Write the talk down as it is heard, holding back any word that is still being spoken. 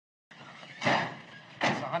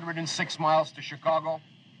106 miles to Chicago.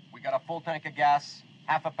 We got a full tank of gas,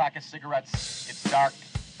 half a pack of cigarettes. It's dark,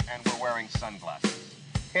 and we're wearing sunglasses.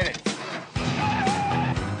 Hit it.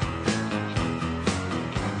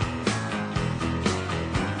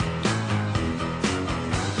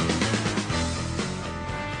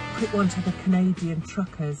 Quick one to the Canadian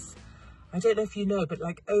truckers. I don't know if you know, but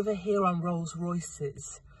like over here on Rolls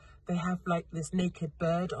Royces, they have like this naked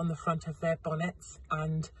bird on the front of their bonnets,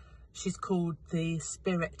 and she's called the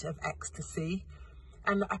Spirit of Ecstasy.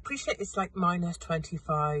 And I appreciate it's like minus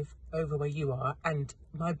 25 over where you are, and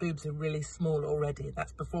my boobs are really small already.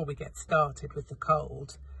 That's before we get started with the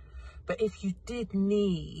cold. But if you did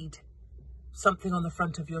need something on the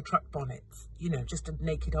front of your truck bonnets, you know, just a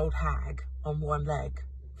naked old hag on one leg,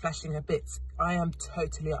 flashing her bits, I am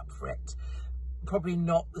totally up for it. Probably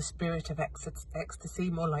not the Spirit of Ecstasy,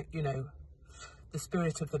 more like, you know, the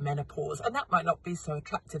spirit of the menopause. And that might not be so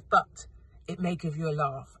attractive, but it may give you a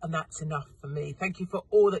laugh, and that's enough for me. Thank you for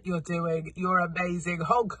all that you're doing. You're amazing.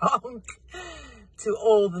 Honk, honk. To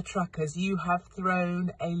all the truckers, you have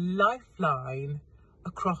thrown a lifeline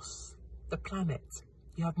across the planet.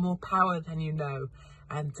 You have more power than you know,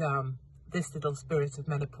 and this little spirit of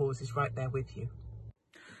menopause is right there with you.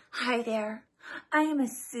 Hi there. I am a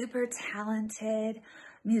super talented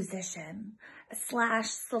musician /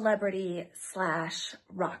 celebrity /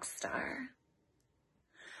 rock star.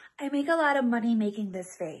 I make a lot of money making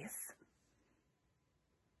this face.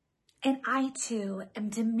 And I too am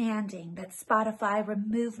demanding that Spotify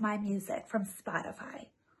remove my music from Spotify.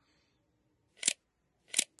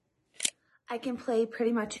 I can play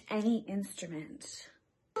pretty much any instrument.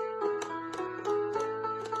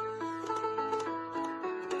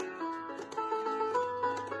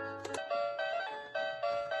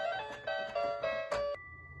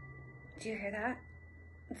 Do you hear that?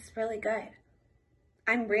 It's really good.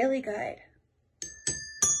 I'm really good.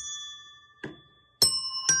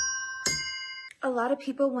 A lot of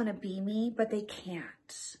people want to be me, but they can't.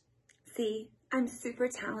 See, I'm super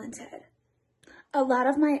talented. A lot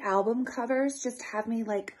of my album covers just have me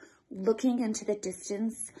like looking into the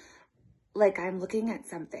distance, like I'm looking at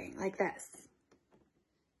something like this.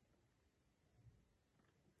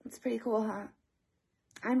 It's pretty cool, huh?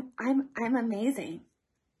 I'm amazing.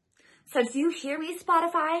 So do you hear me,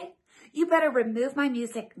 Spotify? You better remove my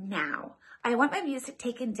music now. I want my music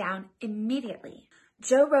taken down immediately.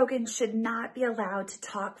 Joe Rogan should not be allowed to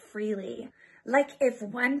talk freely. Like if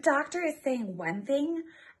one doctor is saying one thing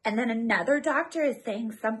and then another doctor is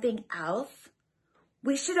saying something else,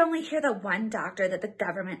 we should only hear the one doctor that the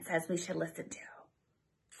government says we should listen to.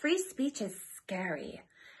 Free speech is scary,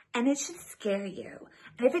 and it should scare you.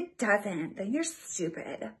 And if it doesn't, then you're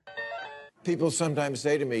stupid. People sometimes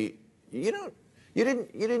say to me, you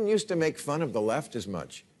didn't used to make fun of the left as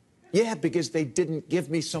much. Yeah, because they didn't give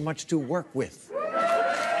me so much to work with.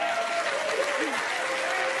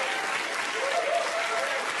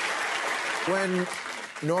 When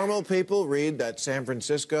normal people read that San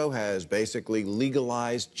Francisco has basically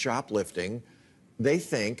legalized shoplifting, they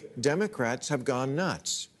think Democrats have gone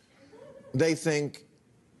nuts. They think,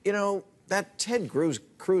 you know, that Ted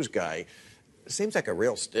Cruz guy seems like a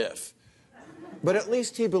real stiff. But at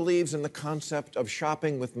least he believes in the concept of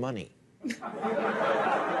shopping with money.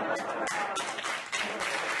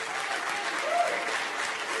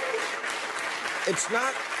 It's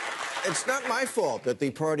not my fault that the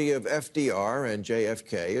party of FDR and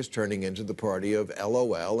JFK is turning into the party of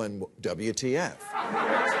LOL and WTF.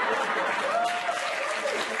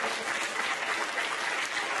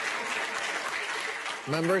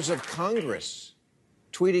 Members of Congress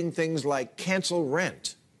tweeting things like cancel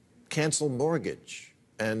rent, cancel mortgage,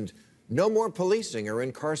 and no more policing or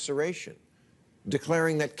incarceration,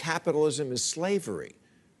 declaring that capitalism is slavery,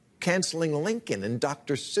 canceling Lincoln and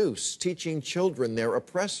Dr. Seuss, teaching children they're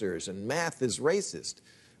oppressors and math is racist,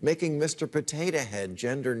 making Mr. Potato Head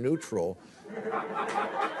gender neutral,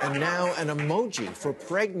 and now an emoji for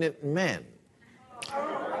pregnant men.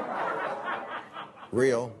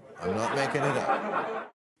 Real, I'm not making it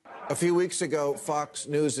up. A few weeks ago, Fox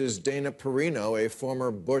News' Dana Perino, a former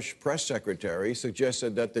Bush press secretary,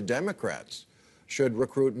 suggested that the Democrats should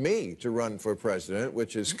recruit me to run for president,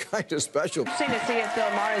 which is kind of special. Interesting to see if Bill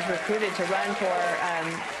Maher is recruited to run for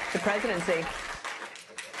the presidency.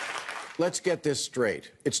 Let's get this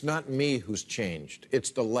straight. It's not me who's changed.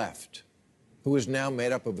 It's the left, who is now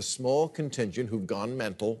made up of a small contingent who've gone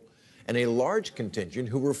mental and a large contingent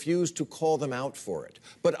who refuse to call them out for it.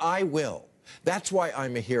 But I will. That's why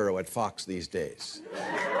I'm a hero at Fox these days.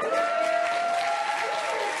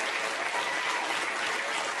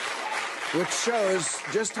 Which shows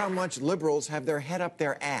just how much liberals have their head up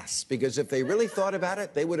their ass. Because if they really thought about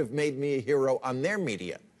it, they would have made me a hero on their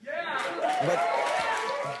media.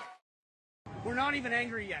 But we're not even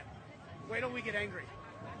angry yet. Wait till we get angry.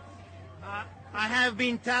 I have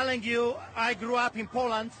been telling you, I grew up in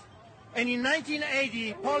Poland, and in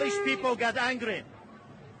 1980, Polish people got angry.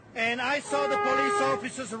 And I saw the police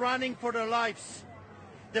officers running for their lives.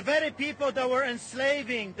 The very people that were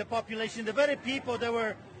enslaving the population, the very people that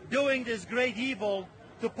were doing this great evil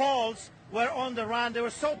to Poles were on the run. They were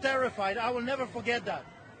so terrified. I will never forget that.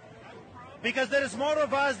 Because there is more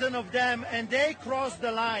of us than of them, and they crossed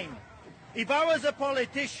the line. If I was a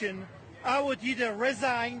politician, I would either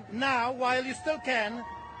resign now while you still can,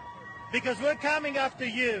 because we're coming after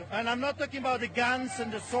you. And I'm not talking about the guns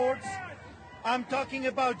and the swords. I'm talking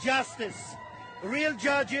about justice. Real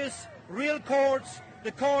judges, real courts,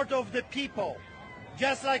 the court of the people.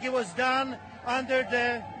 Just like it was done under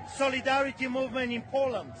the Solidarity movement in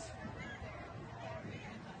Poland.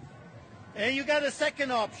 And you got a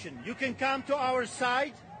second option. You can come to our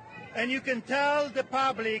side and you can tell the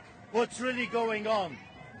public what's really going on.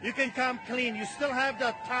 You can come clean. You still have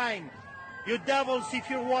that time. You devils, if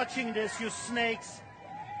you're watching this, you snakes,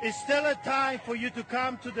 it's still a time for you to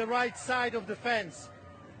come to the right side of the fence.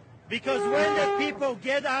 Because when the people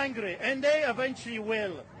get angry, and they eventually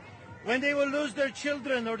will, when they will lose their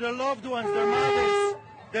children or their loved ones, their mothers,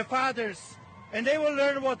 their fathers, and they will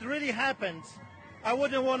learn what really happens, I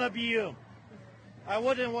wouldn't want to be you. I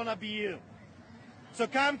wouldn't want to be you. So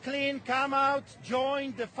come clean, come out,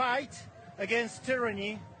 join the fight against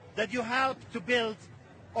tyranny that you helped to build,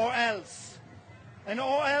 or else. And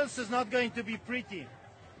or else is not going to be pretty.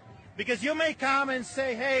 Because you may come and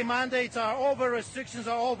say, hey, mandates are over, restrictions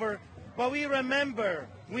are over, but we remember,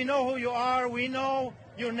 we know who you are, we know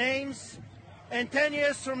your names, and 10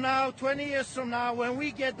 years from now, 20 years from now, when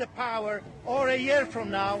we get the power, or a year from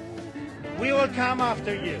now, we will come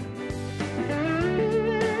after you.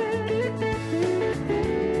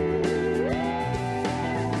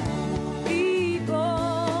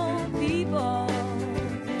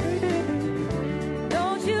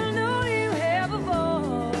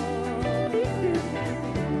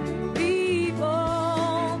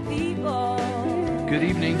 Good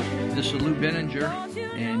evening. This is Lou Benninger,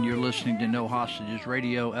 and you're listening to No Hostages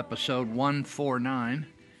Radio, episode 149,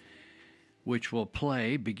 which will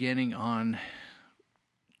play beginning on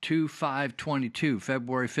 2/5/22,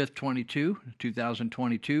 February 5th,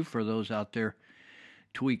 2022, for those out there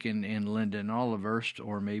tweaking in Linda Olivehurst,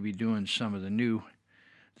 or maybe doing some of the new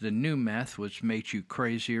meth, which makes you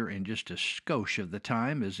crazier in just a skosh of the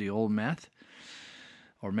time as the old meth.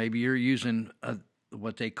 Or maybe you're using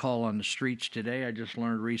what they call on the streets today, I just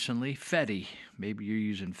learned recently, Fetty. Maybe you're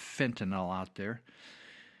using fentanyl out there.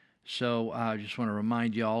 So I just want to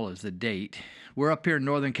remind y'all of the date. We're up here in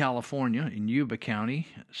Northern California in Yuba County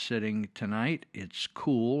sitting tonight. It's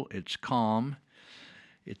cool. It's calm.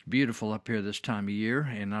 It's beautiful up here this time of year.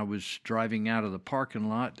 And I was driving out of the parking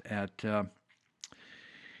lot at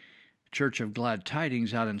Church of Glad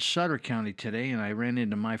Tidings out in Sutter County today, and I ran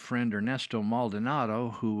into my friend Ernesto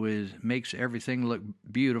Maldonado, who makes everything look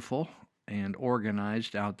beautiful and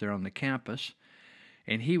organized out there on the campus.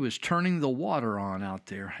 And he was turning the water on out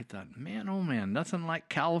there. I thought, man, oh man, nothing like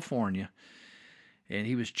California. And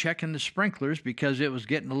he was checking the sprinklers because it was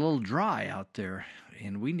getting a little dry out there.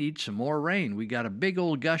 And we need some more rain. We got a big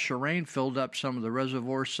old gush of rain, filled up some of the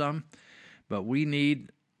reservoirs some, but we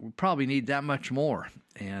probably need that much more.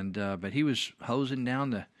 And but he was hosing down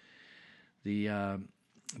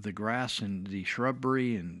the grass and the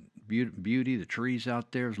shrubbery and beauty, the trees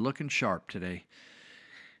out there. It was looking sharp today.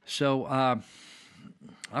 So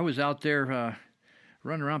I was out there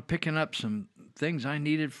running around picking up some things I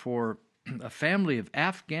needed for a family of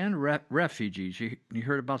Afghan refugees. You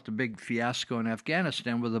heard about the big fiasco in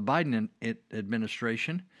Afghanistan with the Biden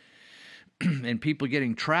administration and people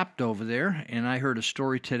getting trapped over there. And I heard a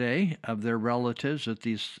story today of their relatives at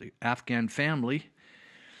this Afghan family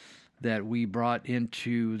that we brought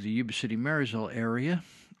into the Yuba City, Marysville area,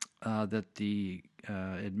 that the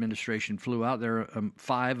administration flew out. There are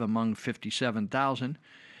 5 among 57,000.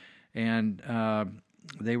 And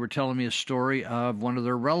they were telling me a story of one of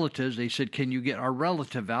their relatives. They said, can you get our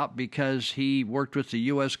relative out because he worked with the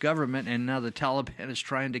U.S. government and now the Taliban is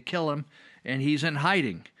trying to kill him and he's in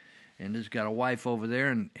hiding. And he's got a wife over there.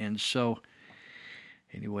 And so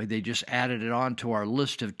anyway, they just added it on to our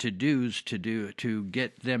list of to-dos to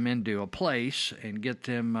get them into a place and get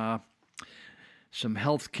them some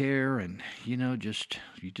health care. And, you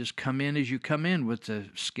just come in as you come in with the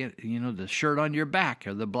skin, the shirt on your back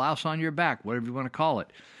or the blouse on your back, whatever you want to call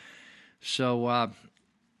it. So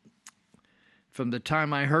from the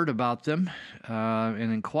time I heard about them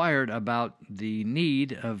and inquired about the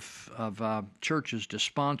need of churches to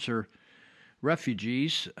sponsor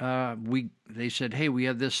refugees, they said, hey, we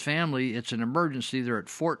have this family. It's an emergency. They're at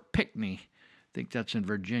Fort Pinckney. I think that's in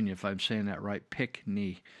Virginia, if I'm saying that right,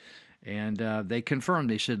 Pinckney. And they confirmed.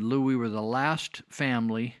 They said, Lou, we were the last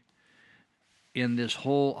family in this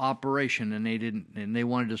whole operation, and they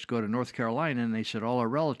wanted us to go to North Carolina, and they said all our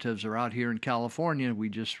relatives are out here in California. We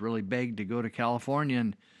just really begged to go to California,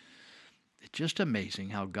 and it's just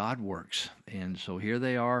amazing how God works. And so here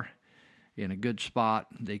they are in a good spot.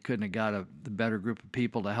 They couldn't have got the better group of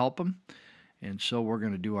people to help them, and so we're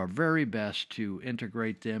going to do our very best to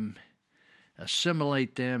integrate them,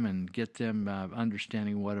 assimilate them, and get them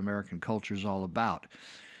understanding what American culture is all about.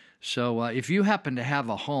 So if you happen to have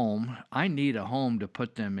a home, I need a home to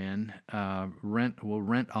put them in. We'll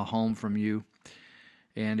rent a home from you,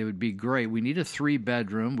 and it would be great. We need a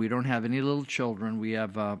 3-bedroom. We don't have any little children. We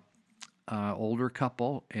have a older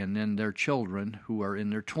couple and then their children who are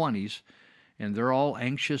in their 20s, and they're all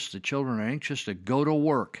anxious. The children are anxious to go to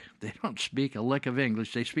work. They don't speak a lick of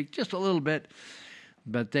English. They speak just a little bit,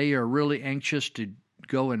 but they are really anxious to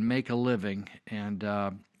go and make a living and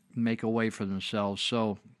make a way for themselves.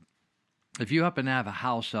 So if you happen to have a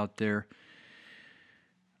house out there,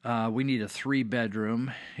 we need a 3-bedroom,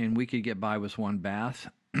 and we could get by with 1 bath.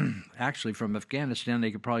 Actually, from Afghanistan,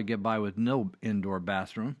 they could probably get by with no indoor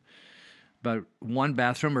bathroom. But 1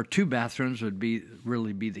 bathroom or 2 bathrooms would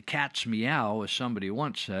really be the cat's meow, as somebody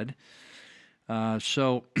once said.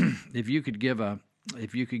 So if you could give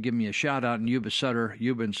me a shout out in Yuba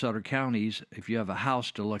and Sutter counties, if you have a house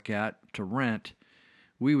to look at to rent,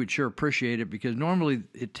 we would sure appreciate it, because normally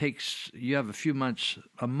you have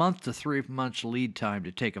a month to 3 months lead time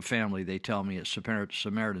to take a family, they tell me, at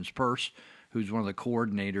Samaritan's Purse, who's one of the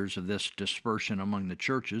coordinators of this dispersion among the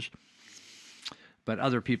churches. But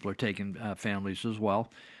other people are taking families as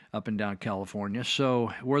well up and down California.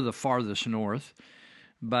 So we're the farthest north.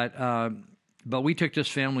 But we took this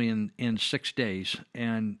family in 6 days,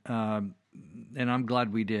 and I'm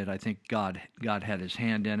glad we did. I think God had his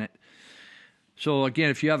hand in it. So again,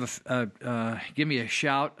 if you have give me a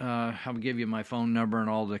shout. I'll give you my phone number and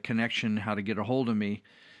all the connection, how to get a hold of me.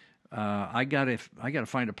 I got to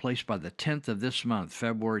find a place by the 10th of this month,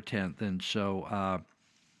 February 10th, and so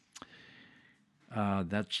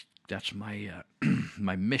that's my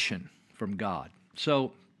my mission from God.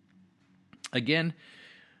 So again,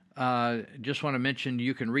 just want to mention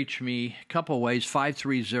you can reach me a couple ways,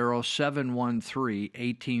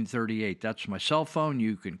 530-713-1838. That's my cell phone.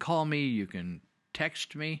 You can call me. You can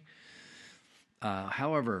text me.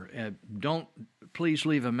 However, please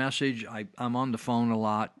leave a message. I'm on the phone a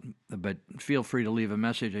lot, but feel free to leave a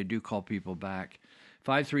message. I do call people back.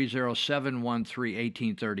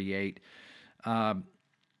 530-713-1838.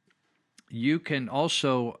 You can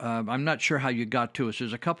also, I'm not sure how you got to us.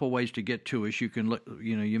 There's a couple ways to get to us. You can look,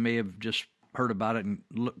 you may have just heard about it and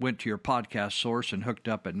went to your podcast source and hooked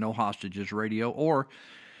up at No Hostages Radio, or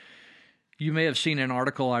you may have seen an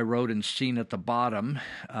article I wrote and seen at the bottom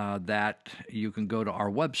that you can go to our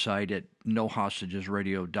website at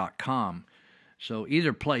nohostagesradio.com. So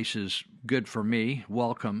either place is good for me.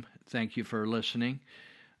 Welcome. Thank you for listening.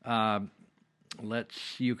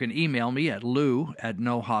 You can email me at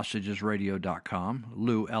lou@nohostagesradio.com,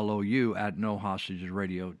 Lou, L-O-U, at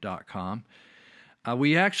nohostagesradio.com.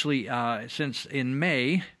 We actually, since in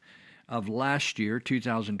May of last year,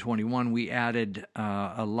 2021, we added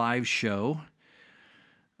a live show.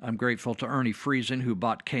 I'm grateful to Ernie Friesen, who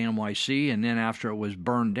bought KMYC, and then after it was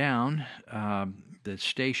burned down, the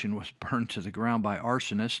station was burned to the ground by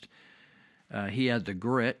arsonists. He had the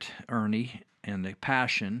grit, Ernie, and the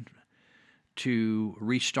passion to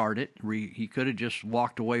restart it. He could have just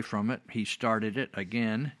walked away from it. He started it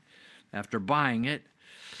again after buying it.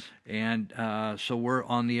 And so we're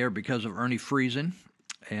on the air because of Ernie Friesen.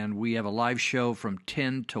 And we have a live show from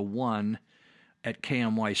 10 to 1 at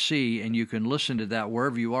KMYC. And you can listen to that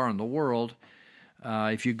wherever you are in the world.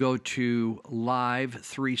 If you go to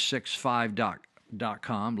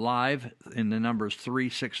live365.com, live, and the number is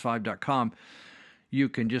 365.com, you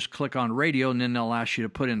can just click on radio, and then they'll ask you to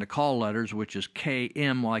put in the call letters, which is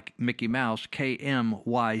KM, like Mickey Mouse,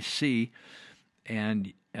 KMYC,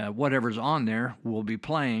 and whatever's on there will be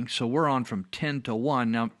playing. So we're on from 10 to 1.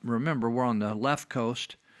 Now, remember, we're on the left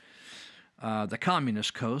coast, the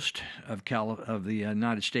communist coast of the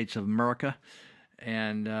United States of America,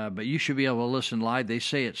 and but you should be able to listen live. They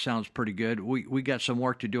say it sounds pretty good. We got some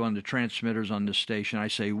work to do on the transmitters on this station. I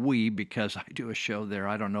say we because I do a show there.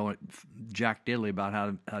 I don't know jack diddly about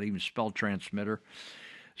how to even spell transmitter.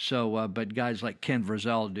 So, but guys like Ken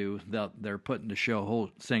Frizzell do, they're putting the whole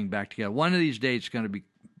thing back together. One of these days, it's going to be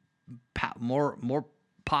more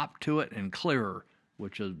pop to it and clearer,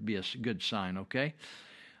 which will be a good sign, okay?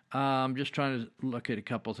 I'm just trying to look at a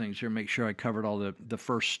couple things here, make sure I covered all the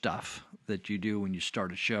first stuff that you do when you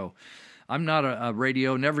start a show. I'm not a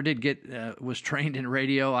radio, never did was trained in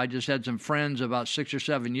radio. I just had some friends about 6 or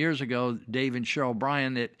 7 years ago, Dave and Cheryl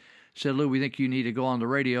Bryan, that said, Lou, we think you need to go on the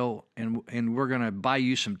radio, and we're going to buy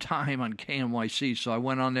you some time on KMYC. So I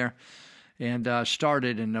went on there and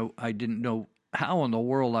started, and I didn't know how in the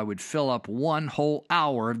world I would fill up one whole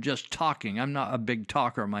hour of just talking. I'm not a big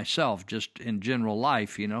talker myself, just in general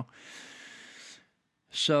life, you know.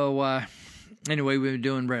 So anyway, we've been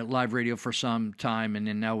doing live radio for some time, and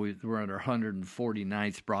then now we're at our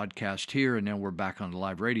 149th broadcast here, and then we're back on the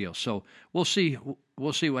live radio. So we'll see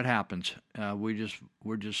what happens.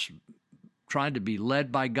 We're just trying to be led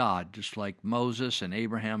by God, just like Moses and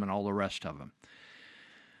Abraham and all the rest of them.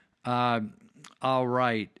 All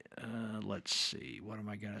right. Let's see. What am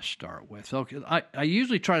I going to start with? Okay, I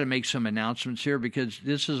usually try to make some announcements here because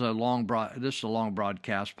this is a long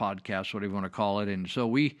broadcast, podcast, whatever you want to call it, and so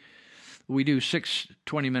we do 6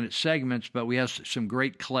 20-minute segments, but we have some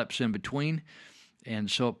great clips in between,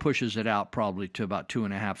 and so it pushes it out probably to about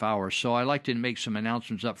 2.5 hours. So I like to make some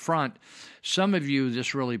announcements up front. Some of you,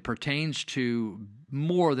 this really pertains to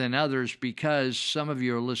more than others because some of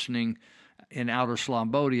you are listening in outer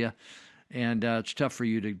Slombodia, and it's tough for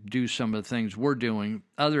you to do some of the things we're doing.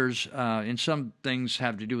 Others, and some things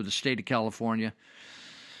have to do with the state of California.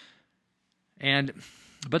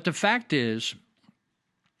 But the fact is,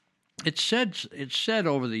 it's said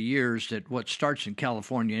over the years that what starts in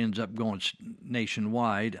California ends up going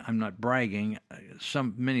nationwide. I'm not bragging.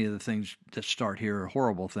 Many of the things that start here are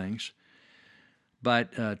horrible things,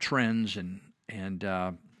 but trends and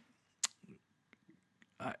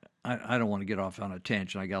I don't want to get off on a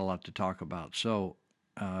tangent. I got a lot to talk about. So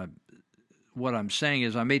what I'm saying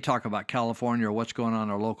is I may talk about California or what's going on in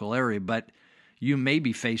our local area, but you may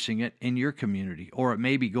be facing it in your community, or it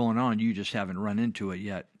may be going on. You just haven't run into it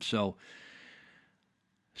yet. So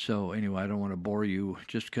anyway, I don't want to bore you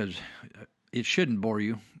just because it shouldn't bore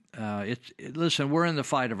you. Listen, we're in the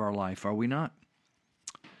fight of our life, are we not?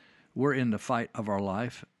 We're in the fight of our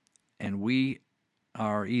life, and we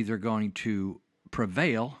are either going to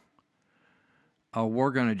prevail or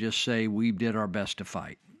we're going to just say we did our best to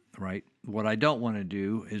fight, right? What I don't want to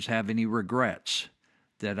do is have any regrets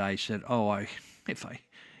that I said, if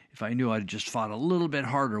I knew I'd just fought a little bit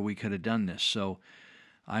harder, we could have done this. So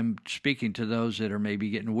I'm speaking to those that are maybe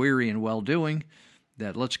getting weary in well-doing,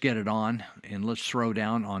 that let's get it on and let's throw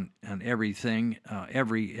down on everything, at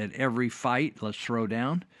every fight. Let's throw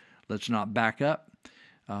down. Let's not back up.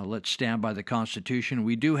 Let's stand by the Constitution.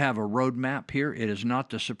 We do have a roadmap here. It is not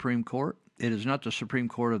the Supreme Court. It is not the Supreme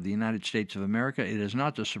Court of the United States of America. It is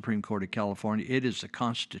not the Supreme Court of California. It is the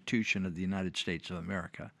Constitution of the United States of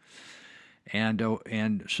America. And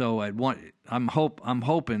so I'm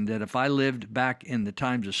hoping that if I lived back in the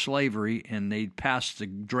times of slavery and they passed the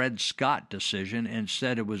Dred Scott decision and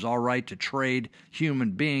said it was all right to trade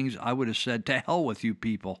human beings, I would have said, to hell with you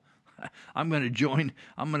people. I'm going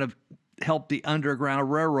to help the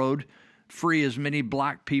Underground Railroad free as many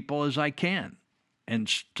black people as I can. And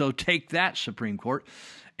so take that, Supreme Court.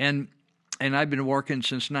 And I've been working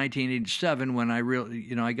since 1987 when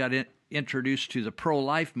I got introduced to the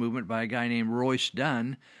pro-life movement by a guy named Royce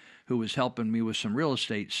Dunn, who was helping me with some real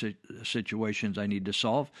estate situations I need to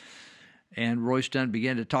solve. And Royce Dunn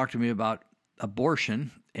began to talk to me about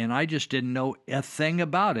abortion, and I just didn't know a thing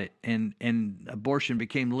about it. And abortion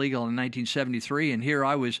became legal in 1973, and here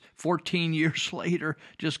I was 14 years later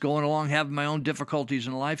just going along having my own difficulties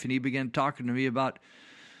in life, and he began talking to me about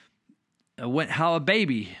how a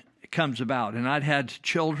baby comes about. And I'd had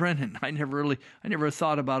children, and I never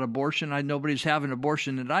thought about abortion. Nobody's having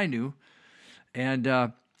abortion that I knew.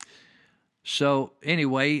 And so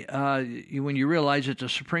anyway, when you realize that the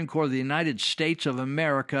Supreme Court of the United States of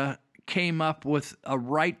America came up with a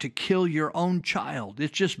right to kill your own child.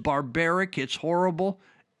 It's just barbaric. It's horrible.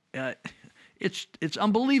 It's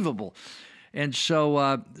unbelievable. And so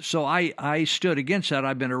I stood against that.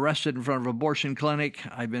 I've been arrested in front of an abortion clinic.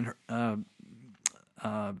 I've been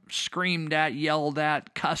screamed at, yelled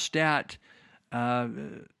at, cussed at,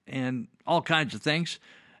 and all kinds of things.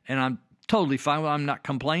 And I'm totally fine. I'm not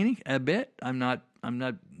complaining a bit. I'm not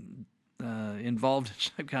involved in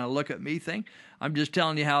some kind of look at me thing. I'm just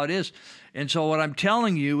telling you how it is. And so what I'm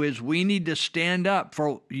telling you is we need to stand up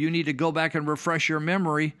you need to go back and refresh your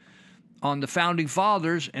memory on the founding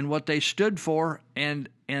fathers and what they stood for and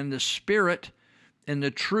the spirit and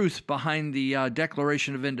the truth behind the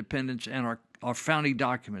Declaration of Independence and our founding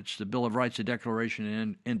documents, the Bill of Rights, the Declaration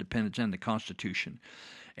of Independence, and the Constitution.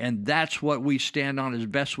 And that's what we stand on as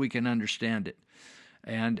best we can understand it.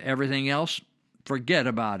 And everything else, forget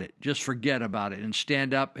about it. Just forget about it and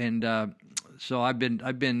stand up. And so I've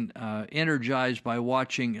been energized by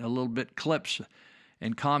watching a little bit clips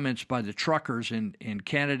and comments by the truckers in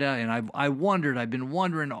Canada. And I've been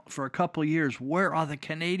wondering for a couple of years, where are the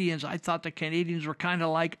Canadians? I thought the Canadians were kind of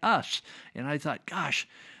like us. And I thought, gosh,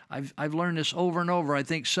 I've learned this over and over. I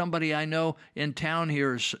think somebody I know in town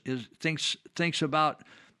here thinks about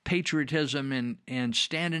patriotism and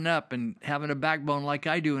standing up and having a backbone like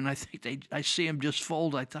I do. And I think I see them just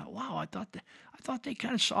fold. I thought, wow, I thought they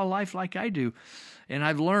kind of saw life like I do. And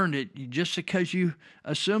I've learned it. Just because you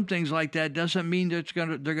assume things like that doesn't mean that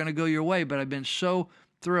they're gonna go your way. But I've been so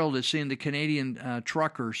thrilled at seeing the Canadian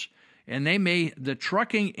truckers, and the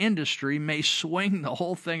trucking industry may swing the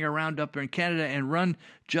whole thing around up in Canada and run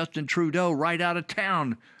Justin Trudeau right out of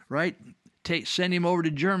town, right? Send him over to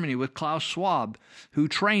Germany with Klaus Schwab, who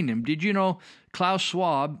trained him. Did you know Klaus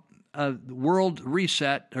Schwab, World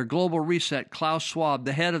Reset or Global Reset, Klaus Schwab,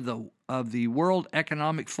 the head of the World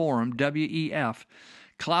Economic Forum, WEF,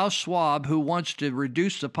 Klaus Schwab, who wants to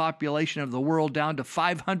reduce the population of the world down to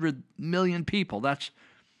 500 million people. That's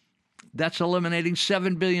eliminating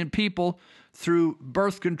 7 billion people through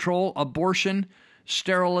birth control, abortion,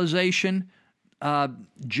 sterilization,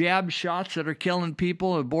 jab shots that are killing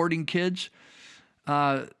people, aborting kids.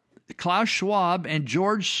 Klaus Schwab and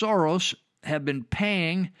George Soros have been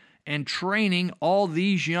paying and training all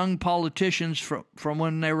these young politicians from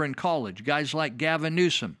when they were in college. Guys like Gavin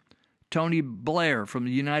Newsom, Tony Blair from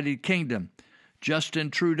the United Kingdom,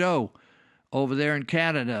 Justin Trudeau over there in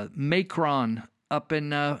Canada, Macron up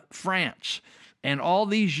in France, and all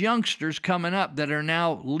these youngsters coming up that are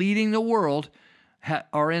now leading the world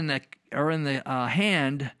are in the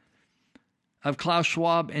hand of Klaus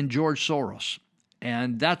Schwab and George Soros.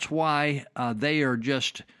 And that's why they are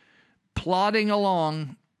just plodding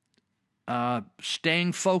along,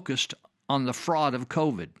 staying focused on the fraud of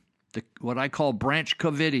COVID, what I call branch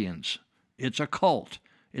Covidians. It's a cult.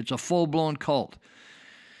 It's a full-blown cult.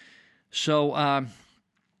 So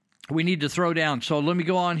we need to throw down. So let me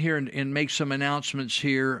go on here and make some announcements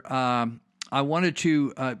here. I wanted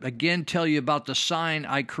to, again, tell you about the sign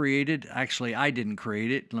I created. Actually, I didn't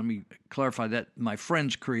create it. Let me clarify that. My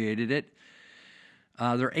friends created it.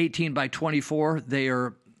 They're 18 by 24. They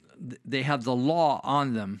have the law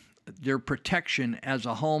on them, their protection as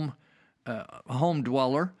a home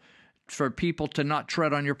dweller, for people to not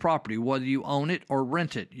tread on your property, whether you own it or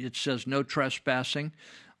rent it. It says no trespassing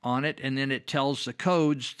on it, and then it tells the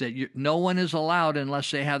codes that no one is allowed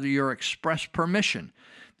unless they have your express permission.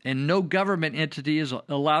 And no government entity is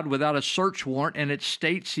allowed without a search warrant, and it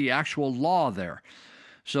states the actual law there.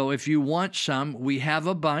 So if you want some, we have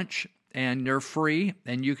a bunch, and they're free,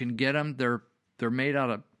 and you can get them. They're made out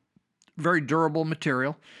of very durable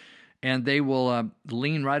material, and they will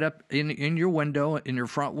lean right up in your window, in your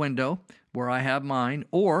front window, where I have mine.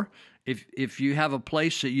 Or if you have a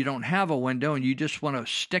place that you don't have a window and you just want to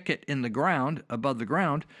stick it in the ground, above the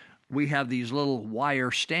ground, we have these little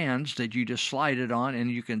wire stands that you just slide it on, and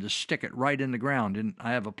you can just stick it right in the ground. And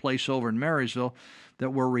I have a place over in Marysville that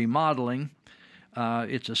we're remodeling.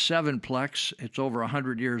 It's a 7-plex. It's over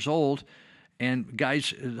 100 years old. And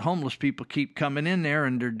guys, homeless people keep coming in there,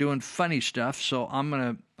 and they're doing funny stuff. So I'm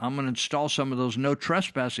gonna install some of those no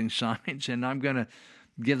trespassing signs, and I'm gonna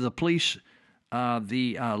give the police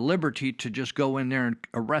the liberty to just go in there and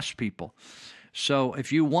arrest people. So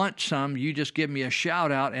if you want some, you just give me a shout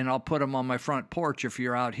out, and I'll put them on my front porch if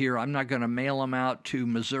you're out here. I'm not going to mail them out to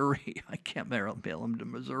Missouri. I can't mail them to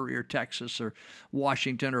Missouri or Texas or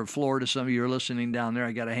Washington or Florida. Some of you are listening down there.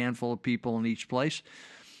 I got a handful of people in each place.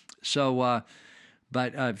 So,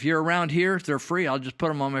 but if you're around here, they're free. I'll just put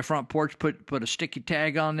them on my front porch, put a sticky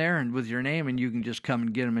tag on there and with your name, and you can just come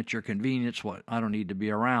and get them at your convenience. I don't need to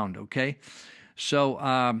be around, okay?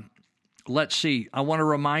 So, let's see. I want to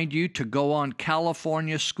remind you to go on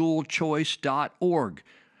CaliforniaSchoolChoice.org.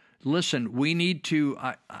 Listen, we need to.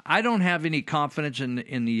 I don't have any confidence in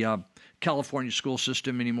the California school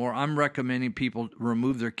system anymore. I'm recommending people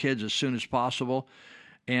remove their kids as soon as possible,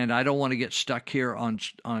 and I don't want to get stuck here on.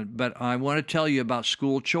 But I want to tell you about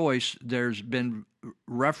school choice. There's been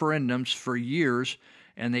referendums for years,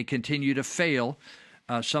 and they continue to fail.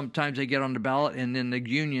 Sometimes they get on the ballot, and then the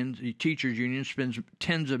teachers' union, spends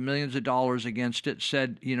tens of millions of dollars against it.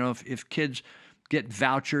 Said, if kids get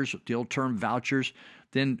vouchers, the old term vouchers,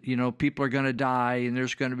 then, people are going to die, and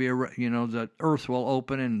there's going to be the earth will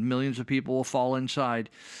open, and millions of people will fall inside.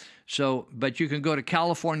 So, but you can go to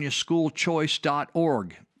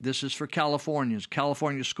CaliforniaSchoolChoice.org. This is for Californians,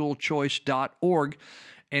 CaliforniaSchoolChoice.org,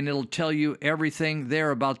 and it'll tell you everything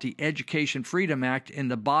there about the Education Freedom Act. And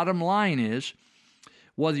the bottom line is,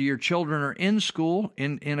 whether your children are in school,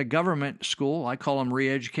 in a government school, I call them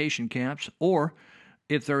re-education camps, or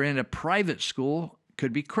if they're in a private school,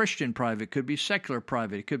 could be Christian private, could be secular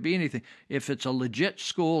private, it could be anything. If it's a legit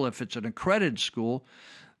school, if it's an accredited school,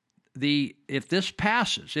 if this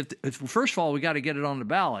passes, if first of all, we got to get it on the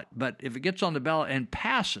ballot, but if it gets on the ballot and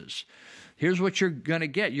passes, here's what you're going to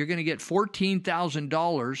get. You're going to get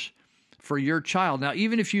 $14,000 for your child. Now,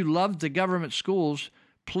 even if you love the government schools,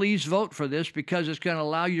 please vote for this because it's going to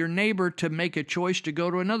allow your neighbor to make a choice to go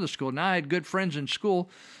to another school. Now, I had good friends in school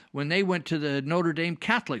when they went to the Notre Dame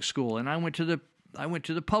Catholic school, and I went to the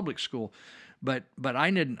public school. But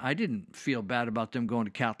I didn't feel bad about them going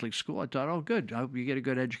to Catholic school. I thought, oh, good, I hope you get a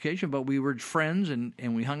good education. But we were friends,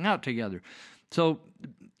 and we hung out together. So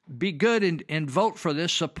be good and vote for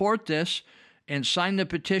this, support this, and sign the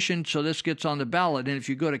petition so this gets on the ballot. And if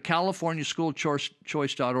you go to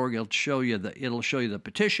CaliforniaSchoolChoice.org, it'll show you the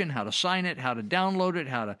petition, how to sign it, how to download it,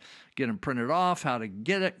 how to get them printed off, how to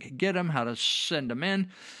get them, how to send them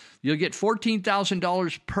in. You'll get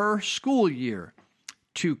 $14,000 per school year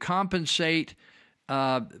to compensate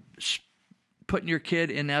putting your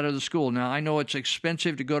kid in out of the school. Now, I know it's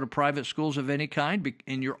expensive to go to private schools of any kind,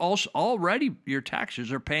 and you're also already, your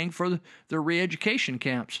taxes are paying for the re-education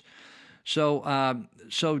camps. So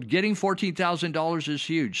getting $14,000 is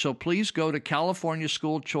huge. So please go to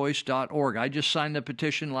CaliforniaSchoolChoice.org. I just signed the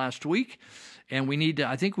petition last week, and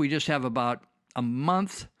I think we just have about a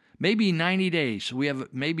month, maybe 90 days. We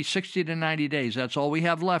have maybe 60 to 90 days. That's all we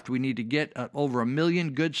have left. We need to get over 1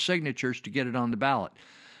 million good signatures to get it on the ballot.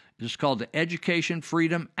 It's called the Education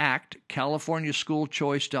Freedom Act,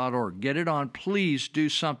 CaliforniaSchoolChoice.org. Get it on. Please do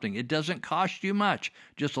something. It doesn't cost you much,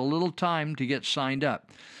 just a little time to get signed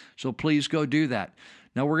up. So please go do that.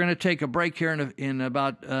 Now, we're going to take a break here in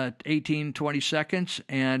about 18, 20 seconds,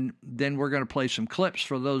 and then we're going to play some clips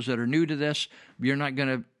for those that are new to this. You're not going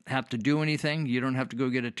to have to do anything. You don't have to go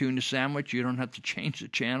get a tuna sandwich. You don't have to change the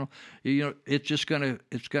channel. It's just going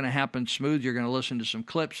to happen smooth. You're going to listen to some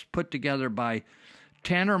clips put together by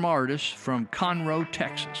Tanner Mardis from Conroe,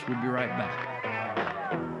 Texas. We'll be right back.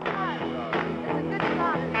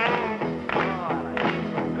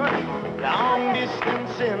 Long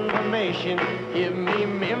distance information, give me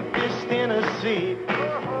Memphis, Tennessee.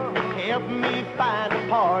 Help me find a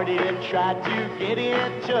party that tried to get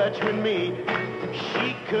in touch with me.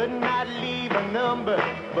 She could not leave a number,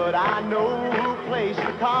 but I know who place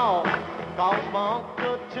to call. Cause my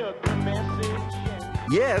uncle took the message.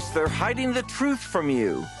 Yes, they're hiding the truth from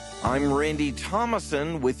you. I'm Randy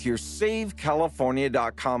Thomason with your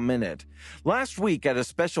SaveCalifornia.com Minute. Last week at a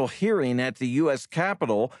special hearing at the U.S.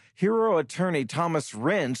 Capitol, Hero attorney Thomas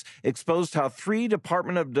Rentz exposed how 3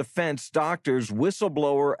 Department of Defense doctors'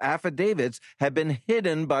 whistleblower affidavits had been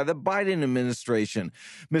hidden by the Biden administration.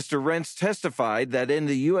 Mr. Rentz testified that in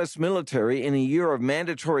the U.S. military, in a year of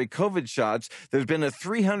mandatory COVID shots, there's been a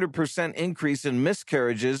 300% increase in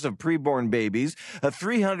miscarriages of preborn babies, a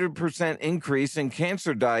 300% increase in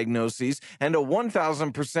cancer diagnoses, and a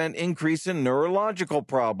 1,000% increase in neurological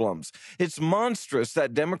problems. It's monstrous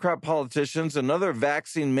that Democrat politicians and other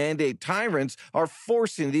vaccine mandate tyrants are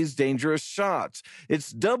forcing these dangerous shots.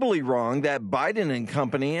 It's doubly wrong that Biden and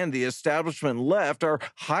company and the establishment left are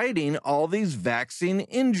hiding all these vaccine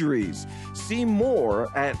injuries. See more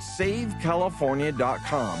at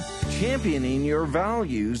SaveCalifornia.com, championing your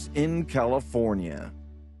values in California.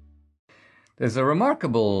 There's a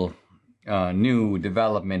remarkable new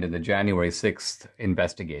development in the January 6th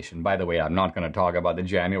investigation. By the way, I'm not going to talk about the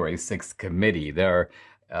January 6th committee. They're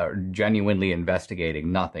genuinely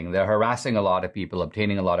investigating nothing. They're harassing a lot of people,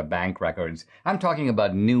 obtaining a lot of bank records. I'm talking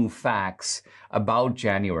about new facts about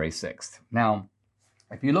January 6th. Now,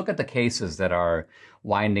 if you look at the cases that are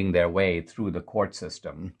winding their way through the court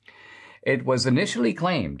system, it was initially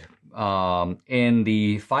claimed in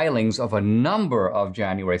the filings of a number of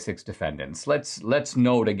January 6 defendants. Let's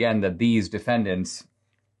note again that these defendants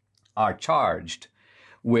are charged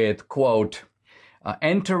with, quote,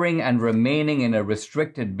 entering and remaining in a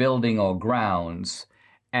restricted building or grounds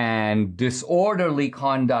and disorderly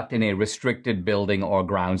conduct in a restricted building or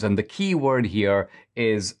grounds. And the key word here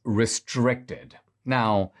is restricted.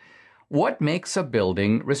 Now, what makes a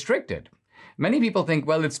building restricted? Many people think,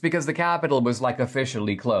 well, it's because the Capitol was like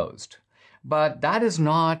officially closed. But that is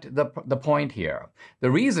not the point here. The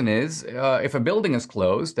reason is, if a building is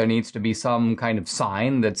closed, there needs to be some kind of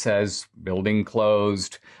sign that says building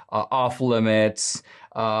closed, off limits.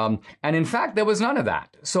 And in fact, there was none of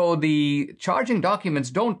that. So the charging documents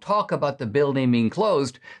don't talk about the building being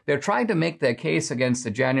closed. They're trying to make their case against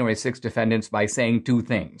the January 6th defendants by saying two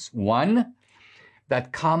things. One,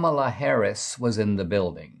 that Kamala Harris was in the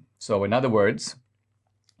building. So in other words,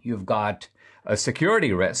 you've got a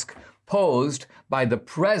security risk posed by the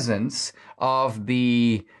presence of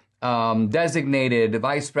the designated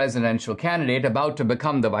vice presidential candidate about to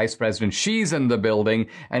become the vice president. She's in the building.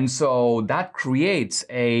 And so that creates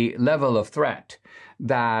a level of threat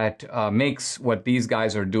that makes what these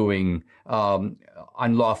guys are doing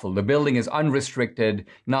unlawful. The building is unrestricted,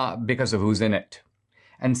 not because of who's in it.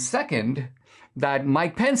 And second, that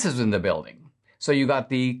Mike Pence is in the building. So you got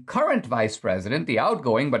the current vice president, the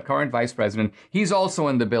outgoing but current vice president. He's also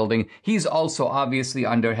in the building. He's also obviously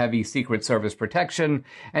under heavy Secret Service protection.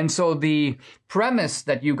 And so the premise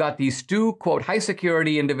that you got these two, quote, high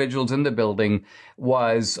security individuals in the building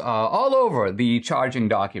was all over the charging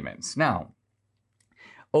documents. Now,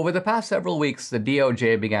 over the past several weeks, the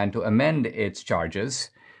DOJ began to amend its charges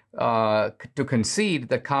to concede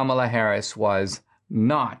that Kamala Harris was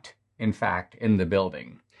not, in fact, in the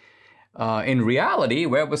building. In reality,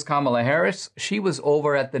 where was Kamala Harris? She was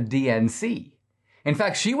over at the DNC. In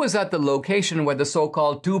fact, she was at the location where the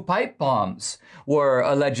so-called two pipe bombs were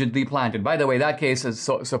allegedly planted. By the way, that case is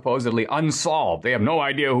supposedly unsolved. They have no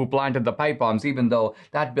idea who planted the pipe bombs, even though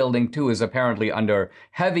that building, too, is apparently under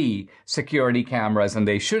heavy security cameras, and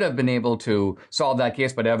they should have been able to solve that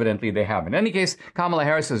case, but evidently they haven't. In any case, Kamala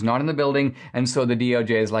Harris is not in the building, and so the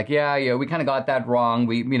DOJ is like, yeah, we kind of got that wrong.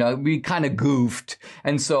 We kind of goofed.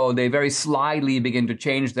 And so they very slyly begin to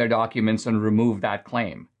change their documents and remove that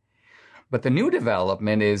claim. But the new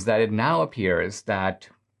development is that it now appears that,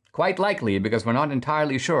 quite likely, because we're not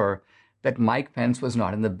entirely sure, that Mike Pence was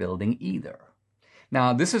not in the building either.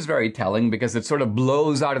 Now, this is very telling because it sort of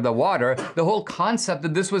blows out of the water the whole concept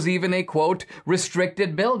that this was even a, quote,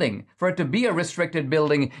 restricted building. For it to be a restricted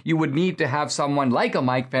building, you would need to have someone like a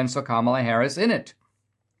Mike Pence or Kamala Harris in it.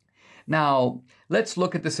 Now, let's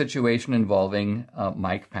look at the situation involving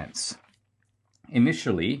Mike Pence.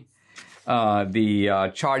 Initially,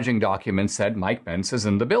 the charging document said Mike Pence is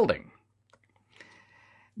in the building.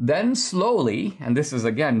 Then slowly, and this is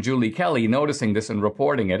again Julie Kelly noticing this and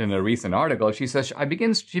reporting it in a recent article, she says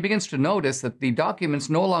she begins to notice that the documents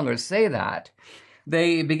no longer say that.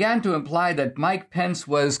 They began to imply that Mike Pence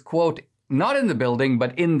was, quote, not in the building,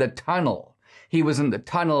 but in the tunnel. He was in the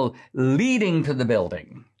tunnel leading to the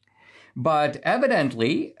building. But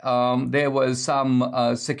evidently, there was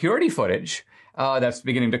some security footage that's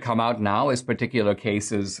beginning to come out now as particular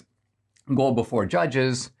cases go before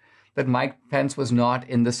judges, that Mike Pence was not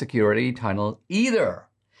in the security tunnel either.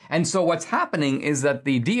 And so what's happening is that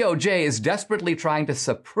the DOJ is desperately trying to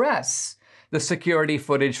suppress the security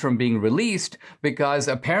footage from being released because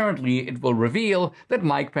apparently it will reveal that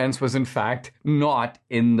Mike Pence was in fact not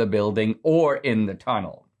in the building or in the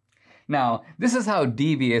tunnel. Now, this is how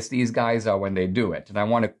devious these guys are when they do it. And I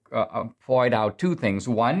want to point out two things.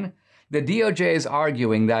 One, the DOJ is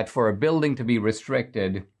arguing that for a building to be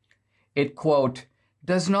restricted, it, quote,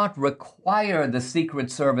 does not require the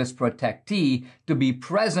Secret Service protectee to be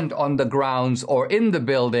present on the grounds or in the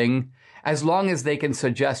building as long as they can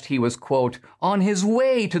suggest he was, quote, on his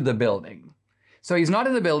way to the building. So he's not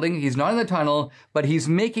in the building, he's not in the tunnel, but he's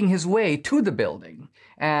making his way to the building.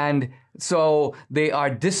 And so they are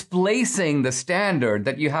displacing the standard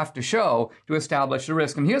that you have to show to establish the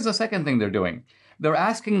risk. And here's the second thing they're doing. They're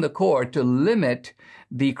asking the court to limit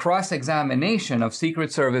the cross-examination of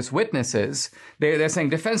Secret Service witnesses. They're saying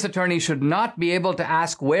defense attorneys should not be able to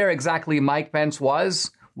ask where exactly Mike Pence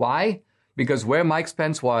was. Why? Because where Mike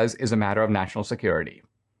Pence was is a matter of national security.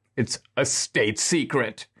 It's a state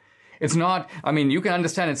secret. It's not, you can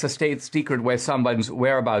understand it's a state secret where someone's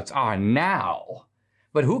whereabouts are now.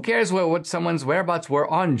 But who cares what someone's whereabouts were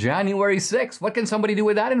on January 6th? What can somebody do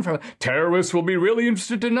with that information? Terrorists will be really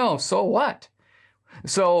interested to know. So what?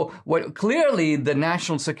 So clearly the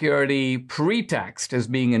national security pretext is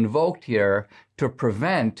being invoked here to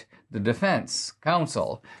prevent the defense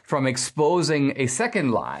counsel from exposing a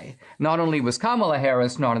second lie. Not only was Kamala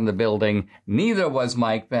Harris not in the building, neither was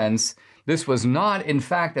Mike Pence. This was not, in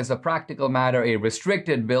fact, as a practical matter, a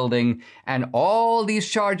restricted building, and all these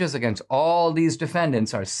charges against all these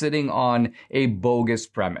defendants are sitting on a bogus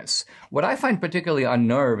premise. What I find particularly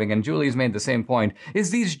unnerving, and Julie's made the same point,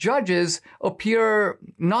 is these judges appear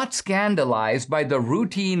not scandalized by the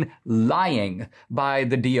routine lying by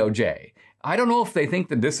the DOJ. I don't know if they think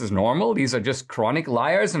that this is normal, these are just chronic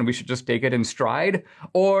liars and we should just take it in stride,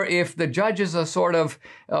 or if the judges are sort of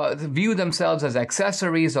view themselves as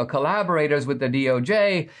accessories or collaborators with the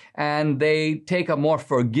DOJ and they take a more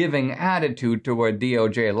forgiving attitude toward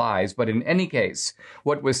DOJ lies. But in any case,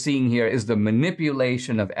 what we're seeing here is the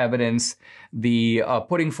manipulation of evidence, the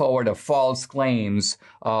putting forward of false claims,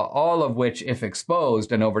 all of which, if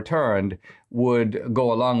exposed and overturned, would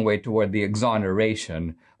go a long way toward the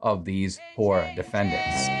exoneration of these poor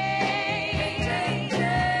defendants.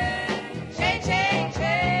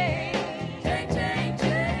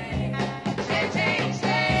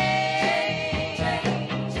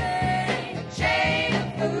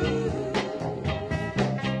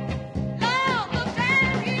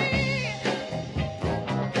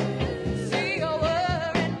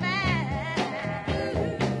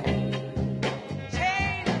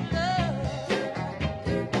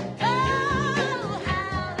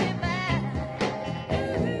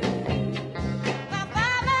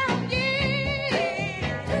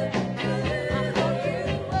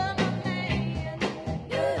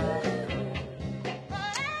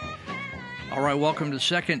 All right, welcome to the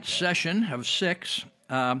second session of 6.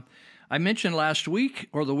 I mentioned last week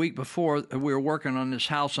or the week before we were working on this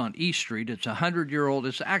house on East Street. It's a 100-year-old.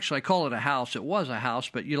 It's actually, I call it a house. It was a house,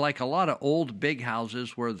 but you like a lot of old big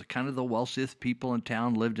houses where the kind of the wealthiest people in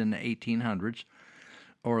town lived in the 1800s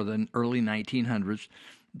or the early 1900s.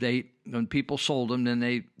 When people sold them, then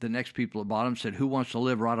the next people that bought them said, who wants to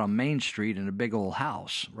live right on Main Street in a big old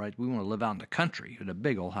house, right? We want to live out in the country in a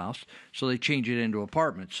big old house. So they changed it into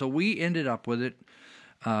apartments. So we ended up with it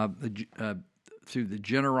through the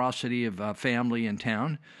generosity of family in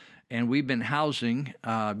town. And we've been housing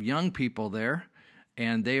young people there,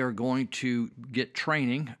 and they are going to get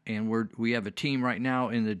training. And we have a team right now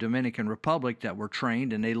in the Dominican Republic that were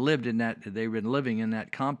trained, and they've been living in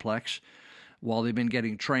that complex while they've been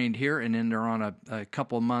getting trained here, and then they're on a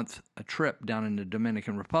couple-month trip down in the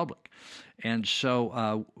Dominican Republic. And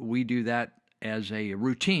so we do that as a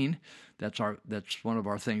routine. That's one of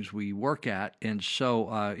our things we work at. And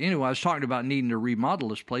so anyway, I was talking about needing to remodel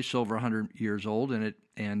this place. It's over 100 years old,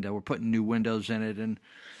 and we're putting new windows in it and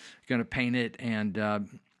going to paint it and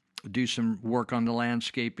do some work on the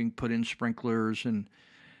landscaping, put in sprinklers and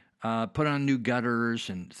put on new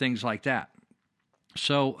gutters and things like that.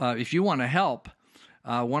 So if you want to help,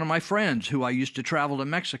 one of my friends who I used to travel to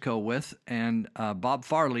Mexico with, and Bob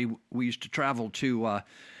Farley, we used to travel to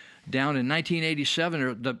down in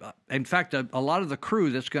 1987. In fact, a lot of the crew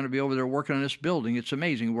that's going to be over there working on this building, it's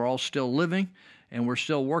amazing. We're all still living, and we're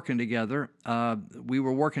still working together. We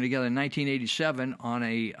were working together in 1987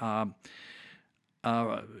 on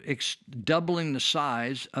doubling the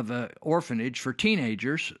size of an orphanage for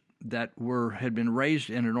teenagers that had been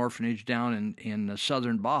raised in an orphanage down in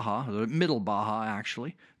southern Baja, the middle Baja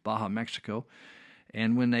actually, Baja, Mexico.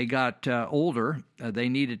 And when they got older, they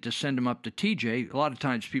needed to send them up to TJ. A lot of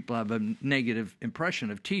times people have a negative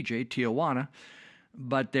impression of TJ, Tijuana,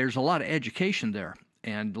 but there's a lot of education there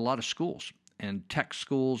and a lot of schools and tech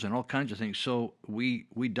schools and all kinds of things. So we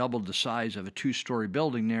doubled the size of a 2-story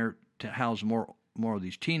building there to house more of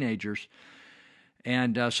these teenagers.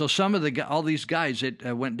 And so all these guys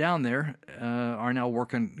that went down there are now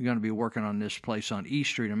going to be working on this place on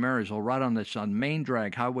East Street in Marysville, right on Main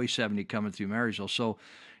Drag, Highway 70 coming through Marysville. So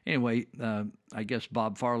anyway, I guess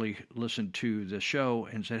Bob Farley listened to the show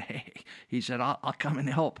and said, hey, he said, I'll come and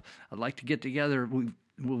help. I'd like to get together.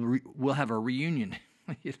 We'll have a reunion.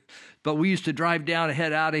 But we used to drive down and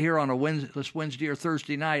head out of here on a Wednesday or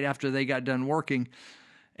Thursday night after they got done working,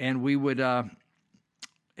 and we would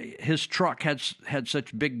his truck had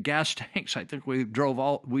such big gas tanks. I think we drove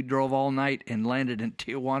all night and landed in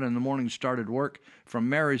Tijuana in the morning, started work from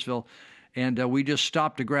Marysville, and we just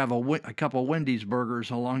stopped to grab a couple of Wendy's burgers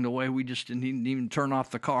along the way. We just didn't even turn off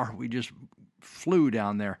the car. We just flew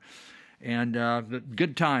down there. And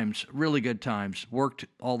good times, really good times. Worked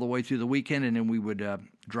all the way through the weekend, and then we would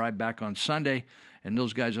drive back on Sunday, and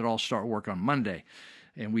those guys would all start work on Monday.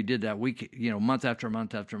 And we did that week, month after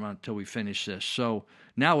month after month till we finished this. So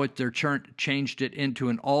now they're changed it into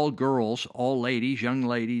an all-girls, all-ladies, young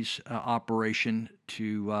ladies operation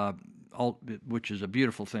which is a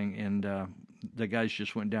beautiful thing. And the guys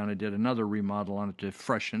just went down and did another remodel on it to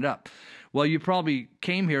freshen it up. Well, you probably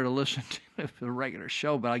came here to listen to the regular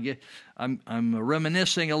show, but I'm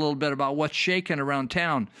reminiscing a little bit about what's shaking around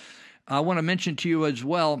town. I want to mention to you as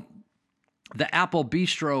well the Apple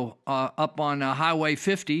Bistro up on Highway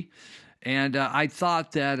 50, and I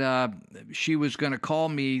thought that she was going to call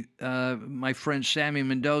me, my friend Sammy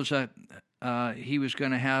Mendoza. He was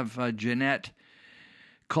going to have Jeanette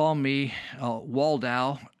call me,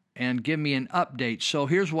 Waldow, and give me an update. So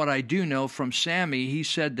here's what I do know from Sammy. He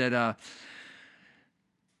said that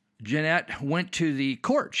Jeanette went to the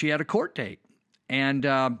court. She had a court date. And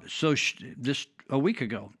this a week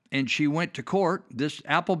ago. And she went to court, this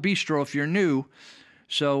Apple Bistro, if you're new.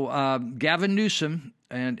 So Gavin Newsom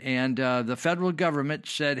and the federal government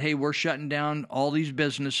said, hey, we're shutting down all these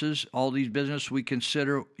businesses we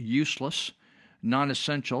consider useless,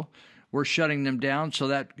 non-essential. We're shutting them down. So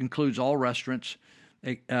that includes all restaurants,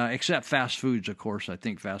 except fast foods, of course. I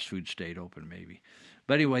think fast food stayed open maybe.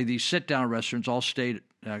 But anyway, these sit-down restaurants all stayed,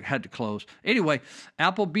 had to close. Anyway,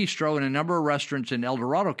 Apple Bistro and a number of restaurants in El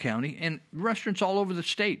Dorado County and restaurants all over the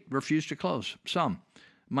state refused to close. Some,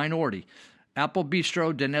 minority. Apple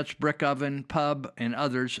Bistro, Danette's Brick Oven, Pub, and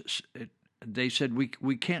others, they said,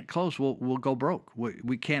 we can't close. We'll go broke.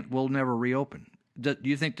 We'll never reopen. Do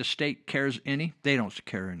you think the state cares any? They don't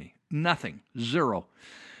care any. Nothing. Zero.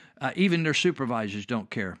 Even their supervisors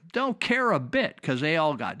don't care. Don't care a bit because they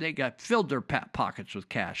filled their pockets with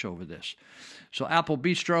cash over this. So Apple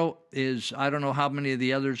Bistro is, I don't know how many of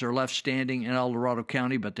the others are left standing in El Dorado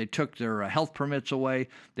County, but they took their health permits away.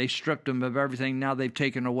 They stripped them of everything. Now they've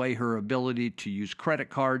taken away her ability to use credit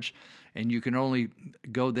cards, and you can only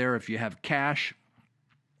go there if you have cash.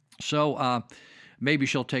 So maybe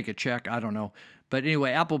she'll take a check. I don't know. But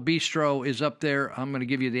anyway, Apple Bistro is up there. I'm going to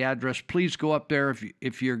give you the address. Please go up there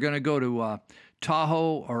if you're going to go to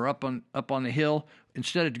Tahoe or up on the hill.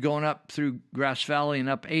 Instead of going up through Grass Valley and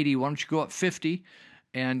up 80, why don't you go up 50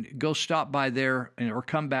 and go stop by there or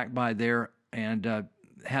come back by there and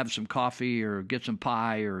have some coffee or get some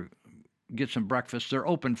pie or get some breakfast. They're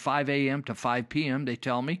open 5 a.m. to 5 p.m., they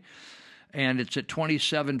tell me. And it's at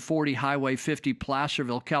 2740 Highway 50,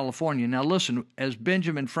 Placerville, California. Now, listen, as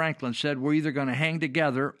Benjamin Franklin said, we're either going to hang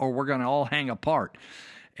together or we're going to all hang apart.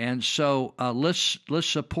 And so let's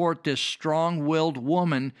support this strong-willed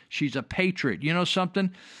woman. She's a patriot. You know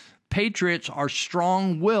something? Patriots are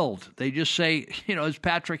strong-willed. They just say, as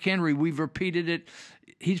Patrick Henry, we've repeated it.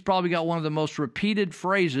 He's probably got one of the most repeated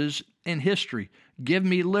phrases in history. Give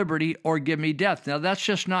me liberty or give me death. Now, that's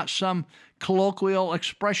just not some colloquial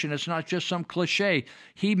expression. It's not just some cliche.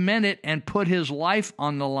 He meant it and put his life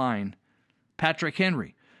on the line, Patrick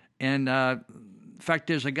Henry. And in fact,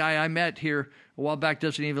 there's a guy I met here a while back,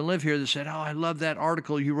 doesn't even live here, that said, oh, I love that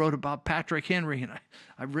article you wrote about Patrick Henry. And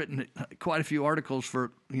I've written quite a few articles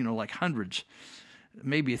for, like hundreds,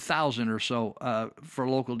 maybe 1,000 or so for a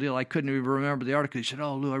local deal. I couldn't even remember the article. He said,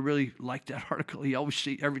 oh, Lou, I really like that article. He always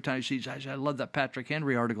every time he sees, I said, I love that Patrick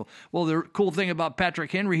Henry article. Well, the cool thing about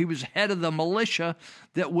Patrick Henry, he was head of the militia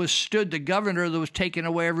that withstood the governor that was taking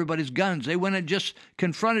away everybody's guns. They went and just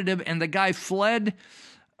confronted him, and the guy fled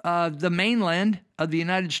the mainland of the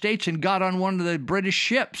United States and got on one of the British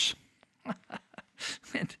ships.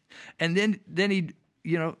 and then he,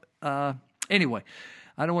 anyway,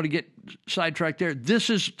 I don't want to get sidetracked there. This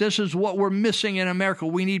is what we're missing in America.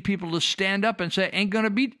 We need people to stand up and say, ain't going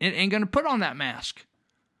to put on that mask.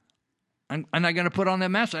 I'm not going to put on that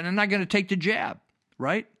mask, and I'm not going to take the jab,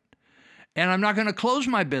 right? And I'm not going to close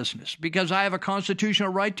my business because I have a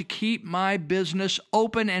constitutional right to keep my business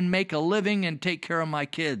open and make a living and take care of my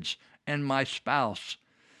kids and my spouse.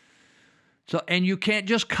 So, and you can't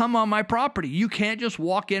just come on my property. You can't just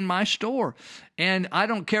walk in my store. And I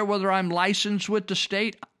don't care whether I'm licensed with the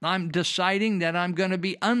state. I'm deciding that I'm going to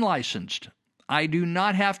be unlicensed. I do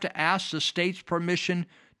not have to ask the state's permission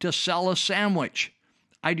to sell a sandwich.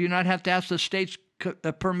 I do not have to ask the state's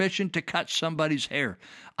permission to cut somebody's hair.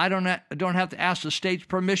 I don't have to ask the state's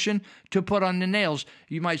permission to put on the nails.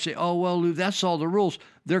 You might say, oh, well, Lou, that's all the rules.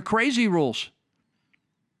 They're crazy rules.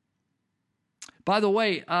 By the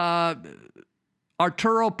way,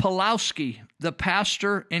 Arturo Pawlowski, the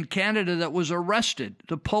pastor in Canada that was arrested,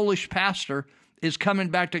 the Polish pastor, is coming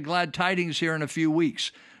back to Glad Tidings here in a few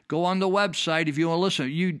weeks. Go on the website if you want to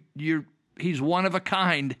listen. He's one of a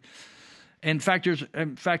kind. In fact,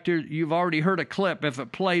 you've already heard a clip, if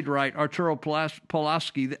it played right, Arturo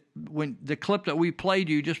Pawlowski, when the clip that we played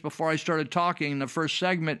you just before I started talking in the first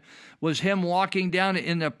segment was him walking down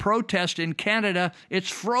in the protest in Canada. It's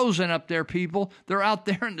frozen up there, people. They're out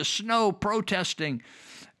there in the snow protesting.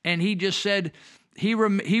 And he just said he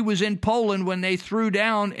was in Poland when they threw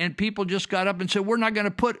down and people just got up and said, we're not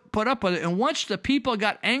going to put up with it. And once the people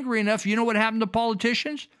got angry enough, you know what happened to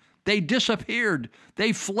politicians? They disappeared.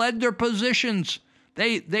 They fled their positions.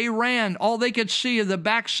 They ran. All they could see of the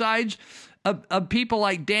backsides of people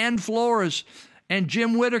like Dan Flores and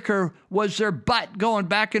Jim Whitaker was their butt going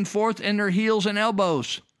back and forth and their heels and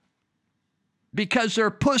elbows because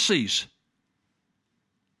they're pussies.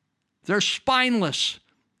 They're spineless.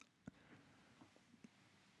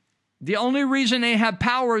 The only reason they have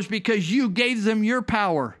power is because you gave them your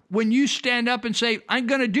power. When you stand up and say, I'm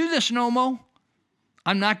going to do this no more.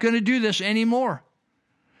 I'm not going to do this anymore.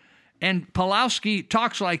 And Pawlowski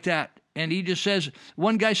talks like that. And he just says,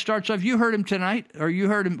 one guy starts off, you heard him tonight, or you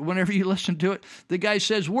heard him whenever you listen to it. The guy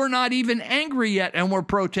says, we're not even angry yet and we're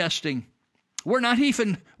protesting. You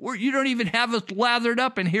don't even have us lathered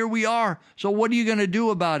up and here we are. So what are you going to do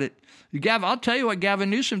about it? I'll tell you what Gavin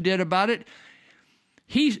Newsom did about it.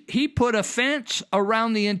 He put a fence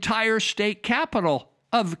around the entire state capital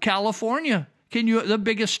of California. The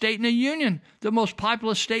biggest state in the union, the most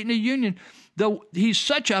populous state in the union. He's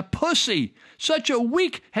such a pussy, such a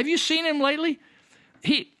weak. Have you seen him lately?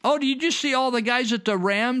 Did you just see all the guys at the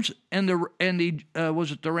Rams and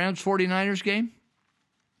was it the Rams 49ers game?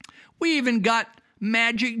 We even got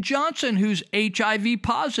Magic Johnson, who's HIV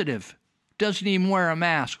positive. Doesn't even wear a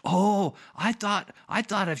mask. Oh, I thought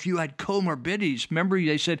if you had comorbidities, remember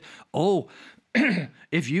they said,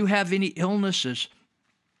 if you have any illnesses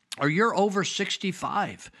or you're over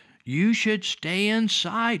 65, you should stay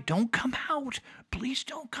inside. Don't come out. Please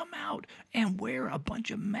don't come out and wear a bunch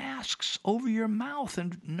of masks over your mouth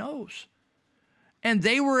and nose. And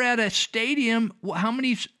they were at a stadium. How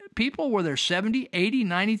many people were there? 70, 80,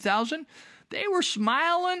 90,000? They were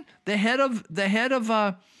smiling. The head of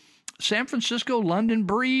San Francisco, London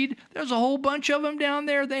Breed. There's a whole bunch of them down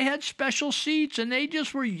there. They had special seats, and they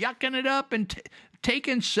just were yucking it up and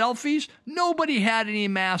taking selfies. Nobody had any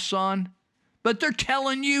masks on. But they're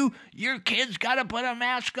telling you, your kids got to put a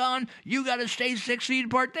mask on. You got to stay 6 feet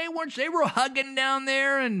apart. They weren't. They were hugging down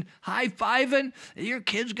there and high-fiving. Your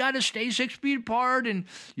kids got to stay 6 feet apart, and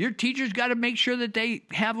your teachers got to make sure that they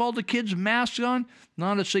have all the kids' masks on. And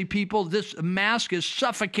honestly, people, this mask is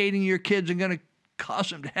suffocating your kids and going to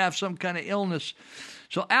cause them to have some kind of illness.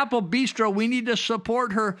 So Apple Bistro, we need to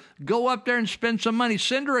support her. Go up there and spend some money.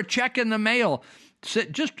 Send her a check in the mail.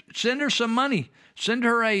 Just send her some money. Send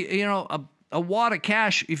her a wad of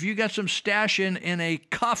cash. If you got some stash in a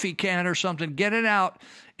coffee can or something, get it out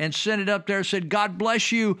and send it up there. Said, God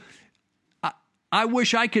bless you. I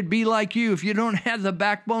wish I could be like you. If you don't have the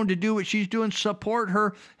backbone to do what she's doing, support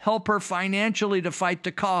her, help her financially to fight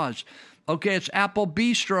the cause. Okay, it's Apple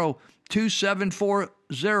Bistro,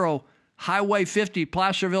 2740 Highway 50,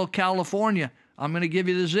 Placerville, California. I'm going to give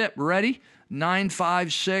you the zip. Ready?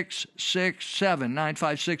 95667.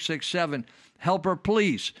 95667. Help her,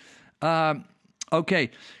 please.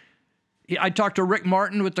 Okay. I talked to Rick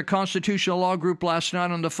Martin with the Constitutional Law Group last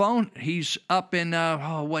night on the phone. He's up in,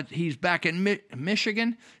 he's back in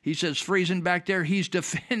Michigan. He says freezing back there. He's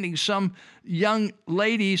defending some young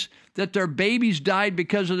ladies that their babies died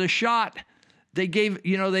because of the shot. They gave,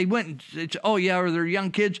 they went and, or they're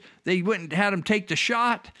young kids. They went and had them take the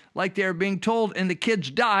shot like they were being told, and the kids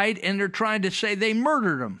died, and they're trying to say they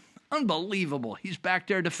murdered them. Unbelievable. He's back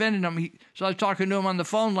there defending them. So I was talking to him on the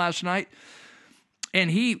phone last night, and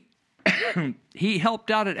he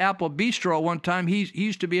helped out at Apple Bistro one time. He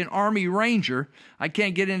used to be an Army Ranger. I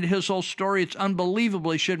can't get into his whole story. It's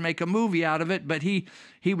unbelievable. He should make a movie out of it, but he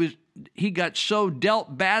got so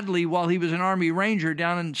dealt badly while he was an Army Ranger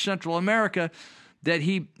down in Central America that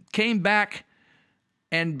he came back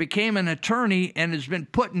and became an attorney and has been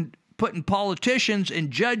putting politicians and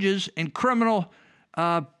judges and criminal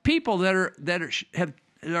people that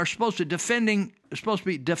are supposed to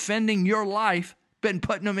be defending your life, been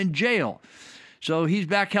putting them in jail. So he's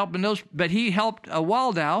back helping those, but he helped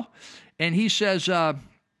Waldau, and he says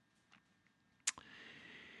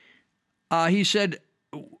he said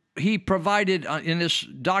he provided in this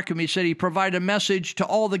document. He said he provided a message to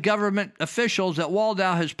all the government officials that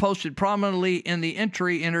Waldau has posted prominently in the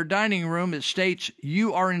entry in her dining room. It states,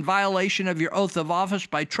 "You are in violation of your oath of office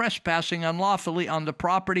by trespassing unlawfully on the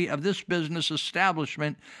property of this business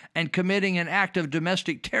establishment and committing an act of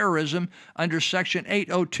domestic terrorism under Section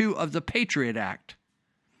 802 of the Patriot Act."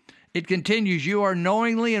 It continues, "You are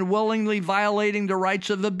knowingly and willingly violating the rights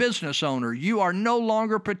of the business owner. You are no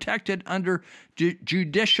longer protected under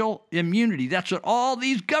judicial immunity." That's what all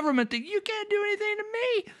these government think. You can't do anything to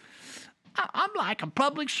me. I'm like a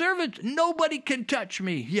public servant. Nobody can touch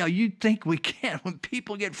me. Yeah, you'd think we can. When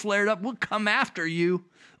people get flared up, we'll come after you.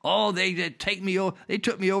 Oh, they took me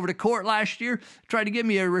over to court last year, tried to give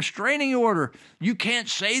me a restraining order. You can't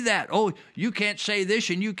say that. Oh, you can't say this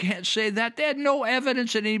and you can't say that. They had no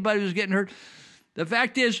evidence that anybody was getting hurt. The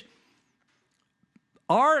fact is,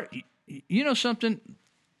 something?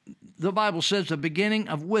 The Bible says the beginning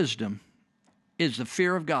of wisdom is the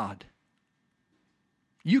fear of God.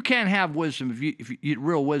 You can't have wisdom if you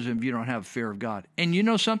real wisdom if you don't have fear of God. And you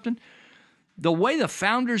know something? The way the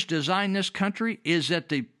founders designed this country is that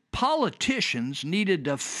the politicians needed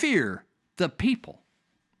to fear the people,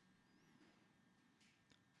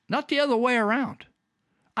 not the other way around.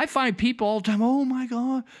 I find people all the time, oh my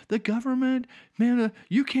God, the government, man,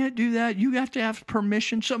 you can't do that. You have to have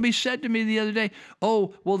permission. Somebody said to me the other day,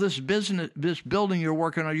 oh, well, this building you're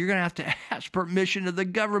working on, you're going to have to ask permission to the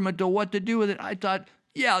government to what to do with it. I thought,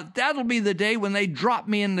 yeah, that'll be the day when they drop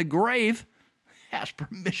me in the grave. Ask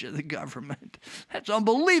permission of the government. That's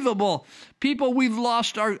unbelievable. People, we've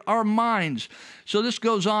lost our minds. So this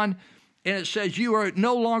goes on, and it says you are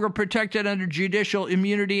no longer protected under judicial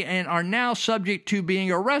immunity and are now subject to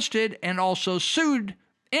being arrested and also sued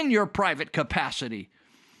in your private capacity.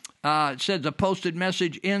 It says the posted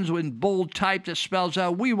message ends with bold type that spells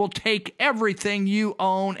out, we will take everything you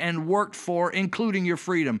own and worked for, including your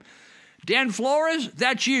freedom. Dan Flores,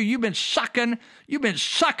 that's you. You've been sucking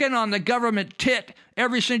on the government tit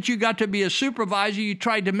ever since you got to be a supervisor. You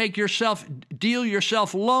tried to deal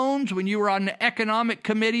yourself loans when you were on the economic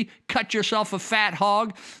committee, cut yourself a fat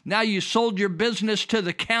hog. Now you sold your business to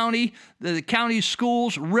the county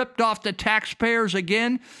schools, ripped off the taxpayers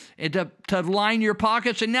again to line your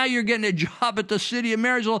pockets, and now you're getting a job at the city of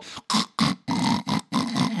Marysville.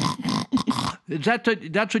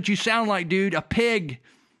 That's what you sound like, dude, a pig.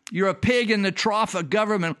 You're a pig in the trough of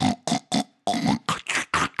government.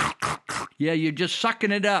 Yeah, you're just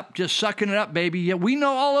sucking it up. Just sucking it up, baby. Yeah, we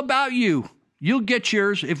know all about you. You'll get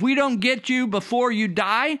yours. If we don't get you before you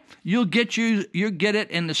die, you'll get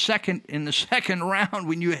it in the second round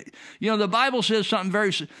when the Bible says something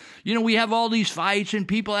very, we have all these fights and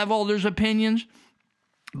people have all their opinions.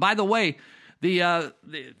 By the way, Dr.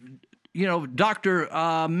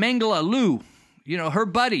 Mengele Liu, her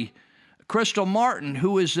buddy, Crystal Martin,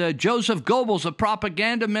 who is Joseph Goebbels, a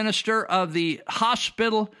propaganda minister of the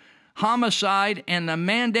hospital homicide and the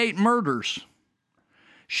mandate murders.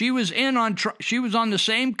 She was on the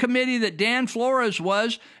same committee that Dan Flores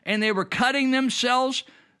was, and they were cutting themselves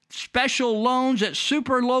special loans at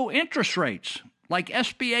super low interest rates, like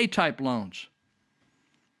SBA type loans.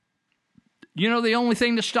 The only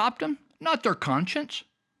thing that stopped them? Not their conscience,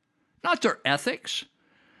 not their ethics.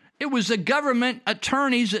 It was the government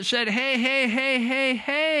attorneys that said,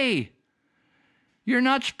 hey, you're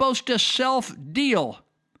not supposed to self-deal.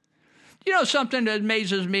 Something that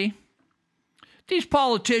amazes me? These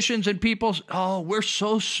politicians and people, we're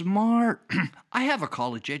so smart. I have a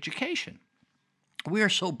college education. We are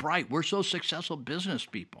so bright. We're so successful business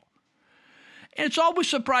people. And it's always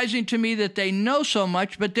surprising to me that they know so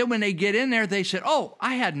much, but then when they get in there, they said,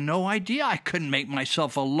 I had no idea I couldn't make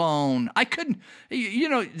myself a loan. I couldn't,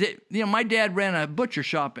 my dad ran a butcher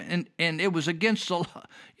shop, and it was against the law.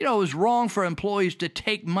 It was wrong for employees to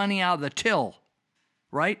take money out of the till,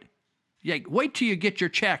 right? Yeah, wait till you get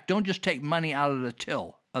your check. Don't just take money out of the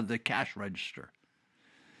till of the cash register.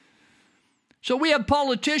 So we have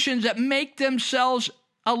politicians that make themselves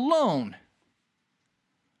a loan.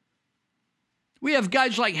 We have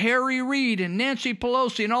guys like Harry Reid and Nancy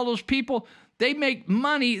Pelosi and all those people. They make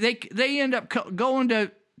money. They end up going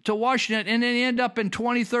to Washington, and then end up in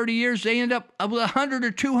 20, 30 years, they end up with $100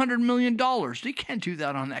 or $200 million. They can't do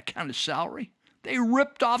that on that kind of salary. They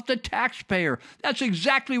ripped off the taxpayer. That's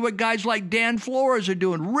exactly what guys like Dan Flores are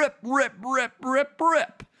doing. Rip.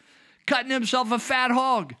 Cutting himself a fat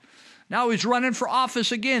hog. Now he's running for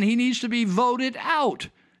office again. He needs to be voted out.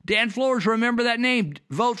 Dan Flores, remember that name.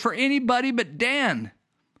 Vote for anybody but Dan.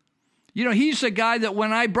 He's the guy that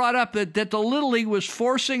when I brought up that the Little League was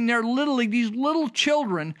forcing their Little League, these little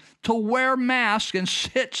children, to wear masks and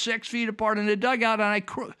sit 6 feet apart in the dugout, and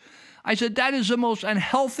I said, that is the most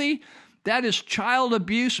unhealthy. That is child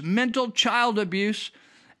abuse, mental child abuse,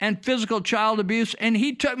 and physical child abuse. And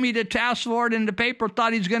he took me to task for it in the paper,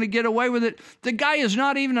 thought he's going to get away with it. The guy is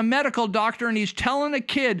not even a medical doctor, and he's telling a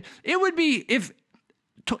kid, it would be, if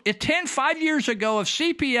 5 years ago, if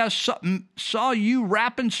CPS saw you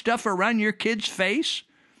wrapping stuff around your kid's face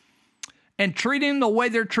and treating them the way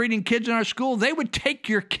they're treating kids in our school, they would take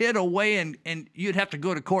your kid away and you'd have to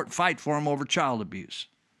go to court and fight for him over child abuse.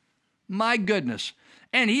 My goodness.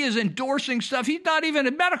 And he is endorsing stuff. He's not even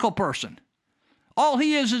a medical person. All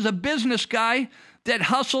he is a business guy that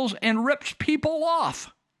hustles and rips people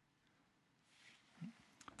off.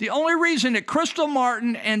 The only reason that Crystal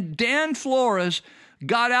Martin and Dan Flores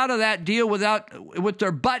got out of that deal with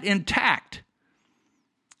their butt intact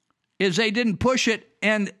is they didn't push it,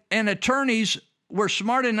 and attorneys were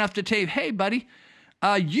smart enough to say, hey, buddy,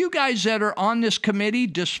 you guys that are on this committee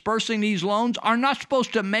dispersing these loans are not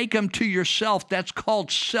supposed to make them to yourself. That's called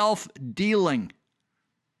self-dealing,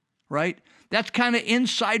 right? That's kind of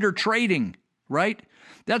insider trading, right?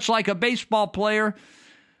 That's like a baseball player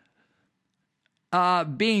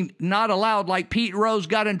being not allowed, like Pete Rose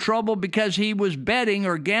got in trouble because he was betting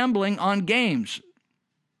or gambling on games.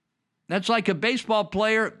 That's like a baseball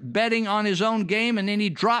player betting on his own game, and then he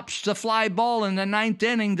drops the fly ball in the ninth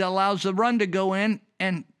inning that allows the run to go in,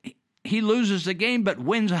 and he loses the game but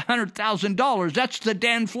wins $100,000. That's the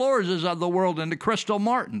Dan Floreses of the world and the Crystal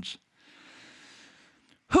Martins.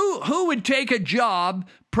 Who would take a job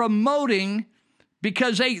promoting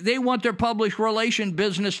because they want their public relation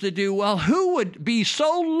business to do well? Who would be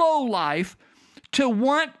so low life to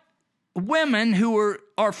want women who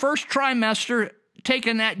are first trimester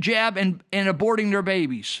taking that jab and aborting their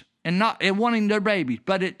babies and wanting their babies,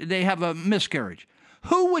 but they have a miscarriage?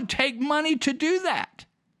 Who would take money to do that?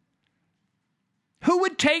 Who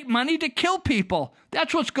would take money to kill people?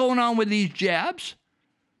 That's what's going on with these jabs.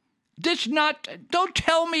 Don't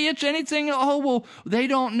tell me it's anything, oh, well, they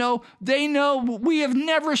don't know. They know. We have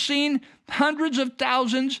never seen hundreds of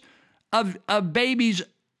thousands of babies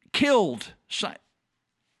killed.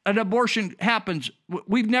 An abortion happens.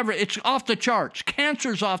 It's off the charts.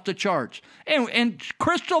 Cancer's off the charts. And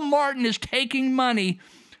Crystal Martin is taking money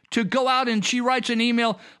to go out, and she writes an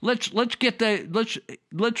email, let's rid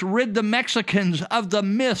the Mexicans of the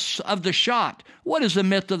myths of the shot. What is the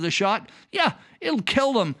myth of the shot? Yeah, it'll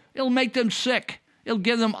kill them. It'll make them sick. It'll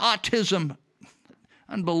give them autism.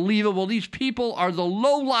 Unbelievable. These people are the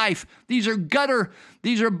low life. These are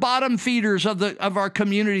bottom feeders of our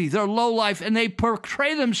community. They're low life, and they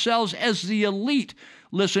portray themselves as the elite.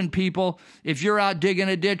 Listen, people, if you're out digging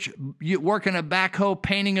a ditch, working a backhoe,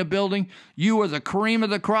 painting a building, you are the cream of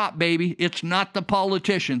the crop, baby. It's not the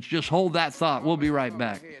politicians. Just hold that thought. We'll be right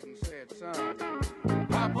back.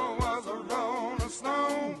 Papa was a rolling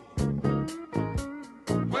stone.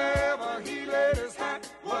 Wherever he laid his hat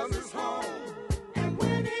was his home. And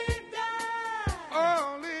when he died,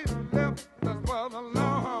 all he left us was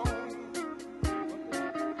alone.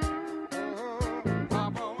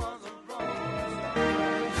 Papa was a rolling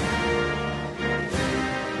stone.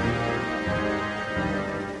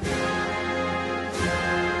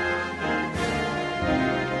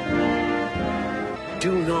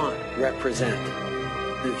 Do not represent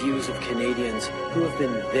the views of Canadians who have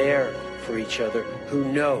been there for each other, who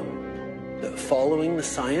know that following the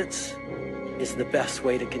science is the best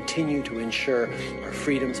way to continue to ensure our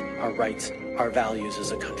freedoms, our rights, our values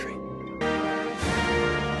as a country.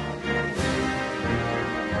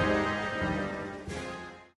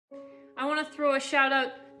 I want to throw a shout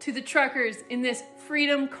out to the truckers in this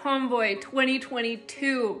Freedom Convoy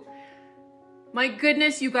 2022. My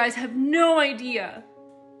goodness, you guys have no idea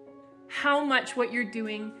how much what you're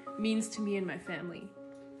doing means to me and my family.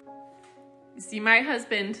 You see, my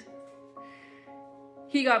husband,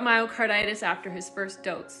 he got myocarditis after his first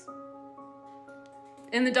dose.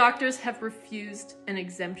 And the doctors have refused an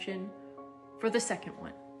exemption for the second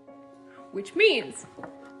one. Which means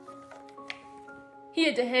he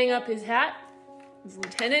had to hang up his hat as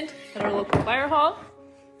lieutenant at our local fire hall.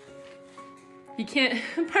 He can't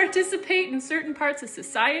participate in certain parts of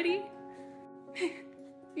society.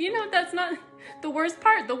 You know, that's not the worst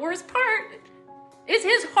part. The worst part is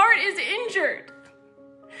his heart is injured.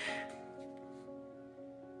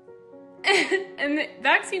 And the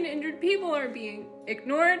vaccine-injured people are being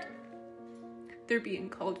ignored. They're being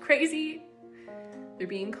called crazy. They're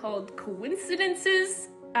being called coincidences.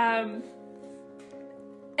 And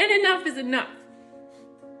enough is enough.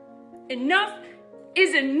 Enough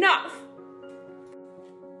is enough.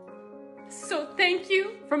 So thank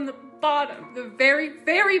you from the bottom, the very,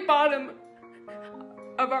 very bottom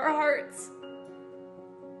of our hearts.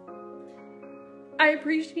 I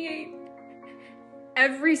appreciate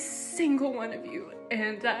every single one of you.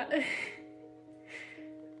 And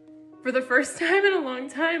for the first time in a long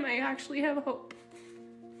time, I actually have hope.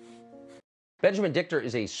 Benjamin Dichter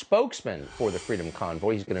is a spokesman for the Freedom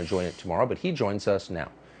Convoy. He's going to join it tomorrow, but he joins us now.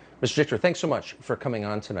 Mr. Dichter, thanks so much for coming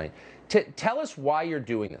on tonight. Tell us why you're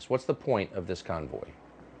doing this. What's the point of this convoy?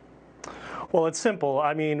 Well, it's simple.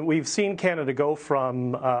 I mean, we've seen Canada go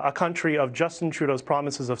from a country of Justin Trudeau's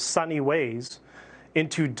promises of sunny ways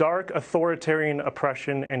into dark authoritarian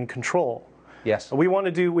oppression and control. Yes. We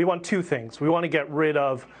want two things. We want to get rid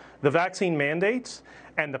of the vaccine mandates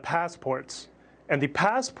and the passports. And the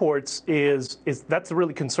passports that's the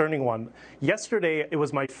really concerning one. Yesterday, it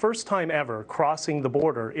was my first time ever crossing the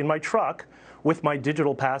border in my truck with my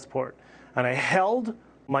digital passport. And I held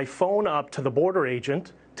my phone up to the border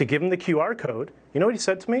agent to give him the QR code. You know what he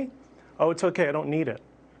said to me? Oh, it's okay, I don't need it.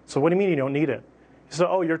 So what do you mean you don't need it? He said,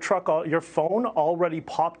 oh, your phone already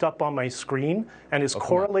popped up on my screen and is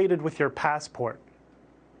correlated with your passport.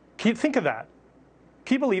 Can you think of that?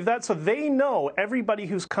 Can you believe that? So they know everybody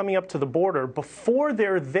who's coming up to the border before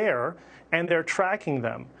they're there, and they're tracking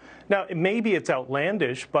them. Now, maybe it's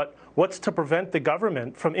outlandish, but what's to prevent the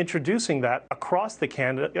government from introducing that across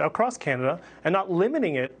Canada and not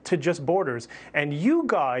limiting it to just borders? And you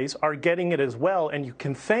guys are getting it as well, and you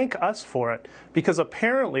can thank us for it, because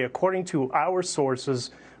apparently, according to our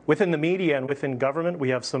sources within the media and within government, we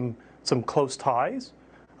have some close ties.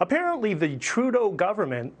 Apparently, the Trudeau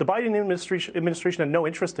government, the Biden administration had no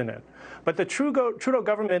interest in it, but the Trudeau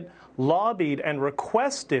government lobbied and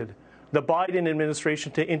requested the Biden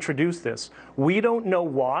administration to introduce this. We don't know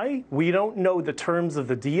why. We don't know the terms of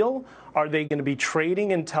the deal. Are they going to be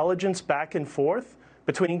trading intelligence back and forth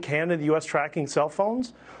between Canada and the U.S. tracking cell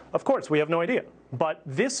phones? Of course, we have no idea. But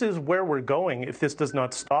this is where we're going if this does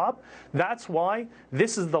not stop. That's why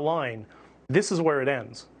this is the line. This is where it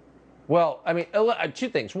ends. Well, I mean, two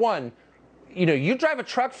things. One, you drive a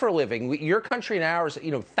truck for a living. Your country and ours,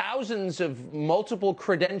 thousands of multiple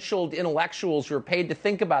credentialed intellectuals who are paid to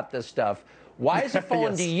think about this stuff. Why has it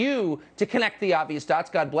fallen to you to connect the obvious dots?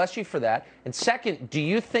 God bless you for that. And second, do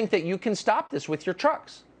you think that you can stop this with your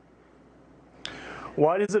trucks?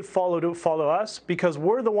 Why does it follow us? Because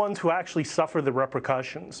we're the ones who actually suffer the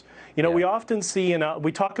repercussions. We often see,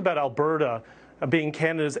 we talk about Alberta being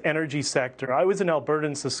Canada's energy sector. I was in Alberta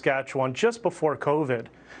and Saskatchewan just before COVID.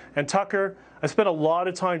 And Tucker, I spent a lot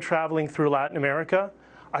of time traveling through Latin America.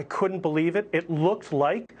 I couldn't believe it. It looked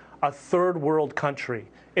like a third world country.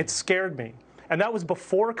 It scared me. And that was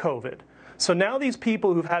before COVID. So now these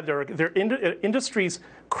people who've had their industries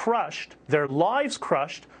crushed, their lives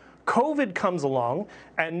crushed, COVID comes along,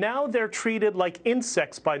 and now they're treated like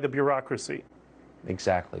insects by the bureaucracy.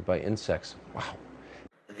 Exactly, by insects. Wow.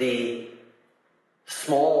 The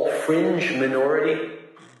small fringe minority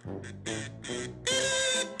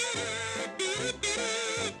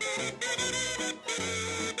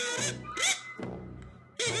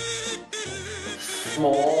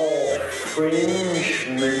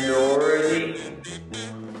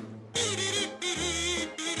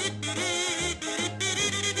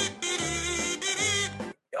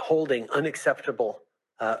holding unacceptable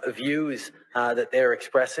views that they're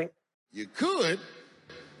expressing. You could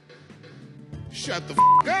shut the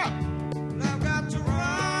up. I've got to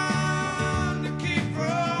run to keep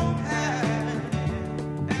from high,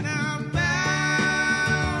 and I'm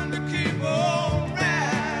bound to keep on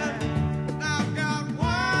riding. I've got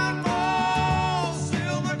one more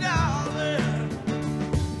silver dollar,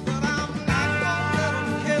 but I'm not gonna let them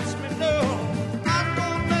catch me, no. I'm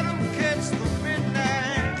gonna let them catch the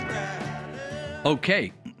midnight ride.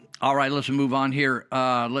 Okay. All right, let's move on here.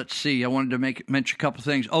 Let's see. I wanted to mention a couple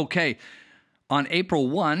things. Okay. On April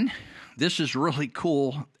 1, this is really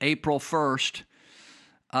cool, April 1st,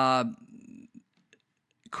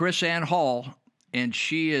 Chris Ann Hall, and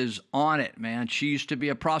she is on it, man. She used to be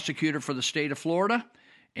a prosecutor for the state of Florida,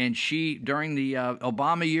 and she, during the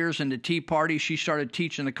Obama years and the Tea Party, she started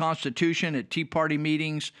teaching the Constitution at Tea Party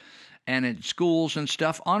meetings and at schools and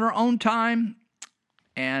stuff on her own time,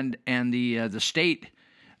 and the state,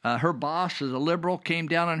 her boss is a liberal, came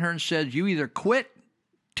down on her and said, you either quit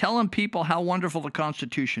telling people how wonderful the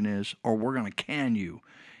Constitution is, or we're going to can you.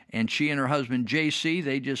 And she and her husband, J.C.,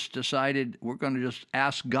 they just decided we're going to just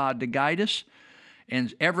ask God to guide us.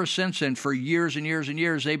 And ever since then, for years and years and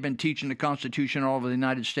years, they've been teaching the Constitution all over the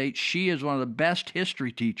United States. She is one of the best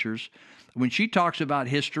history teachers. When she talks about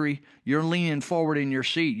history, you're leaning forward in your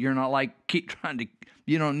seat. You're not like keep trying to,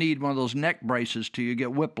 you don't need one of those neck braces till you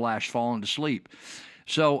get whiplash falling to sleep.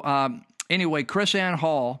 So anyway, Chris Ann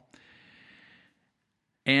Hall,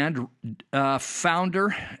 and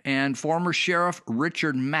founder and former Sheriff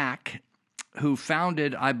Richard Mack, who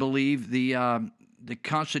founded, I believe, the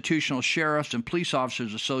Constitutional Sheriffs and Police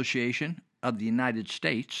Officers Association of the United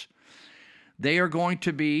States. They are going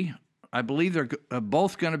to be, I believe they're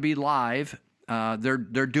both going to be live. They're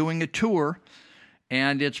doing a tour,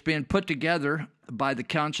 and it's been put together by the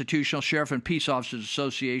Constitutional Sheriff and Peace Officers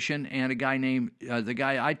Association and a guy named, the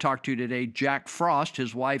guy I talked to today, Jack Frost.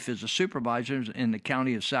 His wife is a supervisor in the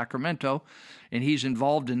county of Sacramento, and he's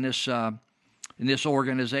involved in this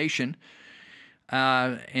organization.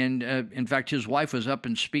 In fact, his wife was up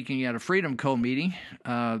and speaking at a Freedom Co. meeting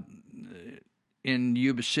in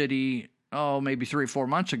Yuba City, maybe 3 or 4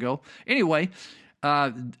 months ago. Anyway,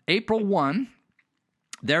 April 1,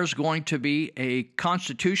 there's going to be a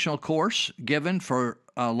constitutional course given for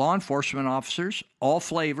law enforcement officers, all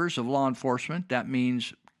flavors of law enforcement. That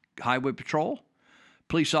means highway patrol,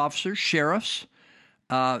 police officers, sheriffs,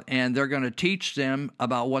 and they're going to teach them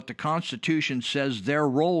about what the Constitution says their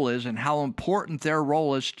role is and how important their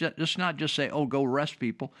role is. Just not just say, oh, go arrest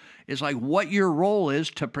people. It's like what your role is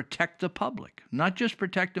to protect the public, not just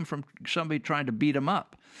protect them from somebody trying to beat them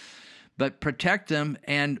up, but protect them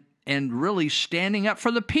and really standing up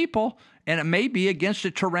for the people, and it may be against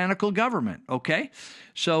a tyrannical government, okay?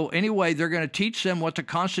 So anyway, they're going to teach them what the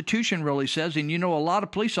Constitution really says, and a lot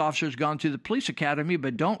of police officers gone through the police academy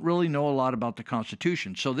but don't really know a lot about the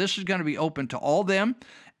Constitution. So this is going to be open to all them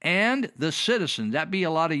and the citizens. That'd be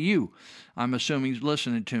a lot of you, I'm assuming,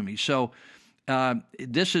 listening to me. So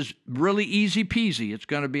this is really easy peasy. It's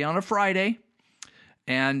going to be on a Friday,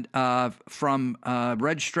 and from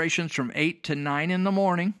registrations from 8 to 9 in the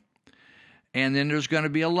morning. And then there's going to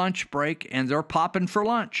be a lunch break, and they're popping for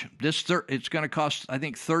lunch. It's going to cost, I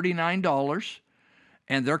think, $39,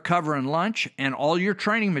 and they're covering lunch and all your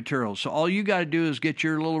training materials. So all you got to do is get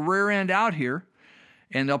your little rear end out here,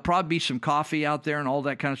 and there'll probably be some coffee out there and all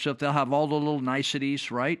that kind of stuff. They'll have all the little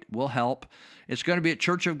niceties, right? Will help. It's going to be at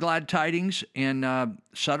Church of Glad Tidings in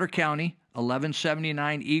Sutter County,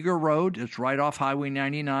 1179 Eager Road. It's right off Highway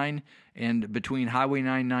 99 and between Highway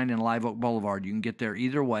 99 and Live Oak Boulevard. You can get there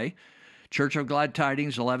either way. Church of Glad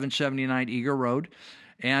Tidings, 1179 Eager Road.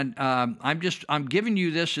 And I'm giving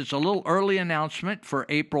you this. It's a little early announcement for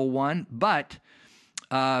April 1, but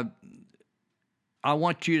I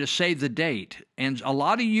want you to save the date. And a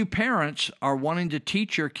lot of you parents are wanting to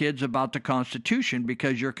teach your kids about the Constitution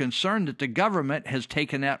because you're concerned that the government has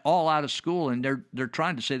taken that all out of school, and they're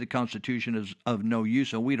trying to say the Constitution is of no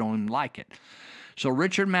use and we don't even like it. So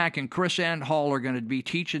Richard Mack and Chris Ann Hall are going to be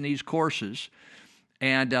teaching these courses.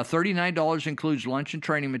 And $39 includes lunch and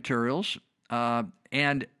training materials.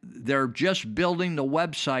 And they're just building the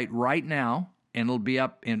website right now, and it'll be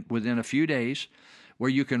up within a few days, where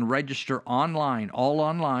you can register online, all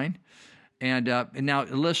online. And now,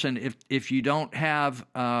 listen, if you don't have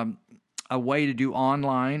a way to do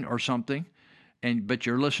online or something, but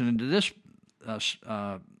you're listening to this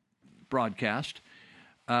broadcast,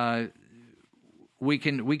 we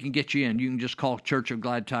can get you in. You can just call Church of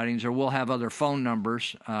Glad Tidings, or we'll have other phone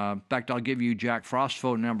numbers. In fact, I'll give you Jack Frost's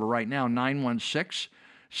phone number right now,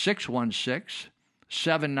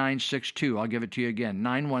 916-616-7962. I'll give it to you again,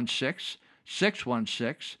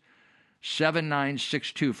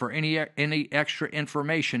 916-616-7962 for any extra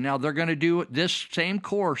information. Now, they're going to do this same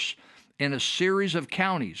course in a series of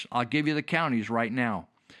counties. I'll give you the counties right now.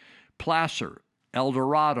 Placer, El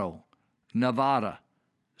Dorado, Nevada,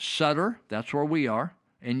 Sutter, that's where we are,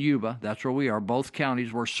 and Yuba, that's where we are. Both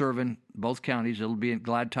counties, we're serving both counties. It'll be in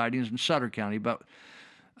Glad Tidings and Sutter County. But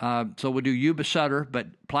so we'll do Yuba, Sutter, but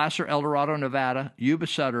Placer, El Dorado, Nevada, Yuba,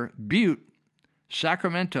 Sutter, Butte,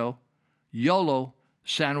 Sacramento, Yolo,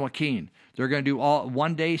 San Joaquin. They're going to do all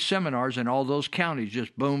one-day seminars in all those counties,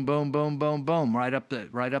 just boom, boom, boom, boom, boom, right up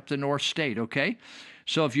the North State, okay?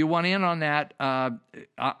 So if you want in on that,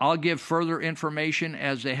 I'll give further information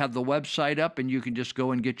as they have the website up, and you can just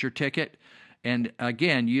go and get your ticket. And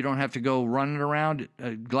again, you don't have to go running around.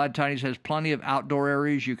 Glad Tidings has plenty of outdoor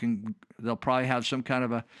areas. They'll probably have some kind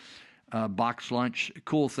of a box lunch,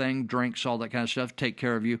 cool thing, drinks, all that kind of stuff. Take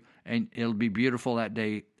care of you, and it'll be beautiful that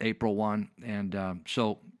day, April 1. And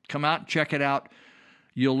so come out and check it out.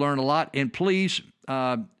 You'll learn a lot, and please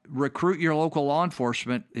recruit your local law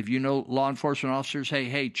enforcement. If you know law enforcement officers,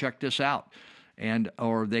 hey, check this out.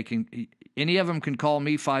 Or they can, any of them can call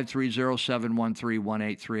me,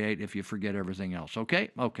 530-713-1838 if you forget everything else. Okay.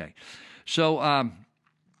 So I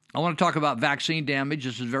want to talk about vaccine damage.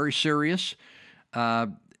 This is very serious.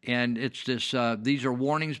 And it's this, these are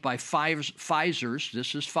warnings by Pfizer's.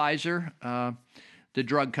 This is Pfizer, the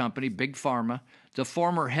drug company, Big Pharma. The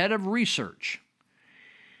former head of research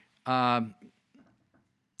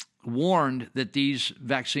warned that these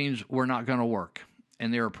vaccines were not going to work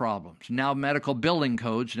and there are problems. Now medical billing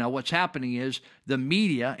codes. Now what's happening is the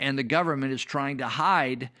media and the government is trying to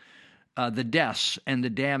hide the deaths and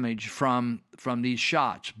the damage from these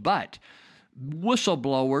shots. But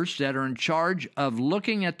whistleblowers that are in charge of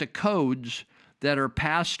looking at the codes that are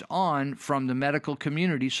passed on from the medical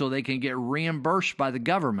community so they can get reimbursed by the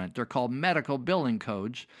government, they're called medical billing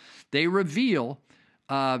codes, they reveal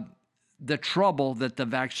the trouble that the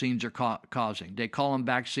vaccines are causing. They call them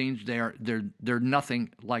vaccines. They're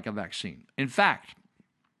nothing like a vaccine. In fact,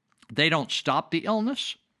 they don't stop the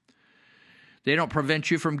illness. They don't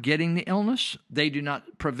prevent you from getting the illness. They do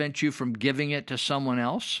not prevent you from giving it to someone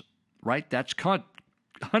else, right? That's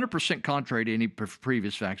 100% contrary to any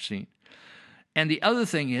previous vaccine. And the other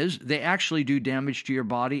thing is they actually do damage to your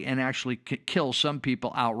body and actually kill some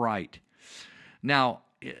people outright. Now,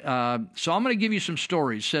 so I'm going to give you some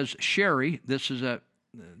stories. It says Sherry, this is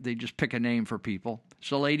they just pick a name for people.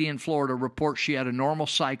 So a lady in Florida reports she had a normal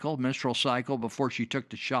cycle, menstrual cycle, before she took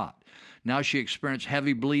the shot. Now she experienced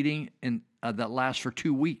heavy bleeding that lasts for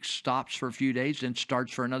 2 weeks, stops for a few days, then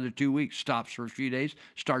starts for another 2 weeks, stops for a few days,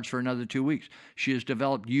 starts for another 2 weeks. She has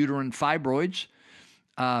developed uterine fibroids,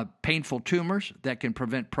 painful tumors that can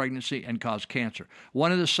prevent pregnancy and cause cancer.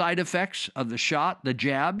 One of the side effects of the shot, the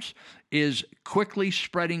jabs, is quickly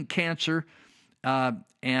spreading cancer.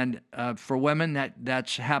 And for women,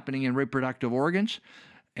 that's happening in reproductive organs.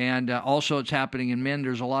 And also it's happening in men.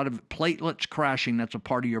 There's a lot of platelets crashing. That's a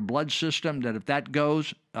part of your blood system that if that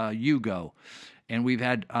goes, you go. And we've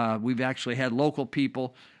actually had local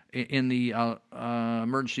people in the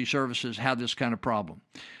emergency services have this kind of problem.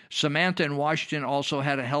 Samantha in Washington also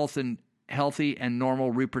had a healthy and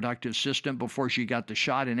normal reproductive system before she got the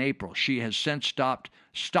shot in April. She has since stopped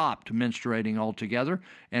menstruating altogether,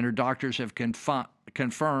 and her doctors have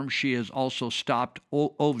confirmed she has also stopped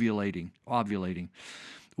ovulating.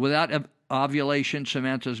 Without ovulation,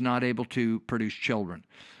 Samantha is not able to produce children.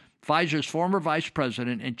 Pfizer's former vice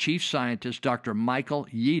president and chief scientist, Dr. Michael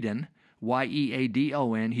Yeadon,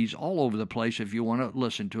 Yeadon, he's all over the place if you want to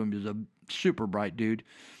listen to him. He's a super bright dude.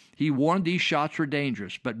 He warned these shots were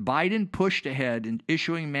dangerous, but Biden pushed ahead in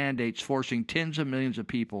issuing mandates forcing tens of millions of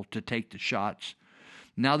people to take the shots.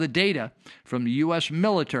 Now the data from the U.S.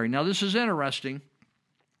 military. Now this is interesting.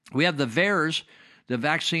 We have the VAERS, the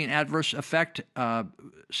vaccine adverse effect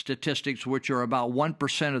statistics, which are about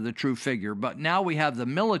 1% of the true figure. But now we have the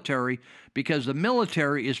military because the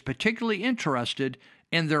military is particularly interested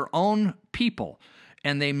in their own people.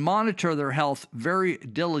 And they monitor their health very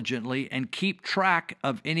diligently and keep track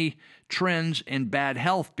of any trends in bad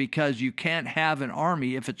health because you can't have an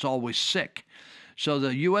army if it's always sick. So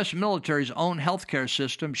the U.S. military's own healthcare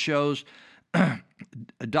system shows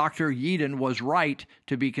Dr. Yeadon was right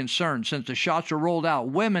to be concerned. Since the shots were rolled out,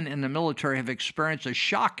 women in the military have experienced a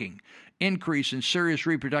shocking increase in serious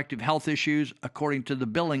reproductive health issues, according to the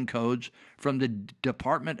billing codes from the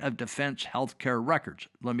Department of Defense healthcare records.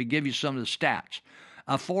 Let me give you some of the stats.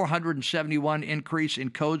 A 471 increase in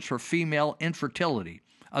codes for female infertility,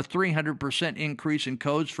 a 300% increase in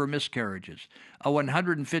codes for miscarriages, a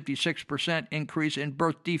 156% increase in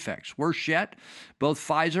birth defects. Worse yet, both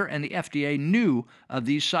Pfizer and the FDA knew of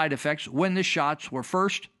these side effects when the shots were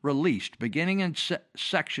first released, beginning in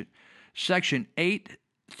section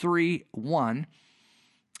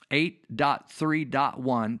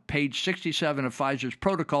 8.3.1, page 67 of Pfizer's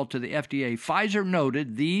protocol to the FDA. Pfizer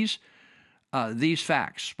noted these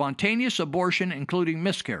facts: spontaneous abortion, including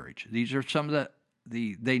miscarriage. These are some of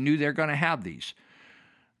they knew they're going to have these.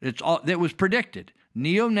 That was predicted.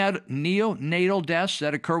 Neonatal deaths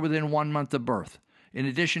that occur within 1 month of birth. In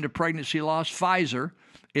addition to pregnancy loss, Pfizer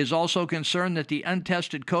is also concerned that the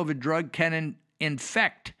untested COVID drug can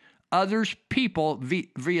infect others, people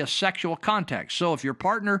via sexual contact. So if your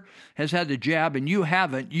partner has had the jab and you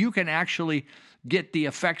haven't, you can actually get the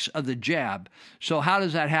effects of the jab. So how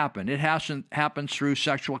does that happen? It happens through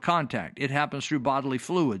sexual contact. It happens through bodily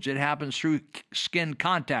fluids. It happens through skin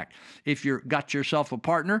contact. If you've got yourself a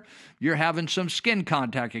partner, you're having some skin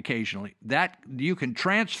contact occasionally. That you can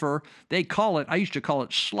transfer. They call it, I used to call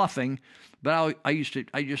it sloughing, but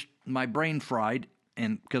my brain fried,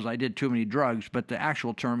 and because I did too many drugs, but the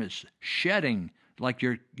actual term is shedding, like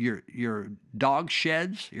your dog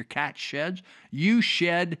sheds, your cat sheds. You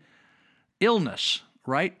shed illness,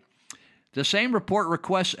 right? The same report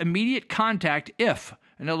requests immediate contact if,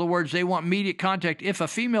 in other words, they want immediate contact if a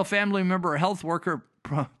female family member or health worker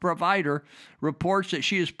provider reports that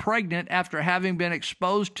she is pregnant after having been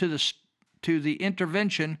exposed to the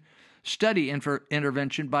intervention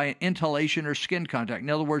by inhalation or skin contact. In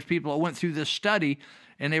other words, people that went through this study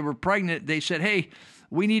and they were pregnant, they said, hey,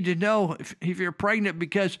 we need to know if you're pregnant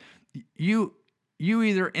because you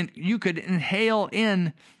could inhale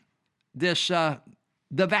in this the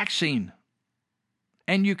vaccine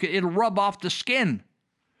and it'll rub off the skin.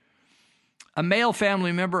 A male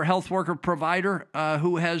family member, health worker, provider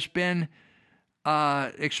who has been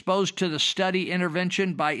exposed to the study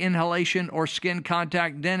intervention by inhalation or skin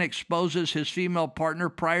contact then exposes his female partner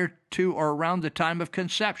prior to or around the time of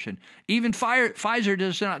conception. Even Pfizer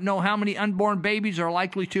does not know how many unborn babies are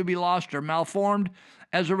likely to be lost or malformed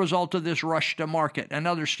as a result of this rush to market.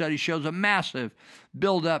 Another study shows a massive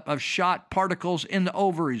buildup of shot particles in the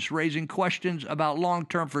ovaries, raising questions about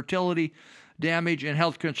long-term fertility damage and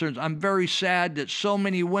health concerns. I'm very sad that so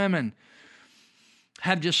many women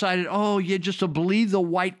have decided, just to believe the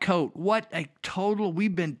white coat.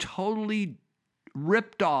 We've been totally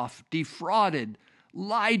ripped off, defrauded,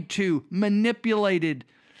 lied to, manipulated,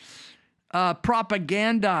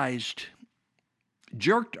 propagandized.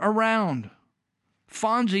 jerked around,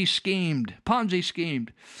 Ponzi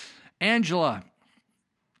schemed. Angela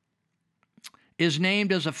is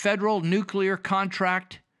named as a federal nuclear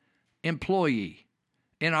contract employee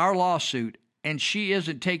in our lawsuit, and she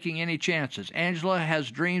isn't taking any chances. Angela has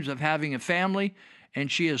dreams of having a family, and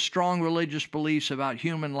she has strong religious beliefs about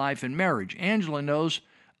human life and marriage. Angela knows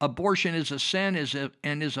abortion is a sin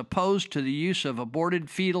and is opposed to the use of aborted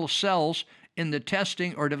fetal cells in the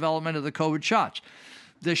testing or development of the COVID shots.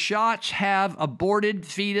 The shots have aborted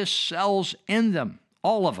fetus cells in them,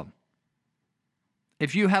 all of them.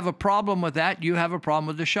 If you have a problem with that, you have a problem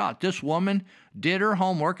with the shot. This woman did her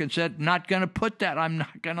homework and said, not going to put that. I'm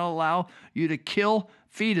not going to allow you to kill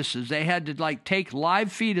fetuses. They had to take live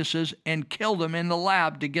fetuses and kill them in the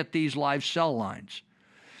lab to get these live cell lines.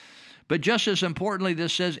 But just as importantly,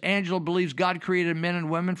 this says Angela believes God created men and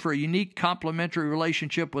women for a unique complementary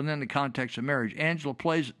relationship within the context of marriage. Angela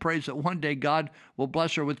prays that one day God will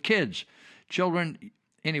bless her with kids. Children,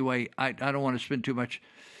 anyway, I don't want to spend too much.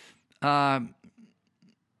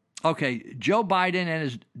 Okay, Joe Biden and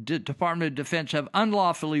his Department of Defense have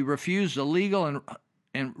unlawfully refused the legal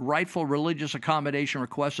and rightful religious accommodation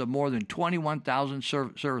requests of more than 21,000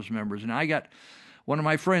 service members. And I got one of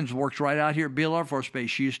my friends works right out here at Beale Air Force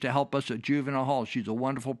Base. She used to help us at Juvenile Hall. She's a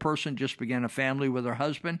wonderful person, just began a family with her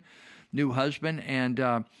husband, new husband, and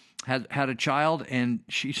had a child. And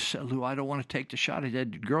she said, Lou, I don't want to take the shot. I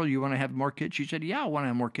said, girl, you want to have more kids? She said, yeah, I want to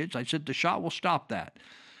have more kids. I said, the shot will stop that.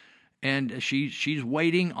 And she's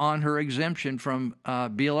waiting on her exemption from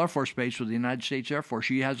Beale Air Force Base with the United States Air Force.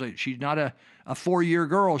 She's not a 4-year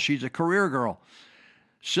girl. She's a career girl.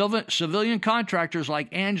 Civilian contractors like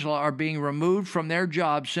Angela are being removed from their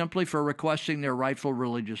jobs simply for requesting their rightful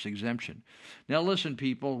religious exemption. Now, listen,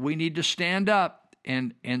 people, we need to stand up,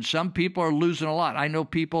 and some people are losing a lot. I know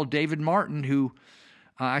people, David Martin, who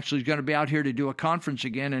actually is going to be out here to do a conference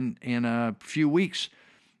again in a few weeks,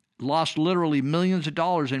 lost literally millions of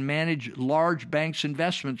dollars and managed large banks'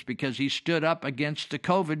 investments because he stood up against the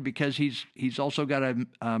COVID, because he's also got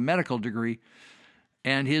a medical degree.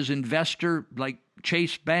 And his investor, like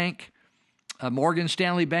Chase Bank, Morgan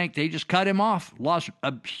Stanley Bank, they just cut him off, lost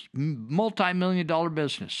a multi-million-dollar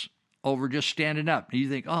business over just standing up. And you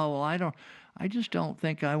think, oh, well, I just don't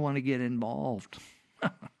think I want to get involved.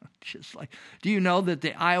 Just like, do you know that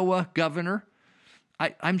the Iowa governor,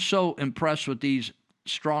 I'm so impressed with these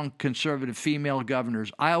strong conservative female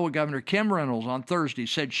governors. Iowa Governor Kim Reynolds on Thursday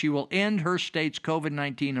said she will end her state's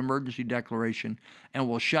COVID-19 emergency declaration and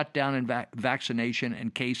will shut down vaccination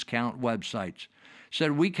and case count websites.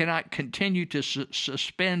 Said we cannot continue to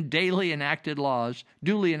suspend duly enacted laws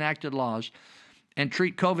and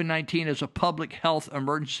treat COVID-19 as a public health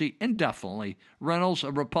emergency indefinitely. Reynolds,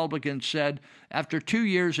 a Republican, said after 2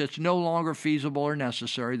 years it's no longer feasible or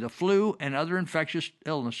necessary. The flu and other infectious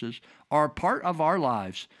illnesses are part of our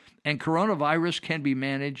lives, and coronavirus can be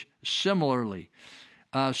managed similarly.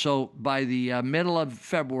 So by the middle of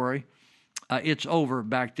February, it's over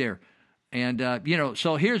back there. And,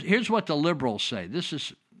 so here's what the liberals say. This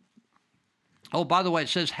is... Oh, by the way, it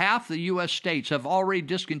says half the U.S. states have already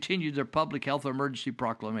discontinued their public health emergency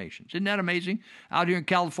proclamations. Isn't that amazing? Out here in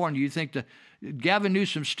California, you think Gavin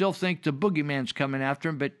Newsom still think the boogeyman's coming after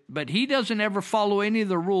him, but he doesn't ever follow any of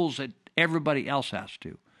the rules that everybody else has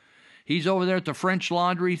to. He's over there at the French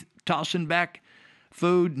Laundry tossing back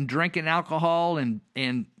food and drinking alcohol and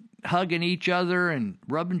hugging each other and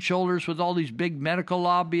rubbing shoulders with all these big medical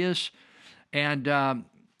lobbyists and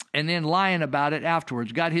then lying about it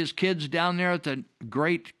afterwards. Got his kids down there at the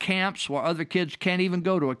great camps where other kids can't even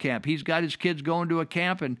go to a camp. He's got his kids going to a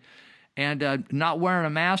camp and not wearing a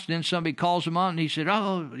mask. And then somebody calls him on and he said,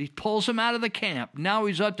 he pulls him out of the camp. Now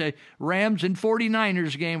he's at the Rams and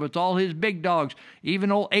 49ers game with all his big dogs.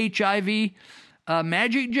 Even old HIV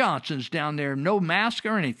Magic Johnson's down there, no mask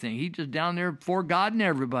or anything. He's just down there before God and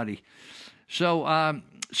everybody. So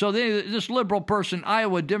this liberal person,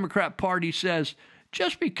 Iowa Democrat Party, says,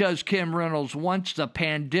 just because Kim Reynolds wants the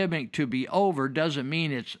pandemic to be over doesn't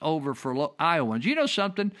mean it's over for Iowans. You know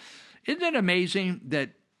something? Isn't it amazing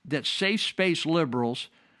that safe space liberals,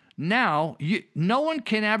 now no one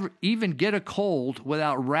can even get a cold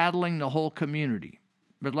without rattling the whole community.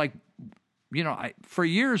 But for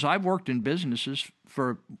years I've worked in businesses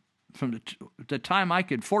from the time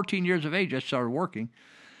 14 years of age I started working.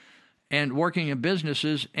 And working in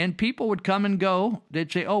businesses, and people would come and go.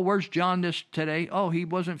 They'd say, oh, where's John today? Oh, he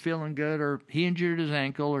wasn't feeling good, or he injured his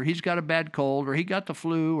ankle, or he's got a bad cold, or he got the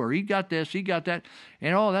flu, or he got this, he got that.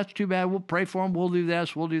 And, oh, that's too bad. We'll pray for him. We'll do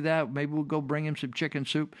this. We'll do that. Maybe we'll go bring him some chicken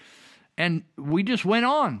soup. And we just went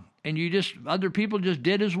on. and other people just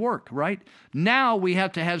did his work, right? Now we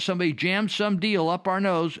have to have somebody jam some deal up our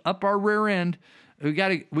nose, up our rear end. We got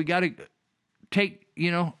to take,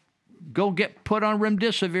 go get put on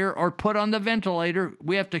remdesivir or put on the ventilator.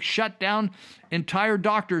 We have to shut down entire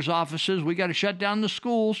doctors' offices. We got to shut down the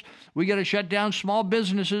schools. We got to shut down small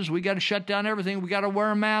businesses. We got to shut down everything. We got to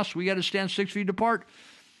wear a mask. We got to stand 6 feet apart.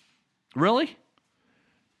 Really?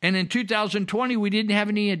 And in 2020, we didn't have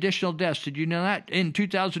any additional deaths. Did you know that? In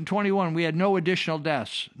 2021, we had no additional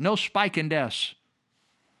deaths, no spike in deaths.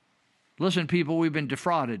 Listen, people, we've been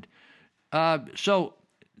defrauded. So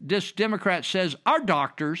this Democrat says our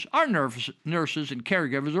doctors, our nurses and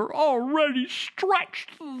caregivers are already stretched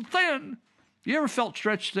thin. You ever felt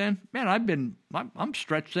stretched thin? Man, I'm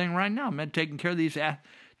stretched thin right now. I'm taking care of these.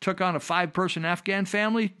 Took on a 5-person Afghan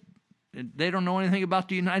family. They don't know anything about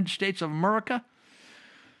the United States of America.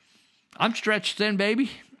 I'm stretched thin,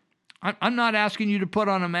 baby. I'm not asking you to put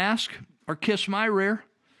on a mask or kiss my rear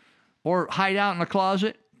or hide out in a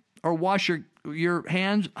closet or wash your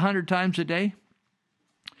hands 100 times a day.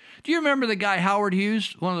 Do you remember the guy Howard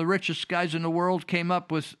Hughes, one of the richest guys in the world, came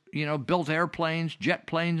up with, built airplanes, jet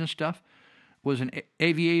planes and stuff, was an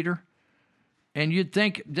aviator? And you'd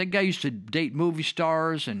think that guy used to date movie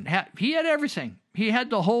stars, and he had everything. He had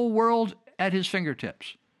the whole world at his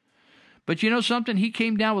fingertips. But you know something? He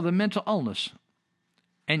came down with a mental illness.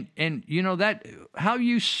 And that how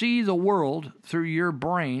you see the world through your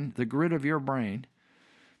brain, the grid of your brain,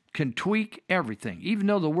 can tweak everything. Even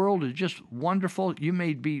though the world is just wonderful, you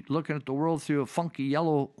may be looking at the world through a funky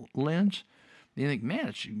yellow lens. You think, man,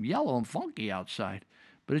 it's yellow and funky outside.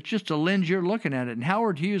 But it's just a lens you're looking at it. And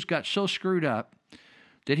Howard Hughes got so screwed up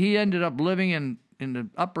that he ended up living in the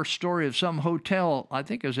upper story of some hotel, I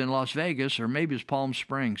think it was in Las Vegas or maybe it's Palm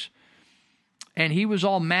Springs. And he was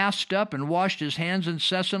all masked up and washed his hands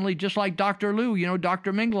incessantly, just like Dr. Lou.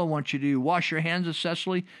 Dr. Mingla wants you to do. Wash your hands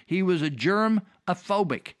incessantly. He was a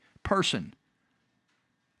germ-phobic person.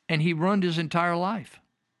 And he ruined his entire life.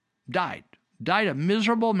 Died a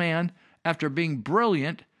miserable man after being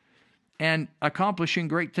brilliant and accomplishing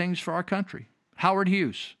great things for our country. Howard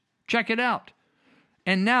Hughes. Check it out.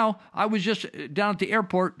 And now, I was just down at the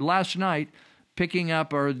airport last night, picking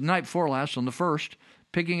up, or the night before last on the 1st,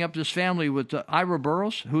 picking up this family with Ira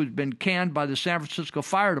Burroughs, who's been canned by the San Francisco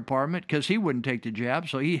Fire Department because he wouldn't take the jab,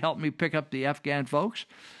 so he helped me pick up the Afghan folks.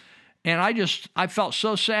 And I felt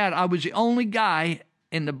so sad. I was the only guy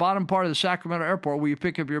in the bottom part of the Sacramento airport where you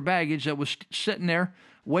pick up your baggage that was sitting there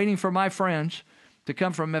waiting for my friends to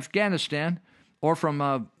come from Afghanistan or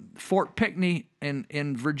from Fort Pinckney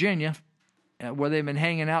in Virginia, where they've been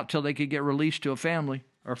hanging out till they could get released to a family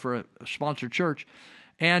or for a sponsored church.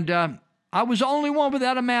 And I was the only one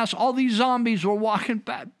without a mask. All these zombies were walking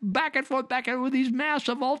back and forth with these masks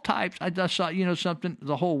of all types. I just thought, something,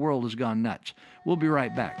 the whole world has gone nuts. We'll be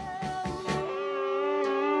right back.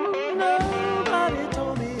 Nobody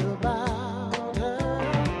told me about her.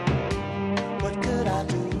 What could I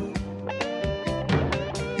do?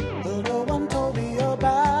 Well, no one told me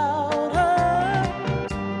about her.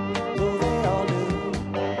 Though they all do.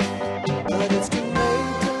 But it's too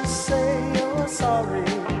late to say you're sorry.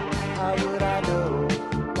 How would I know?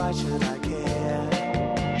 Why should I care?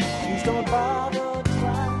 Please don't bother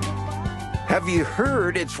trying. Have you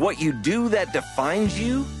heard it's what you do that defines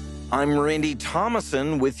you? I'm Randy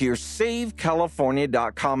Thomason with your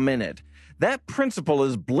SaveCalifornia.com Minute. That principle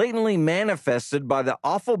is blatantly manifested by the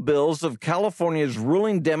awful bills of California's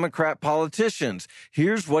ruling Democrat politicians.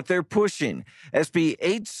 Here's what they're pushing. SB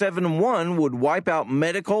 871 would wipe out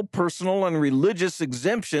medical, personal, and religious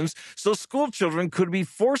exemptions so school children could be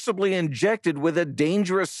forcibly injected with a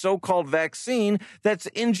dangerous so-called vaccine that's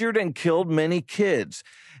injured and killed many kids.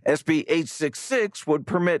 SB 866 would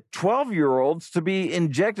permit 12-year-olds to be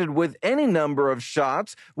injected with any number of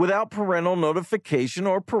shots without parental notification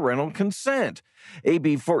or parental consent.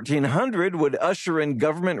 AB 1400 would usher in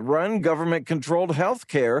government-run, government-controlled health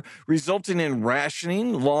care, resulting in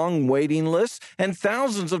rationing, long waiting lists, and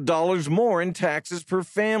thousands of dollars more in taxes per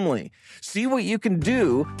family. See what you can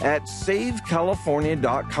do at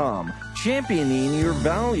SaveCalifornia.com, championing your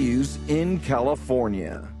values in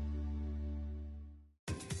California.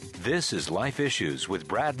 This is Life Issues with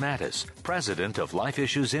Brad Mattis, president of Life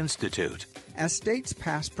Issues Institute. As states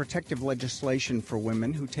pass protective legislation for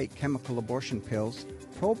women who take chemical abortion pills,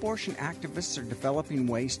 pro-abortion activists are developing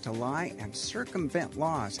ways to lie and circumvent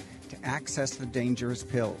laws to access the dangerous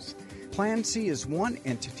pills. Plan C is one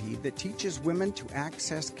entity that teaches women to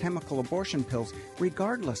access chemical abortion pills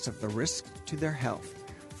regardless of the risk to their health.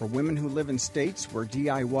 For women who live in states where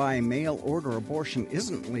DIY mail-order abortion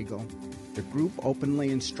isn't legal, The group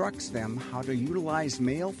openly instructs them how to utilize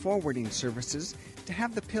mail forwarding services to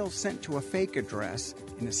have the pills sent to a fake address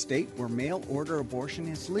in a state where mail order abortion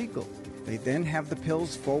is legal. They then have the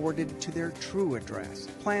pills forwarded to their true address.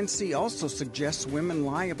 Plan C also suggests women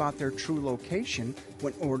lie about their true location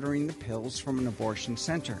when ordering the pills from an abortion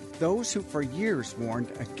center. Those who for years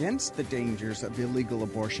warned against the dangers of illegal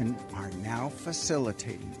abortion are now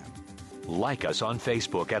facilitating them. Like us on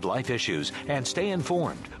Facebook at Life Issues and stay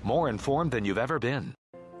informed, more informed than you've ever been.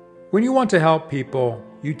 When you want to help people,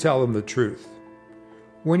 you tell them the truth.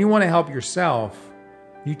 When you want to help yourself,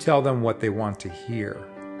 you tell them what they want to hear.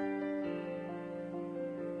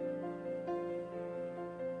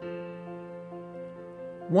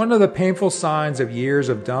 One of the painful signs of years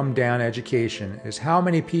of dumbed-down education is how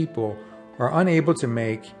many people are unable to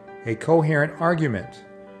make a coherent argument.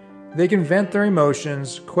 They can vent their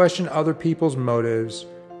emotions, question other people's motives,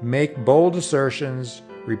 make bold assertions,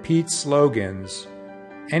 repeat slogans,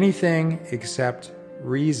 anything except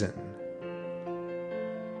reason.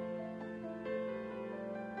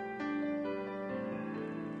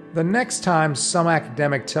 The next time some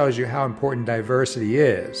academic tells you how important diversity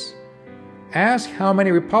is, ask how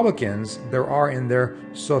many Republicans there are in their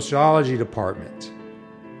sociology department.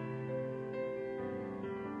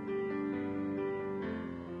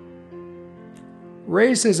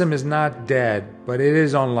 Racism is not dead, but it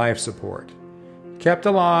is on life support, kept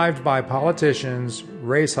alive by politicians,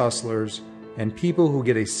 race hustlers, and people who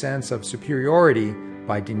get a sense of superiority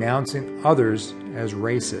by denouncing others as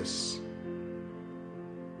racists.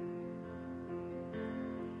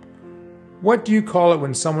 What do you call it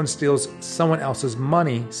when someone steals someone else's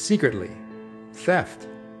money secretly? Theft.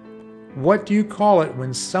 What do you call it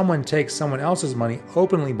when someone takes someone else's money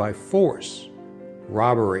openly by force?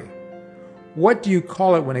 Robbery. What do you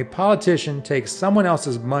call it when a politician takes someone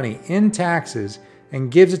else's money in taxes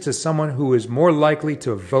and gives it to someone who is more likely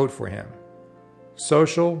to vote for him?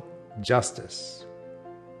 Social justice.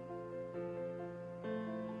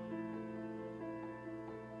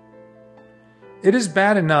 It is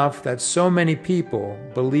bad enough that so many people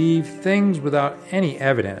believe things without any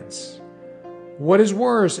evidence. What is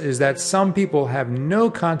worse is that some people have no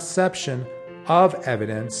conception of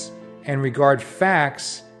evidence and regard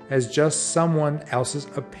facts as just someone else's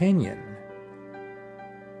opinion.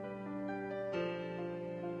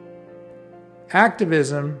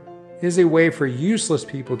 Activism is a way for useless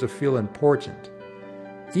people to feel important,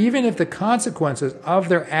 even if the consequences of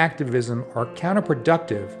their activism are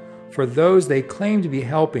counterproductive for those they claim to be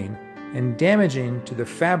helping and damaging to the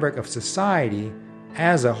fabric of society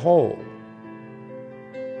as a whole.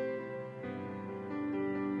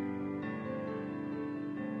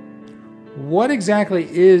 What exactly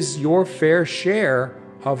is your fair share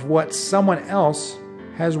of what someone else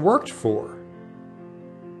has worked for?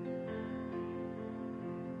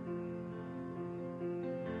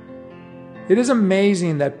 It is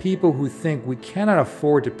amazing that people who think we cannot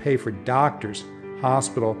afford to pay for doctors,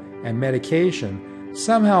 hospital, and medication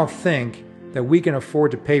somehow think that we can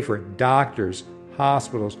afford to pay for doctors,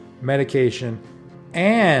 hospitals, medication,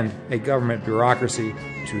 and a government bureaucracy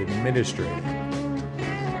to administer it.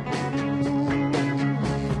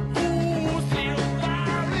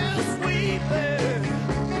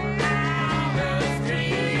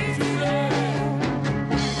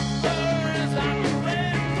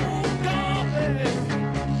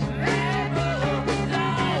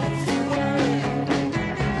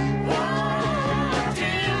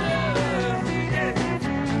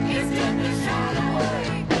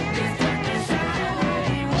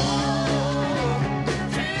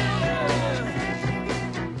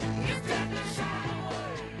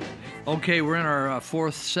 Okay, we're in our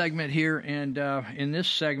fourth segment here, and in this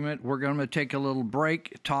segment, we're going to take a little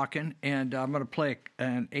break talking, and I'm going to play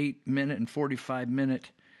an 8 minute and 45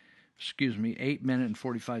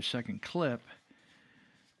 second clip.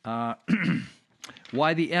 Why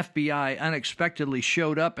the FBI unexpectedly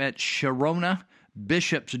showed up at Sharona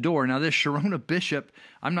Bishop's door. Now, this Sharona Bishop,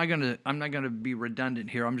 I'm not going to be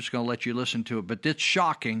redundant here. I'm just going to let you listen to it, but it's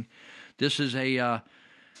shocking. This is a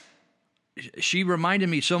she reminded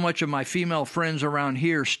me so much of my female friends around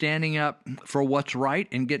here standing up for what's right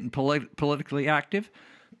and getting politically active.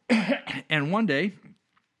 And one day,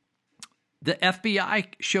 the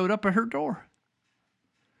FBI showed up at her door.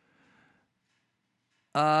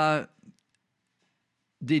 The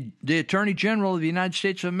Attorney General of the United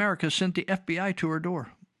States of America sent the FBI to her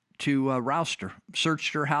door to roust her,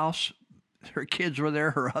 searched her house. Her kids were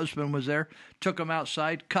there. Her husband was there. Took them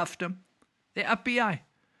outside, cuffed them. The FBI.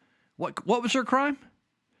 What was her crime?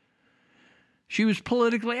 She was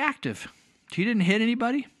politically active. She didn't hit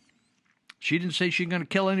anybody. She didn't say she's going to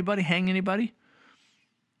kill anybody, hang anybody.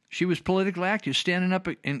 She was politically active, standing up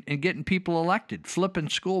and getting people elected, flipping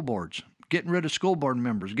school boards, getting rid of school board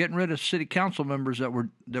members, getting rid of city council members that were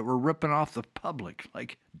ripping off the public,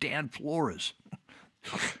 like Dan Flores.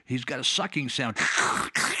 He's got a sucking sound,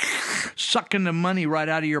 sucking the money right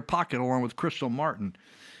out of your pocket, along with Crystal Martin.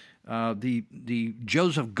 The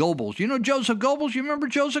Joseph Goebbels. You know Joseph Goebbels? You remember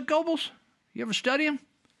Joseph Goebbels? You ever study him?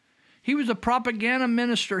 He was a propaganda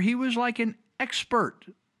minister. He was like an expert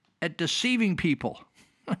at deceiving people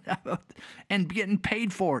and getting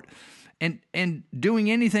paid for it and doing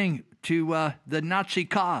anything to the Nazi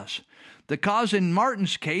cause. The cause in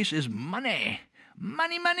Martin's case is money.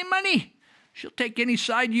 Money, money, money. She'll take any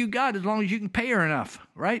side you got as long as you can pay her enough,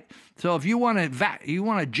 right? So if you want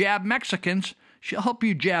to jab Mexicans, she'll help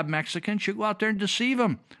you jab Mexicans. She'll go out there and deceive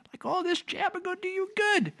them. Like, oh, this jab will go do you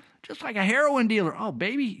good. Just like a heroin dealer. Oh,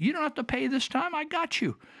 baby, you don't have to pay this time. I got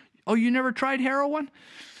you. Oh, you never tried heroin?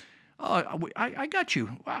 Oh, I got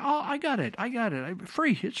you. I got it.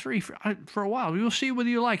 Free. It's free for a while. We'll see whether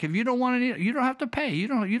you like it. If you don't want it, you don't have to pay. You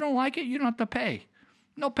don't like it, you don't have to pay.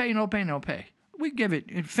 No pay, no pay, no pay. We give it.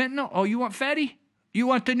 Fentanyl. Oh, you want fatty? You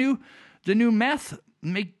want the new meth?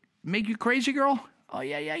 Make you crazy, girl? Oh,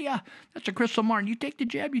 yeah. That's a Crystal Martin. You take the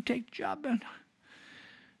jab, you take the job, man.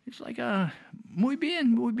 It's like, muy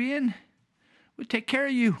bien. We'll take care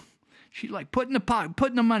of you. She's like putting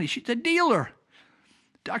the money. She's a dealer.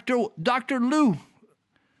 Dr. Lou.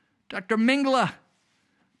 Dr. Mingla.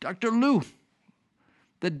 Dr. Lou.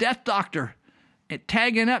 The death doctor. And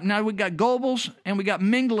tagging up. Now we got Goebbels and we got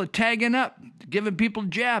Mingla tagging up, giving people a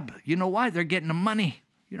jab. You know why? They're getting the money.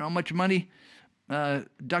 You know how much money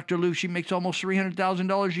Dr. Lou, she makes almost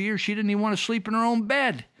 $300,000 a year. She didn't even want to sleep in her own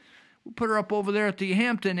bed. We'll put her up over there at the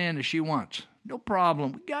Hampton Inn if she wants. No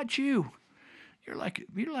problem. We got you. You're like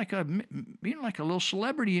a little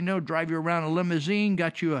celebrity, you know. Drive you around a limousine.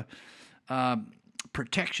 Got you a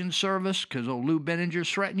protection service because old Lou Benninger's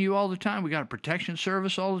threatening you all the time. We got a protection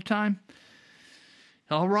service all the time.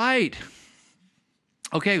 All right.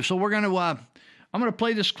 Okay, so we're gonna. I'm gonna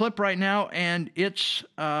play this clip right now, and it's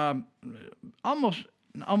almost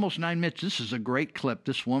 9 minutes. This is a great clip.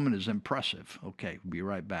 This woman is impressive. Okay, we'll be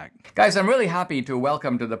right back. Guys, I'm really happy to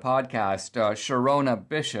welcome to the podcast Sharona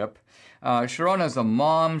Bishop. Sharona's a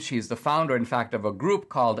mom. She's the founder, in fact, of a group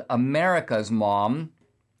called America's Mom,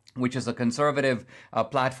 which is a conservative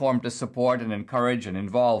platform to support and encourage and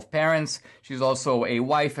involve parents. She's also a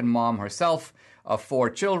wife and mom herself of 4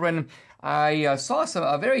 children. I saw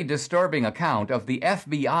a very disturbing account of the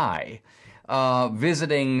FBI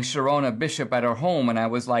visiting Sharona Bishop at her home, and I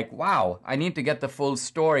was like, wow, I need to get the full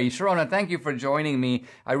story. Sharona, thank you for joining me.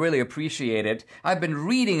 I really appreciate it. I've been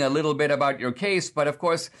reading a little bit about your case, but of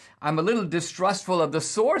course, I'm a little distrustful of the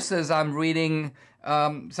sources I'm reading,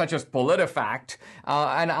 such as PolitiFact,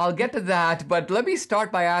 and I'll get to that, but let me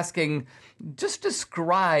start by asking, just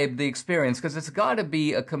describe the experience, because it's got to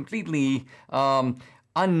be a completely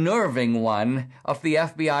unnerving one of the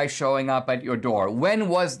FBI showing up at your door. When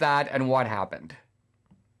was that and what happened?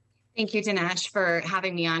 Thank you, Dinesh, for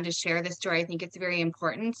having me on to share this story. I think it's very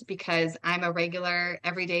important because I'm a regular,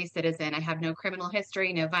 everyday citizen. I have no criminal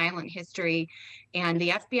history, no violent history, and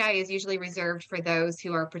the FBI is usually reserved for those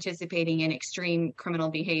who are participating in extreme criminal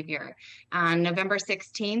behavior. On November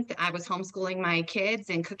 16th, I was homeschooling my kids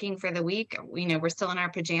and cooking for the week. You know, we're still in our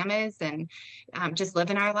pajamas and just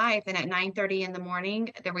living our life. And at 9:30 in the morning,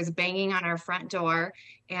 there was banging on our front door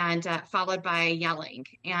and followed by yelling.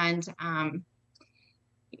 And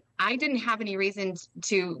I didn't have any reason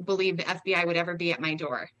to believe the FBI would ever be at my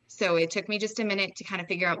door. So it took me just a minute to kind of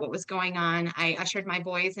figure out what was going on. I ushered my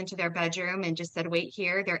boys into their bedroom and just said, wait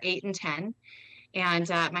here. They're 8 and 10. And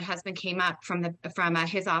my husband came up from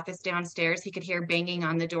his office downstairs. He could hear banging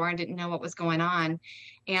on the door and didn't know what was going on.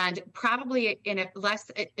 And probably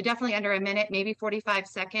definitely under a minute, maybe 45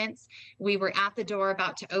 seconds, we were at the door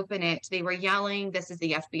about to open it. They were yelling, "This is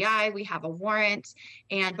the FBI. We have a warrant."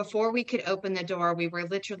 And before we could open the door, we were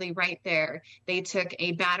literally right there. They took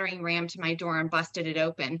a battering ram to my door and busted it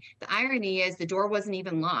open. The irony is the door wasn't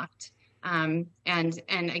even locked. And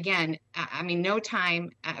again, I mean, no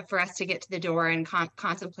time for us to get to the door and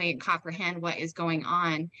contemplate and comprehend what is going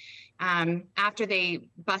on. After they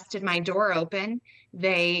busted my door open,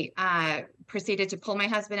 they proceeded to pull my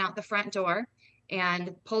husband out the front door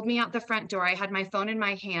and pulled me out the front door. I had my phone in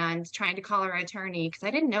my hand trying to call our attorney because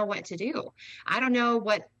I didn't know what to do. I don't know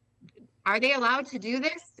are they allowed to do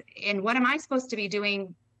this? And what am I supposed to be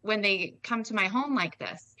doing when they come to my home like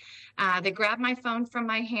this. They grabbed my phone from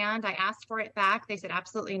my hand. I asked for it back. They said,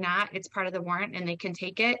 absolutely not. It's part of the warrant and they can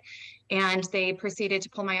take it. And they proceeded to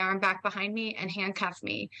pull my arm back behind me and handcuff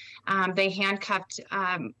me. They handcuffed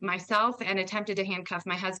myself and attempted to handcuff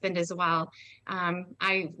my husband as well.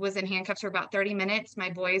 I was in handcuffs for about 30 minutes. My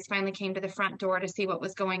boys finally came to the front door to see what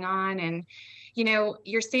was going on. And, you know,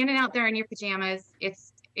 you're standing out there in your pajamas.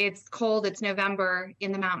 It's cold. It's November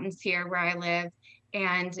in the mountains here where I live.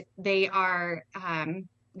 And they are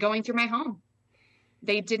going through my home.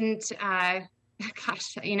 They didn't,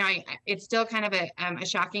 gosh, you know, it's still kind of a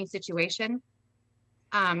shocking situation.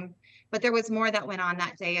 But there was more that went on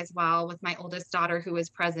that day as well with my oldest daughter who was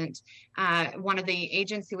present. One of the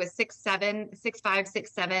agents who was 6'5",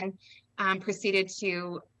 6'7", proceeded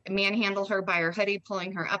to manhandle her by her hoodie,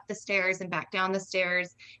 pulling her up the stairs and back down the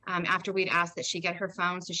stairs after we'd asked that she get her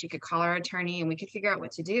phone so she could call our attorney and we could figure out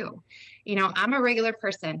what to do. You know, I'm a regular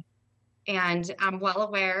person. And I'm well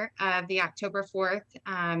aware of the October 4th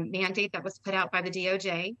mandate that was put out by the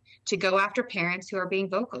DOJ to go after parents who are being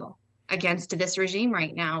vocal against this regime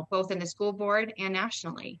right now, both in the school board and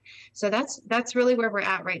nationally. So that's really where we're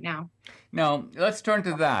at right now. Now, let's turn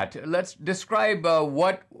to that. Let's describe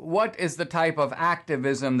what is the type of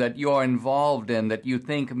activism that you're involved in that you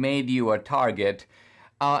think made you a target.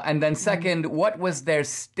 And then second, what was their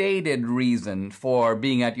stated reason for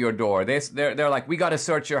being at your door? They're like, we got to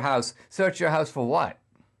search your house. Search your house for what?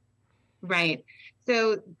 Right.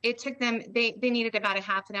 So it took them, they needed about a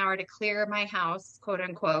half an hour to clear my house, quote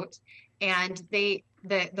unquote. And the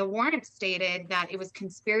warrant stated that it was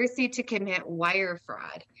conspiracy to commit wire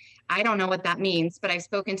fraud. I don't know what that means, but I've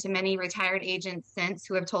spoken to many retired agents since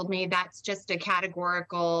who have told me that's just a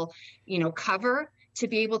categorical, you know, cover to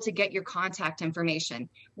be able to get your contact information.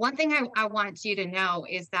 One thing I want you to know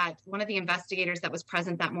is that one of the investigators that was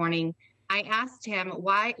present that morning, I asked him,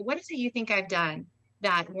 what is it you think I've done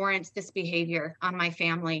that warrants this behavior on my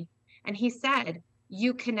family? And he said,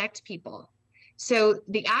 you connect people. So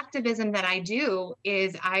the activism that I do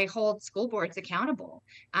is I hold school boards accountable.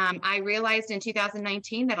 I realized in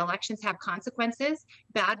 2019 that elections have consequences.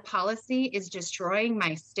 Bad policy is destroying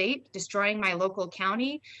my state, destroying my local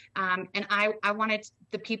county. And I wanted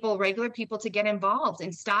the people, regular people, to get involved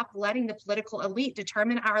and stop letting the political elite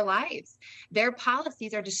determine our lives. Their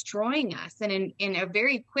policies are destroying us. And in a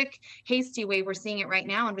very quick, hasty way, we're seeing it right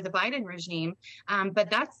now under the Biden regime. But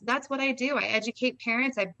that's what I do. I educate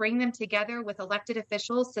parents. I bring them together with elected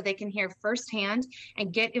officials so they can hear firsthand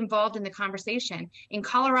and get involved in the conversation. In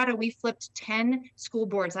Colorado, we flipped 10 school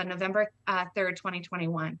boards on November 3rd,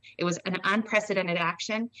 2021. It was an unprecedented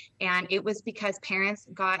action, and it was because parents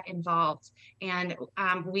got involved. And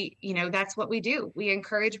that's what we do. We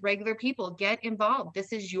encourage regular people, get involved.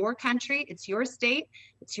 This is your country. It's your state.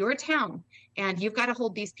 It's your town. And you've got to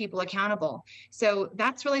hold these people accountable. So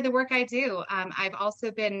that's really the work I do. I've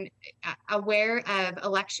also been aware of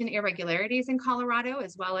election irregularities in Colorado,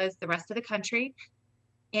 as well as the rest of the country.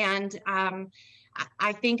 And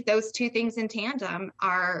I think those two things in tandem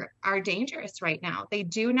are dangerous right now. They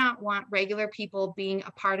do not want regular people being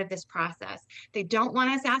a part of this process. They don't want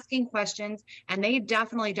us asking questions, and they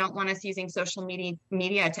definitely don't want us using social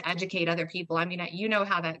media to educate other people. I mean, you know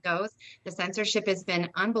how that goes. The censorship has been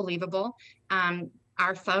unbelievable.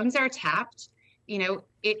 Our phones are tapped. You know,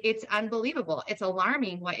 it's unbelievable. It's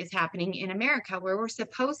alarming what is happening in America, where we're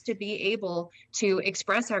supposed to be able to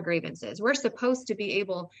express our grievances. We're supposed to be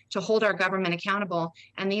able to hold our government accountable.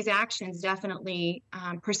 And these actions definitely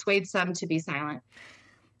persuade some to be silent.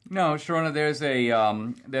 No, Sharona,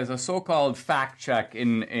 there's a so-called fact check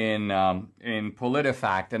in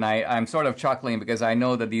PolitiFact, and I'm sort of chuckling because I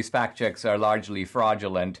know that these fact checks are largely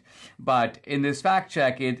fraudulent. But in this fact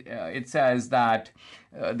check, it says that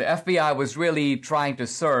the FBI was really trying to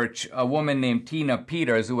search a woman named Tina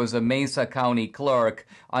Peters, who was a Mesa County clerk,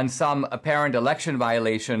 on some apparent election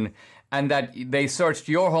violation, and that they searched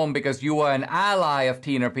your home because you were an ally of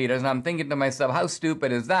Tina Peters. And I'm thinking to myself, how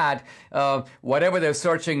stupid is that? Whatever they're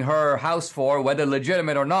searching her house for, whether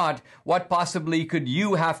legitimate or not, what possibly could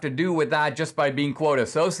you have to do with that just by being, quote,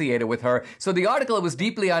 associated with her? So the article was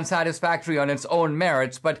deeply unsatisfactory on its own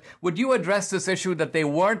merits, but would you address this issue that they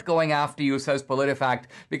weren't going after you, says PolitiFact,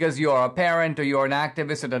 because you're a parent or you're an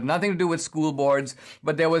activist? It had nothing to do with school boards,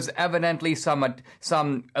 but there was evidently some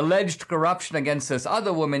alleged corruption against this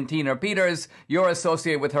other woman, Tina Peters. You're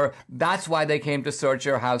associated with her. That's why they came to search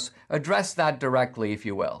your house. Address that directly, if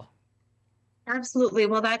you will. Absolutely.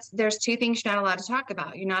 Well, there's two things you're not allowed to talk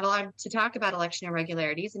about. You're not allowed to talk about election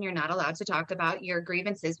irregularities, and you're not allowed to talk about your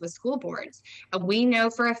grievances with school boards. We know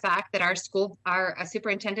for a fact that our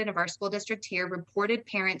superintendent of our school district here reported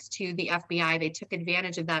parents to the FBI. They took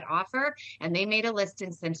advantage of that offer, and they made a list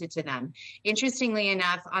and sent it to them. Interestingly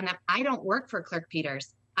enough, I don't work for Clerk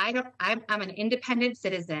Peters. I'm an independent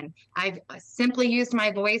citizen. I've simply used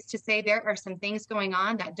my voice to say there are some things going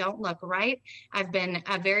on that don't look right. I've been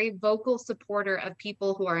a very vocal supporter of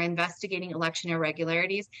people who are investigating election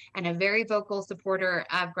irregularities and a very vocal supporter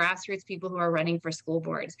of grassroots people who are running for school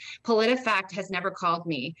boards. PolitiFact has never called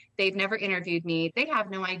me. They've never interviewed me. They have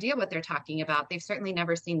no idea what they're talking about. They've certainly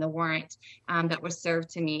never seen the warrant that was served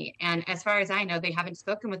to me. And as far as I know, they haven't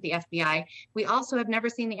spoken with the FBI. We also have never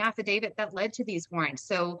seen the affidavit that led to these warrants.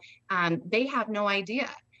 So they have no idea.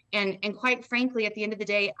 And quite frankly, at the end of the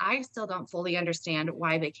day, I still don't fully understand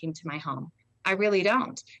why they came to my home. I really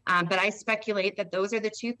don't. But I speculate that those are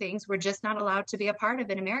the two things we're just not allowed to be a part of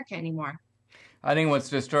in America anymore. I think what's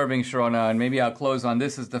disturbing, Sharona, and maybe I'll close on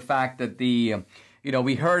this, is the fact that we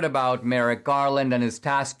heard about Merrick Garland and his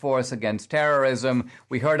task force against terrorism.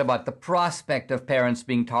 We heard about the prospect of parents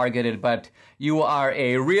being targeted, but you are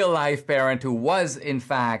a real-life parent who was, in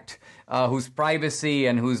fact, whose privacy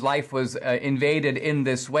and whose life was invaded in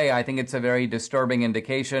this way. I think it's a very disturbing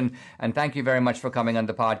indication. And thank you very much for coming on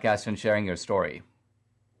the podcast and sharing your story.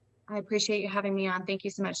 I appreciate you having me on. Thank you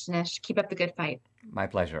so much, Dinesh. Keep up the good fight. My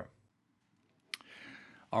pleasure.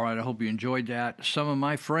 All right, I hope you enjoyed that. Some of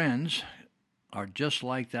my friends are just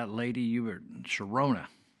like that lady Sharona,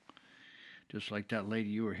 just like that lady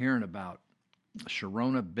you were hearing about,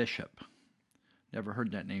 Sharona Bishop. Never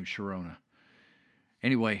heard that name, Sharona.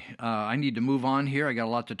 Anyway, I need to move on here. I got a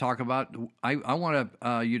lot to talk about. I want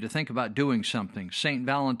you to think about doing something. St.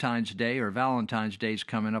 Valentine's Day, or Valentine's Day, is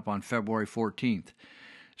coming up on February 14th.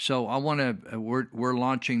 So I want to. We're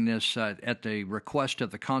launching this at the request of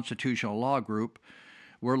the Constitutional Law Group.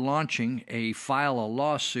 We're launching file a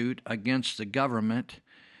lawsuit against the government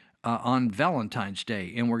on Valentine's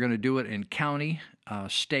Day, and we're going to do it in county,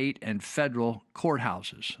 state, and federal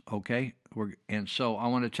courthouses. Okay, and so I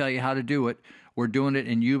want to tell you how to do it. We're doing it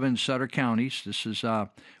in Yuba and Sutter counties. This is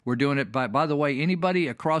we're doing it by the way, anybody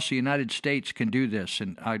across the United States can do this,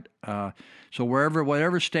 and so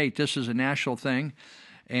whatever state, this is a national thing.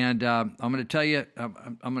 And I'm going to tell you,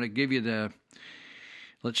 I'm going to give you the.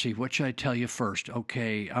 Let's see, what should I tell you first?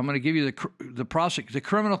 Okay, I'm going to give you the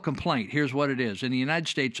criminal complaint. Here's what it is. In the United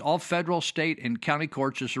States, all federal, state, and county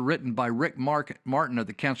courts is written by Rick Martin of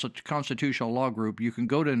the Constitutional Law Group. You can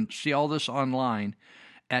go to and see all this online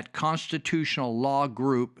at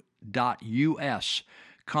constitutionallawgroup.us.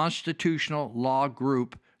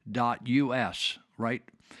 Constitutionallawgroup.us, right?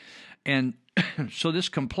 And so this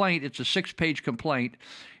complaint, it's a 6-page complaint.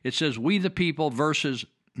 It says, "We the people versus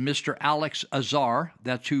Mr. Alex Azar,"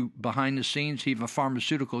 that's who behind the scenes, he's a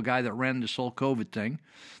pharmaceutical guy that ran this whole COVID thing,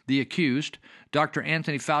 the accused, Dr.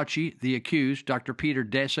 Anthony Fauci, the accused, Dr. Peter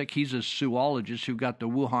Daszak, he's a zoologist who got the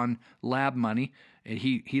Wuhan lab money, and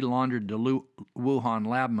he laundered the Wuhan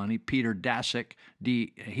lab money. Peter Daszak,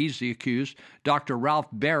 he's the accused, Dr. Ralph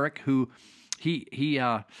Barrick, who he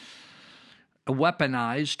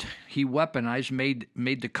weaponized, made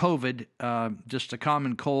the COVID just a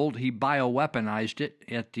common cold. He bioweaponized it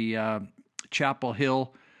at the Chapel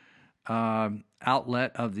Hill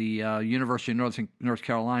outlet of the University of North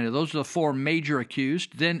Carolina. Those are the 4 major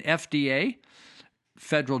accused. Then FDA,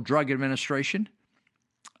 Federal Drug Administration,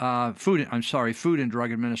 Food and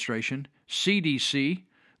Drug Administration, CDC,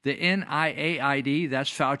 the NIAID,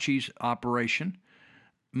 that's Fauci's operation,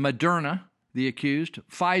 Moderna, the accused,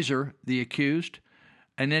 Pfizer, the accused,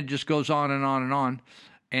 and then it just goes on and on and on.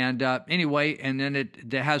 And anyway, and then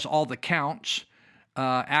it has all the counts,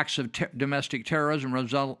 acts of domestic terrorism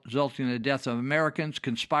resulting in the death of Americans,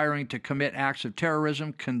 conspiring to commit acts of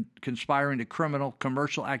terrorism, conspiring to criminal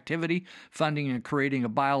commercial activity, funding and creating a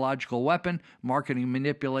biological weapon, marketing,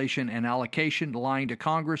 manipulation, and allocation, lying to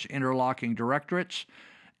Congress, interlocking directorates,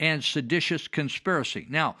 and seditious conspiracy.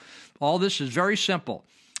 Now, all this is very simple.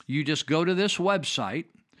 You just go to this website,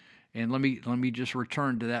 and let me just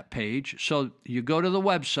return to that page. So you go to the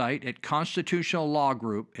website at Constitutional Law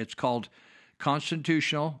Group. It's called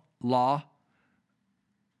Constitutional Law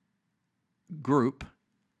Group.us,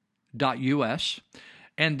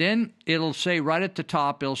 and then it'll say right at the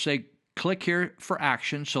top, it'll say click here for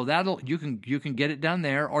action. So you can get it done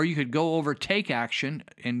there, or you could go over take action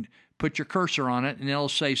and put your cursor on it, and it'll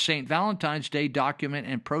say St. Valentine's Day document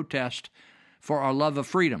and protest for our love of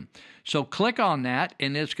freedom. So click on that,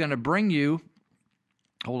 and it's going to bring you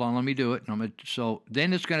Hold on, let me do it. So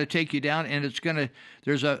then it's going to take you down, and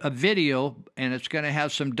there's a video, and it's going to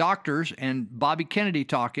have some doctors and Bobby Kennedy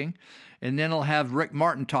talking, and then it'll have Rick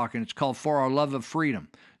Martin talking. It's called For Our Love of Freedom.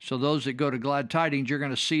 So those that go to Glad Tidings, you're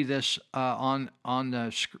going to see this on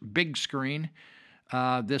the big screen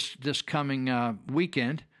this coming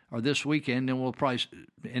weekend, or this weekend,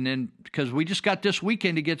 and then because we just got this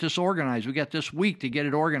weekend to get this organized. We got this week to get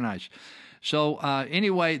it organized. So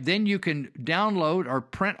anyway, then you can download or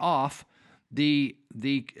print off the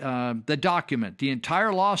document. The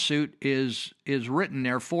entire lawsuit is written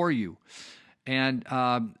there for you, and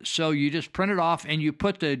so you just print it off and you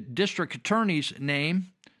put the district attorney's name,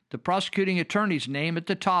 the prosecuting attorney's name at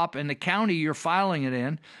the top, and the county you're filing it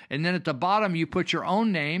in, and then at the bottom you put your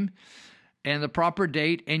own name and the proper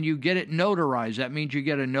date, and you get it notarized. That means you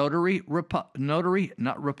get a notary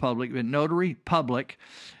public.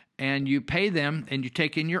 And you pay them, and you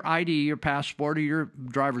take in your ID, your passport, or your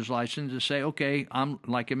driver's license to say, okay, I'm,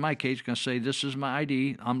 like in my case, going to say, this is my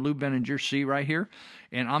ID. I'm Lou Benninger, see right here,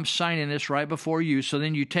 and I'm signing this right before you. So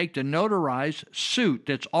then you take the notarized suit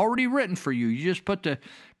that's already written for you. You just put the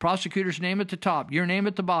prosecutor's name at the top, your name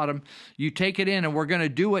at the bottom. You take it in, and we're going to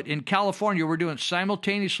do it in California. We're doing it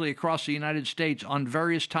simultaneously across the United States on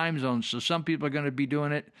various time zones. So some people are going to be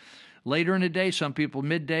doing it later in the day, some people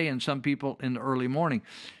midday, and some people in the early morning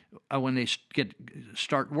when they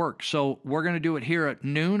start work. So we're going to do it here at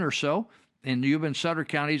noon or so in Yuba and Sutter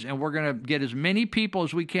counties, and we're going to get as many people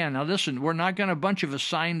as we can. Now listen, we're not going to a bunch of us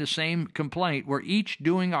sign the same complaint. We're each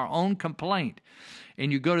doing our own complaint.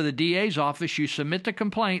 And you go to the DA's office, you submit the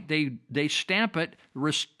complaint, they stamp it,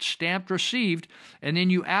 stamped received, and then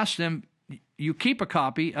you ask them, you keep a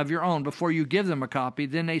copy of your own before you give them a copy,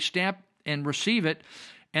 then they stamp and receive it,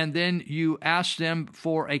 and then you ask them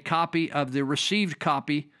for a copy of the received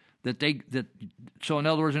copy so in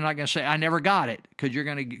other words, they're not going to say, I never got it, because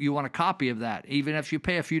you want a copy of that, even if you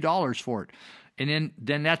pay a few dollars for it. And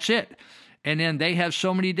then that's it. And then they have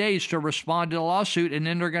so many days to respond to the lawsuit, and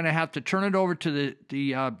then they're going to have to turn it over to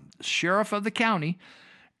the sheriff of the county,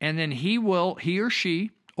 and then he or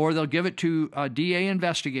she, or they'll give it to DA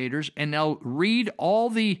investigators, and they'll read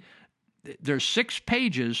there's 6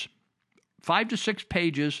 pages, 5 to 6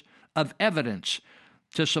 pages of evidence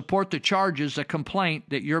to support the charges, the complaint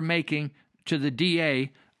that you're making to the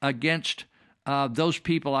DA against those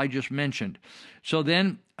people I just mentioned. So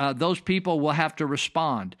then those people will have to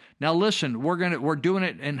respond. Now listen, we're doing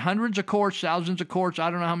it in hundreds of courts, thousands of courts.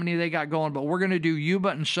 I don't know how many they got going, but we're going to do Yuba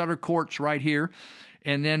and Sutter courts right here.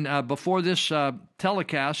 And then before this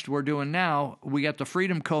telecast we're doing now, we got the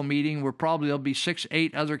Freedom Co meeting where probably there'll be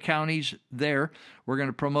 6-8 other counties there. We're going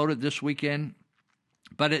to promote it this weekend.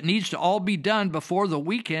 But it needs to all be done before the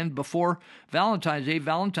weekend, before Valentine's Day.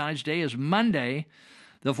 Valentine's Day is Monday,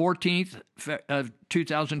 the 14th of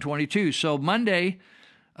 2022. So Monday,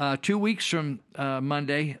 2 weeks from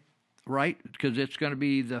Monday, right? Because it's going to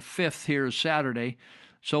be the 5th here is Saturday.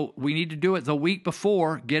 So we need to do it the week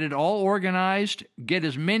before, get it all organized, get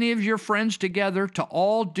as many of your friends together to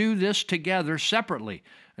all do this together separately.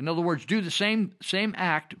 In other words, do the same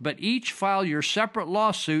act, but each file your separate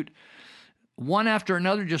lawsuit one after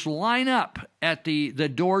another. Just line up at the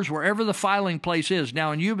doors wherever the filing place is.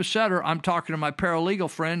 Now in Yuba Sutter, I'm talking to my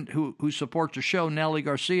paralegal friend who supports the show, Nellie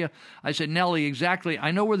Garcia. I said, Nellie, exactly,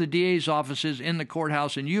 I know where the DA's office is in the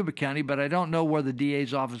courthouse in Yuba County, but I don't know where the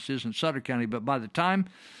DA's office is in Sutter County. But by the time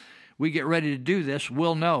we get ready to do this,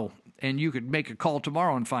 we'll know. And you could make a call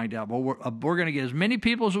tomorrow and find out. Well, we're going to get as many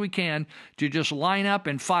people as we can to just line up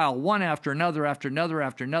and file one after another, after another,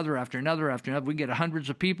 after another, after another, after another. We get hundreds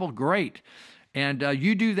of people, great. And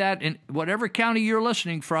you do that in whatever county you're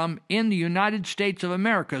listening from in the United States of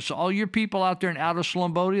America. So all your people out there in Outer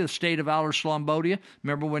Slumbodia, the state of Outer Slumbodia,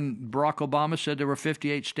 remember when Barack Obama said there were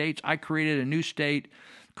 58 states? I created a new state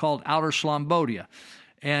called Outer Slumbodia.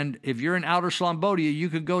 And if you're in Outer Slumbodia, you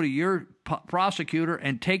could go to your prosecutor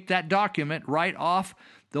and take that document right off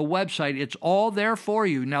the website. It's all there for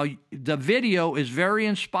you. Now, the video is very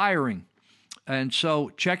inspiring, and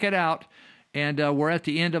so check it out. And we're at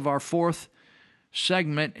the end of our 4th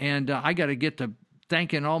segment, and I got to get to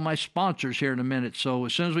thanking all my sponsors here in a minute. So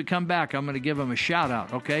as soon as we come back, I'm going to give them a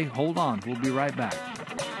shout-out, okay? Hold on. We'll be right back.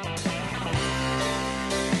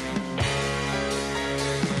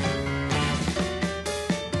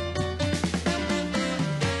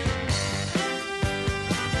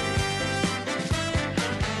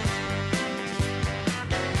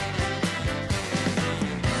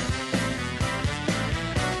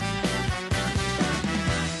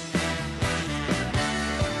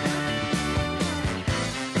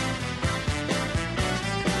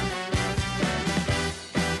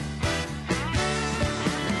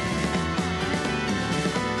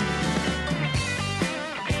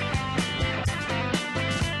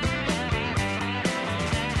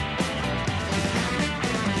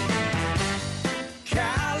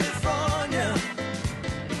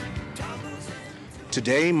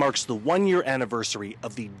 Today marks the one-year anniversary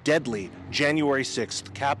of the deadly January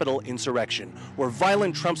 6th Capitol insurrection, where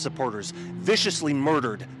violent Trump supporters viciously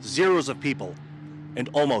murdered zeros of people and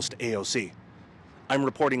almost AOC. I'm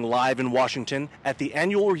reporting live in Washington at the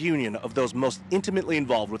annual reunion of those most intimately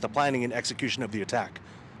involved with the planning and execution of the attack,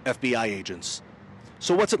 FBI agents.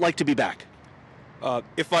 So what's it like to be back?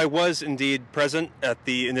 If I was indeed present at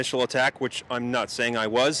the initial attack, which I'm not saying I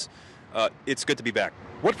was, it's good to be back.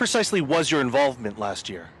 What precisely was your involvement last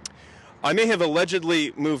year? I may have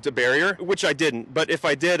allegedly moved a barrier, which I didn't, but if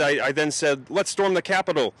I did, I then said, let's storm the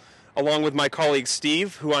Capitol, along with my colleague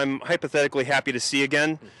Steve, who I'm hypothetically happy to see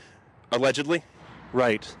again, allegedly.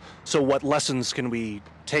 Right. So what lessons can we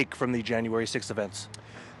take from the January 6th events?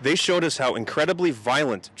 They showed us how incredibly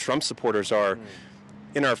violent Trump supporters are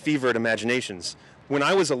in our fevered imaginations. When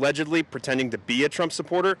I was allegedly pretending to be a Trump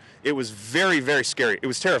supporter, it was very, very scary. It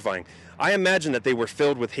was terrifying. I imagine that they were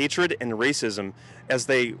filled with hatred and racism as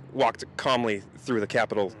they walked calmly through the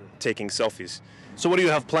Capitol taking selfies. So what do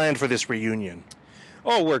you have planned for this reunion?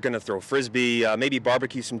 Oh, we're going to throw Frisbee, maybe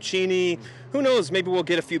barbecue some Cheney. Who knows, maybe we'll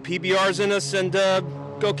get a few PBRs in us and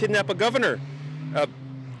go kidnap a governor,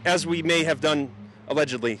 as we may have done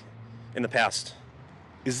allegedly in the past.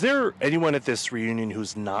 Is there anyone at this reunion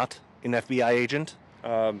who's not an FBI agent?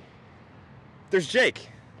 There's Jake.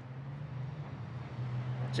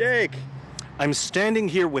 Jake. I'm standing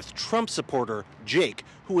here with Trump supporter Jake,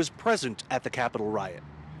 who was present at the Capitol riot.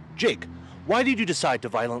 Jake, why did you decide to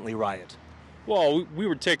violently riot? Well, we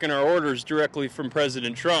were taking our orders directly from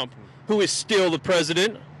President Trump, who is still the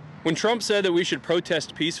president. When Trump said that we should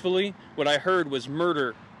protest peacefully, what I heard was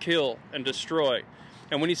murder, kill, and destroy.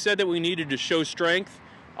 And when he said that we needed to show strength,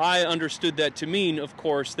 I understood that to mean, of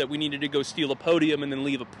course, that we needed to go steal a podium and then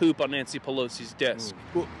leave a poop on Nancy Pelosi's desk.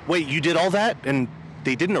 Wait, you did all that and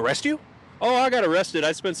they didn't arrest you? Oh, I got arrested.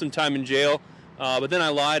 I spent some time in jail, but then I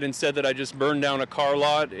lied and said that I just burned down a car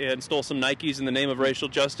lot and stole some Nikes in the name of racial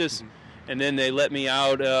justice. And then they let me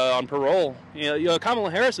out on parole. Kamala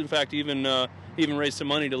Harris, in fact, even raised some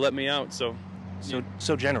money to let me out. So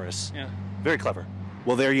generous. Yeah. Very clever.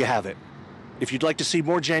 Well, there you have it. If you'd like to see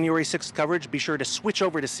more January 6th coverage, be sure to switch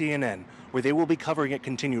over to CNN, where they will be covering it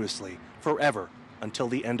continuously, forever, until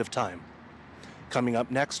the end of time. Coming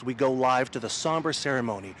up next, we go live to the somber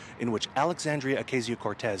ceremony in which Alexandria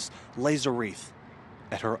Ocasio-Cortez lays a wreath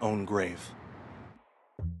at her own grave.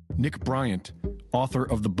 Nick Bryant, author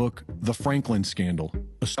of the book The Franklin Scandal,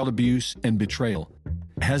 Assault, Abuse, and Betrayal,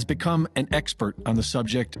 has become an expert on the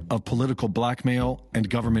subject of political blackmail and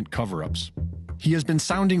government cover-ups. He has been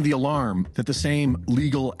sounding the alarm that the same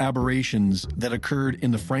legal aberrations that occurred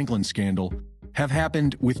in the Franklin Scandal have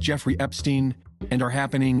happened with Jeffrey Epstein and are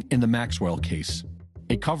happening in the Maxwell case,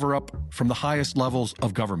 a cover-up from the highest levels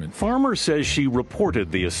of government. Farmer says she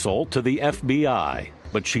reported the assault to the FBI,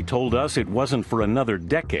 but she told us it wasn't for another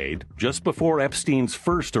decade, just before Epstein's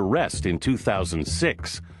first arrest in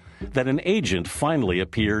 2006, that an agent finally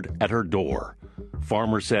appeared at her door.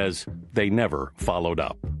 Farmer says they never followed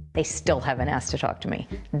up. They still haven't asked to talk to me.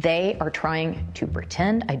 They are trying to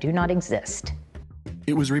pretend I do not exist.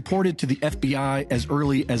 It was reported to the FBI as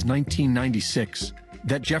early as 1996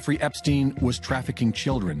 that Jeffrey Epstein was trafficking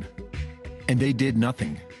children, and they did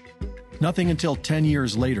nothing. Nothing until 10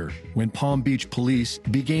 years later, when Palm Beach police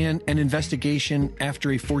began an investigation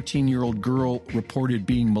after a 14-year-old girl reported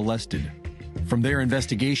being molested. From their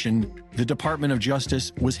investigation, the Department of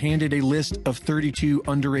Justice was handed a list of 32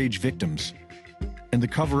 underage victims, and the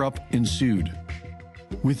cover-up ensued.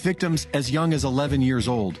 With victims as young as 11 years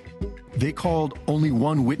old, they called only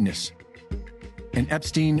one witness, and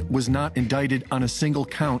Epstein was not indicted on a single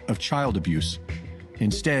count of child abuse.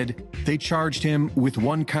 Instead, they charged him with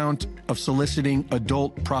one count of soliciting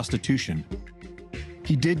adult prostitution.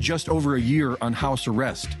 He did just over a year on house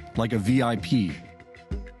arrest, like a VIP.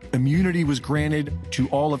 Immunity was granted to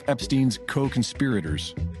all of Epstein's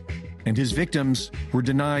co-conspirators, and his victims were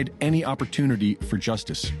denied any opportunity for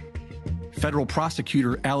justice. Federal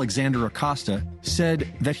prosecutor Alexander Acosta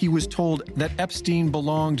said that he was told that Epstein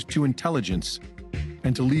belonged to intelligence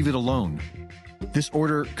and to leave it alone. This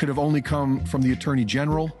order could have only come from the Attorney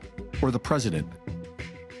General or the President.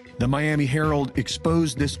 The Miami Herald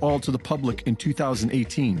exposed this all to the public in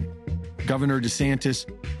 2018. Governor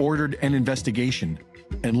DeSantis ordered an investigation,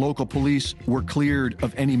 and local police were cleared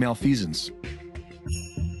of any malfeasance.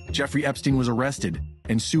 Jeffrey Epstein was arrested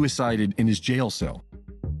and suicided in his jail cell.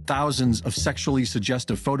 Thousands of sexually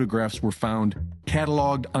suggestive photographs were found,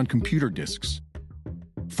 cataloged on computer disks.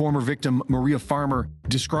 Former victim Maria Farmer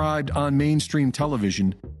described on mainstream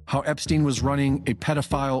television how Epstein was running a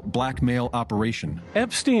pedophile blackmail operation.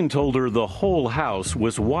 Epstein told her the whole house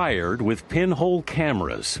was wired with pinhole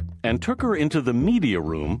cameras and took her into the media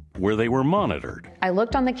room where they were monitored. I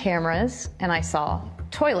looked on the cameras and I saw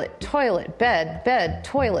toilet, toilet, bed, bed,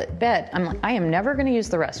 toilet, bed. I'm like, I am never going to use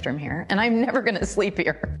the restroom here, and I'm never going to sleep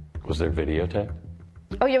here. Was there videotape?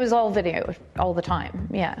 Oh, yeah, it was all video all the time,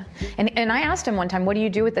 yeah. And I asked him one time, what do you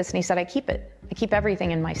do with this? And he said, I keep it. I keep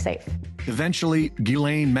everything in my safe. Eventually,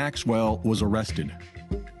 Ghislaine Maxwell was arrested.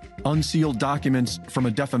 Unsealed documents from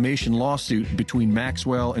a defamation lawsuit between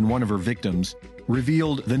Maxwell and one of her victims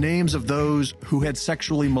revealed the names of those who had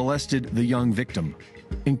sexually molested the young victim,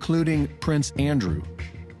 including Prince Andrew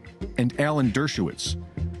and Alan Dershowitz,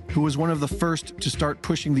 who was one of the first to start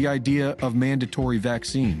pushing the idea of mandatory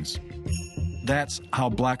vaccines. That's how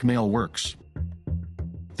blackmail works.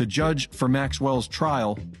 The judge for Maxwell's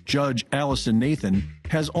trial, Judge Allison Nathan,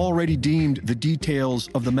 has already deemed the details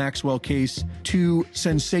of the Maxwell case too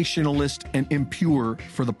sensationalist and impure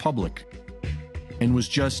for the public, and was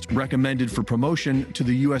just recommended for promotion to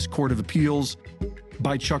the U.S. Court of Appeals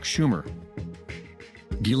by Chuck Schumer.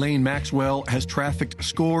 Ghislaine Maxwell has trafficked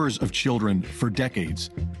scores of children for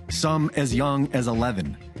decades, some as young as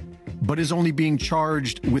 11, but is only being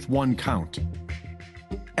charged with one count.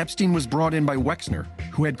 Epstein was brought in by Wexner,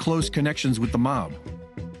 who had close connections with the mob,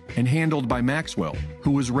 and handled by Maxwell,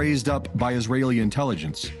 who was raised up by Israeli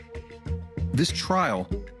intelligence. This trial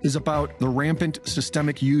is about the rampant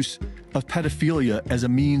systemic use of pedophilia as a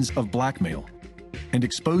means of blackmail, and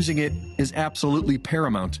exposing it is absolutely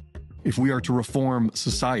paramount if we are to reform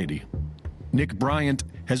society. Nick Bryant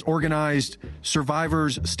has organized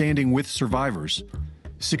Survivors Standing with Survivors,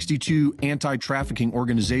 62 anti-trafficking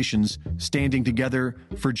organizations standing together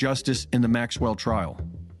for justice in the Maxwell trial.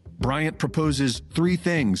 Bryant proposes 3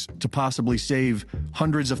 things to possibly save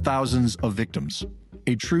hundreds of thousands of victims: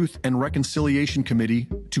 a Truth and Reconciliation Committee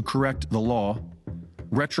to correct the law,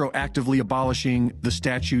 retroactively abolishing the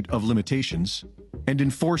statute of limitations, and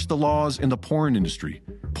enforce the laws in the porn industry,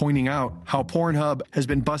 pointing out how Pornhub has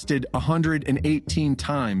been busted 118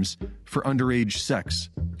 times for underage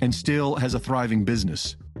sex and still has a thriving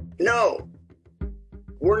business. No,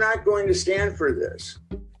 we're not going to stand for this.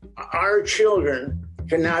 Our children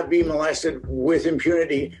cannot be molested with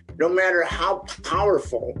impunity, no matter how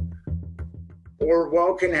powerful or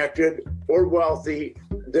well-connected or wealthy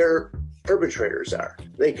their perpetrators are.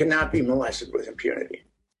 They cannot be molested with impunity.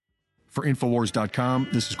 For Infowars.com,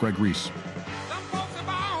 this is Greg Reese.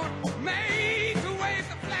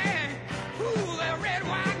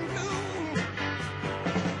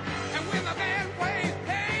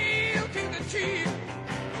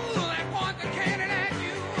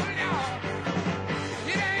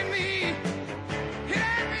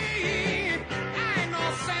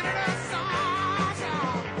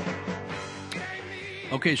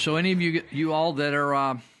 Okay, so any of you all that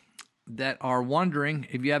are wondering,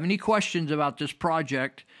 if you have any questions about this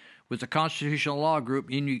project with the Constitutional Law Group,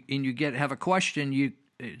 and you have a question,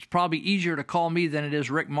 it's probably easier to call me than it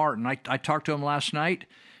is Rick Martin. I talked to him last night.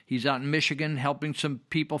 He's out in Michigan helping some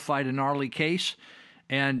people fight a gnarly case,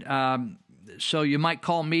 and so you might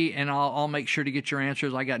call me, and I'll make sure to get your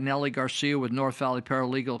answers. I got Nellie Garcia with North Valley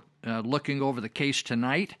Paralegal looking over the case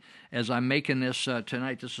tonight as I'm making this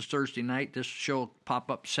tonight. This is Thursday night. This show will pop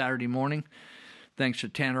up Saturday morning. Thanks to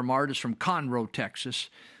Tanner Martis from Conroe, Texas.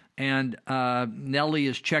 And Nellie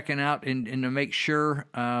is checking out and to make sure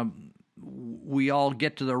we all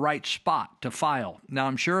get to the right spot to file. Now,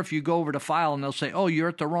 I'm sure if you go over to file and they'll say, oh, you're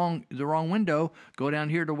at the wrong window, go down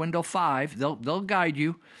here to window 5. They'll guide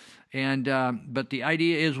you. And but the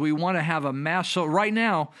idea is we want to have a mass. So right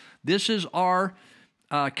now, this is our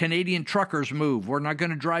Canadian truckers move. We're not going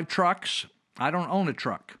to drive trucks. I don't own a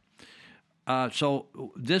truck. So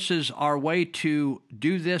this is our way to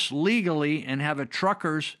do this legally and have a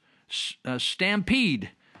truckers stampede.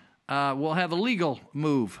 We'll have a legal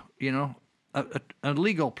move, a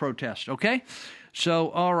legal protest, okay? So,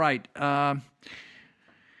 all right.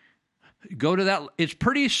 Go to that. It's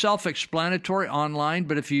pretty self-explanatory online,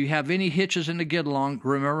 but if you have any hitches in the get along,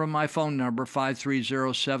 remember my phone number,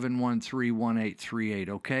 530-713-1838,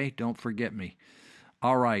 okay? Don't forget me.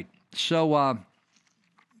 All right. So,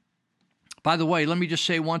 by the way, let me just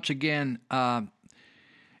say once again,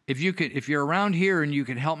 if you're around here and you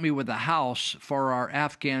can help me with a house for our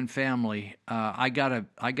Afghan family, I gotta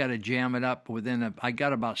jam it up I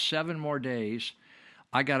got about 7 more days.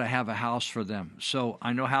 I got to have a house for them. So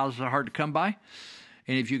I know houses are hard to come by.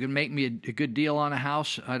 And if you can make me a good deal on a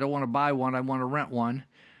house, I don't want to buy one. I want to rent one.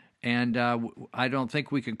 And I don't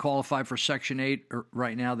think we can qualify for Section 8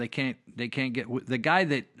 right now. They can't get – the guy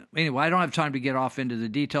that anyway, I don't have time to get off into the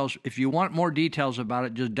details. If you want more details about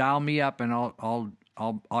it, just dial me up and I'll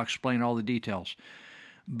explain all the details.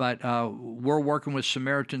 But we're working with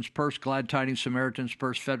Samaritan's Purse, Glad Tidings Samaritan's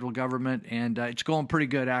Purse, federal government, and it's going pretty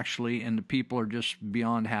good actually. And the people are just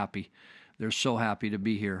beyond happy. They're so happy to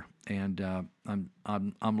be here, and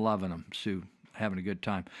I'm loving them. Sue, having a good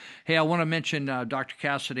time. Hey, I want to mention Dr.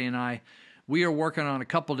 Cassidy and I. We are working on a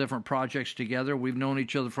couple different projects together. We've known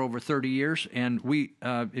each other for over 30 years, and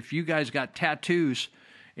if you guys got tattoos,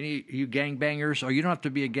 any you gangbangers, or you don't have to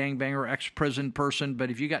be a gangbanger, ex-prison person, but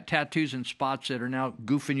if you got tattoos and spots that are now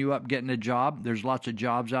goofing you up getting a job, there's lots of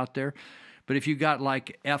jobs out there. But if you got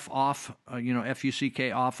like F off,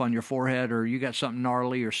 F-U-C-K off on your forehead, or you got something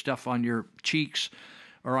gnarly or stuff on your cheeks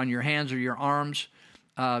or on your hands or your arms,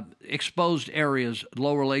 exposed areas,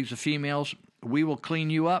 lower legs of females, we will clean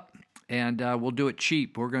you up. And we'll do it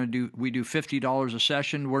cheap. We do $50 a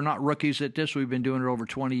session. We're not rookies at this. We've been doing it over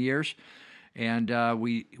 20 years. And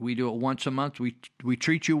we do it once a month. We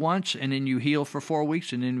treat you once, and then you heal for 4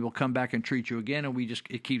 weeks, and then we'll come back and treat you again. And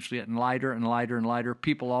it keeps getting lighter and lighter and lighter.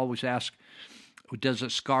 People always ask, does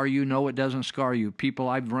it scar you? No, it doesn't scar you.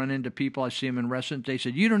 I've run into people, I see them in restaurants, they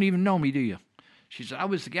said, you don't even know me, do you? She said, I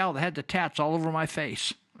was the gal that had the tats all over my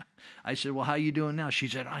face. I said, well, how you doing now? She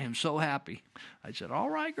said, I am so happy. I said, all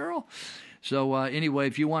right, girl. So anyway,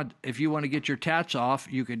 if you want to get your tats off,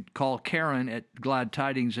 you could call Karen at Glad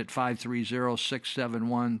Tidings at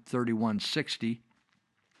 530-671-3160,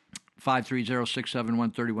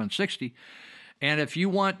 530-671-3160. And if you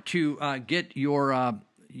want to get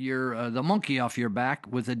the monkey off your back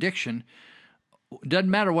with addiction, doesn't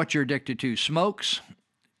matter what you're addicted to, smokes,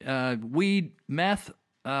 weed, meth,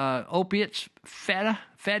 opiates,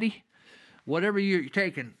 fatty, whatever you're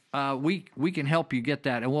taking, we can help you get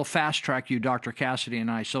that, and we'll fast track you, Dr. Cassidy and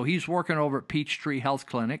I. So he's working over at Peachtree Health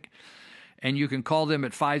Clinic, and you can call them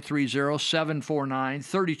at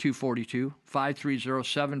 530-749-3242,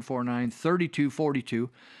 530-749-3242,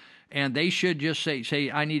 and they should just say,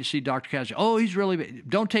 I need to see Dr. Cassidy. Oh, he's really bad.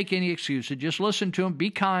 Don't take any excuses. Just listen to him. Be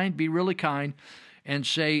kind. Be really kind, and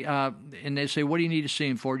say, and they say, what do you need to see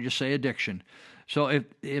him for? Just say addiction. So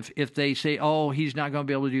if they say, oh, he's not going to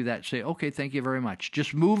be able to do that, say, okay, thank you very much.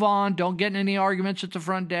 Just move on. Don't get in any arguments at the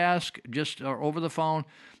front desk, or over the phone.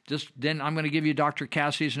 Then I'm going to give you Dr.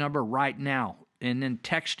 Cassidy's number right now, and then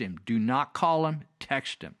text him. Do not call him.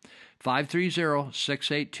 Text him.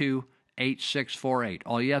 530-682-8648.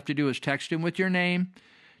 All you have to do is text him with your name.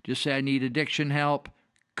 Just say, I need addiction help.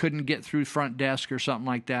 Couldn't get through front desk or something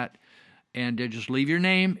like that. And just leave your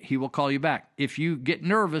name. He will call you back. If you get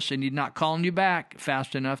nervous and he's not calling you back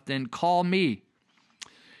fast enough, then call me.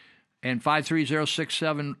 And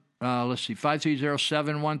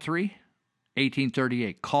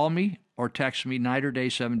 530-713-1838. Call me or text me night or day,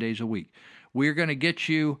 7 days a week. We're going to get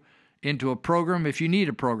you into a program if you need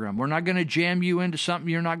a program. We're not going to jam you into something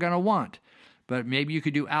you're not going to want. But maybe you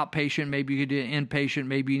could do outpatient, maybe you could do inpatient,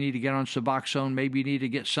 maybe you need to get on Suboxone, maybe you need to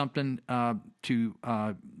get something to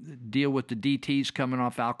deal with the DTs coming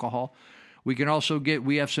off alcohol. We can also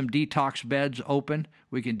we have some detox beds open.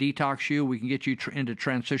 We can detox you. We can get you into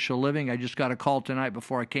transitional living. I just got a call tonight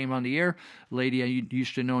before I came on the air. A lady I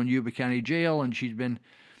used to know in Yuba County Jail, and she's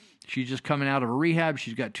just coming out of a rehab.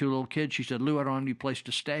 She's got 2 little kids. She said, Lou, I don't have any place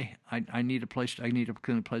to stay. I need a place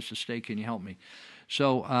to stay. Can you help me?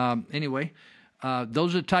 So anyway,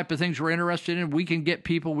 those are the type of things we're interested in. We can get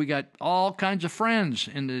people. We got all kinds of friends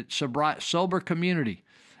in the sober community.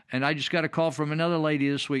 And I just got a call from another lady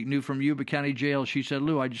this week, new from Yuba County Jail. She said,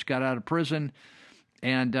 Lou, I just got out of prison,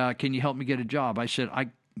 and can you help me get a job? I said,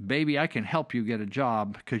 baby, I can help you get a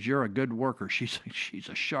job because you're a good worker. She's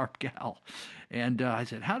a sharp gal. And I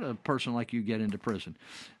said, how does a person like you get into prison?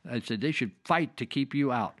 I said, they should fight to keep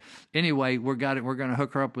you out. Anyway, we're going to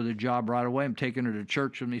hook her up with a job right away. I'm taking her to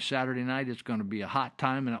church with me Saturday night. It's going to be a hot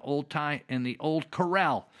time in the old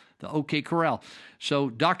corral, the OK Corral. So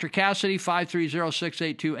Dr. Cassidy,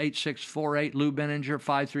 530-682-8648. Lou Benninger,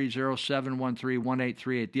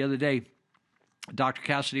 530-713-1838. The other day, Dr.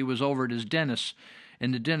 Cassidy was over at his dentist,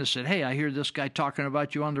 and the dentist said, hey, I hear this guy talking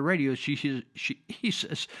about you on the radio. He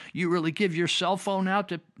says, you really give your cell phone out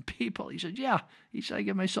to people? He said, yeah. He said, I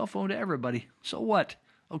give my cell phone to everybody. So what?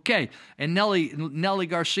 Okay. And Nellie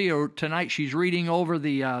Garcia, tonight she's reading over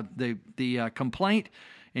the complaint,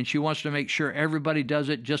 and she wants to make sure everybody does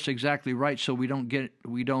it just exactly right so we don't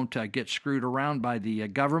get screwed around by the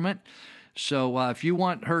government. So if you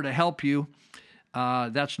want her to help you,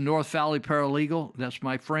 that's North Valley Paralegal. That's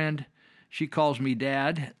my friend. She calls me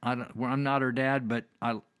Dad. I'm not her dad, but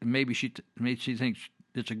maybe she thinks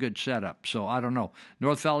it's a good setup. So I don't know.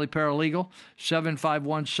 North Valley Paralegal,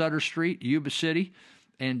 751 Sutter Street, Yuba City.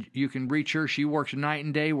 and you can reach her. She works night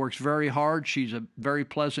and day, works very hard. She's a very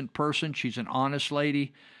pleasant person. She's an honest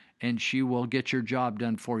lady, and she will get your job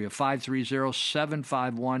done for you.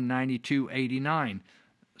 530-751-9289.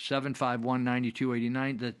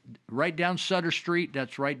 751-9289. Right down Sutter Street.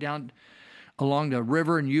 That's right down along the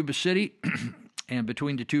river in Yuba City and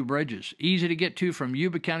between the two bridges. Easy to get to from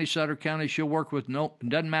Yuba County, Sutter County. She'll work with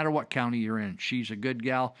doesn't matter what county you're in. She's a good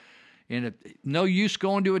gal. And no use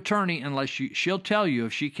going to attorney unless she'll tell you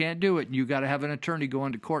if she can't do it. You got to have an attorney go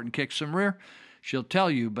into court and kick some rear. She'll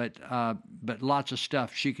tell you, but lots of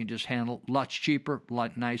stuff she can just handle, lots cheaper,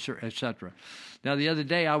 lot nicer, etc. Now, the other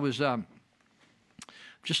day I was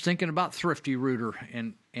just thinking about Thrifty Rooter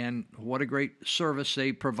and what a great service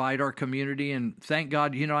they provide our community. And thank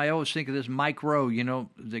God, I always think of this Mike Rowe,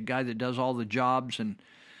 the guy that does all the jobs. And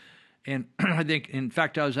I think, in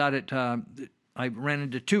fact, I was out at I ran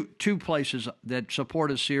into two places that support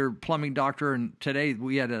us here, Plumbing Doctor, and today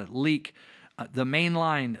we had a leak. The main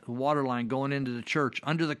line, the water line going into the church,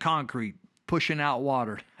 under the concrete, pushing out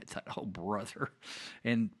water. I thought, oh, brother.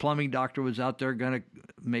 And Plumbing Doctor was out there going to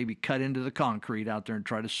maybe cut into the concrete out there and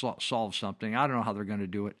try to solve something. I don't know how they're going to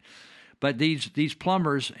do it. But these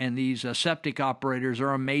plumbers and these septic operators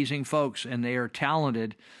are amazing folks, and they are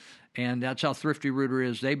talented. And that's how Thrifty Rooter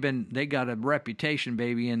is. They got a reputation,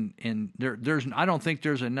 baby, and I don't think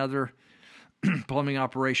there's another plumbing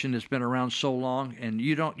operation that's been around so long. And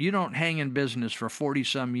you don't hang in business for 40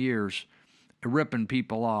 some years, ripping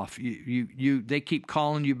people off. They keep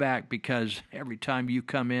calling you back because every time you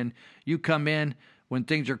come in when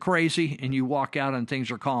things are crazy, and you walk out and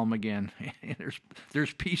things are calm again.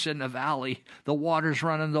 There's peace in the valley. The water's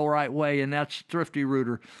running the right way, and that's Thrifty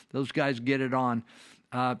Rooter. Those guys get it on.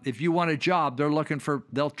 If you want a job,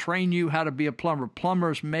 they'll train you how to be a plumber.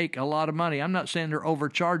 Plumbers make a lot of money. I'm not saying they're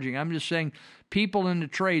overcharging. I'm just saying people in the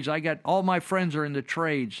trades. All my friends are in the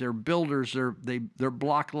trades. They're builders. They're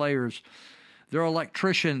block layers. They're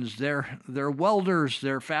electricians. They're welders.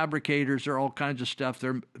 They're fabricators. They're all kinds of stuff.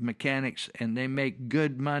 They're mechanics, and they make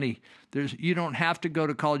good money. You don't have to go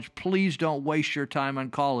to college. Please don't waste your time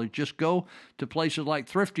on college. Just go to places like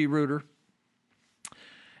Thrifty Rooter.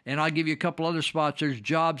 And I'll give you a couple other spots. There's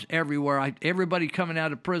jobs everywhere. Everybody coming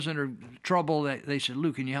out of prison or trouble, they said,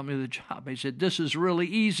 Lou, can you help me with a job? I said, this is really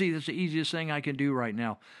easy. This is the easiest thing I can do right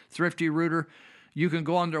now. Thrifty Rooter. You can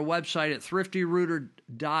go on their website at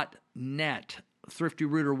thriftyrooter.net. Thrifty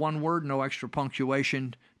Rooter, one word, no extra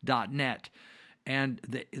punctuation, .net.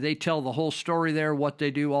 And they tell the whole story there, what they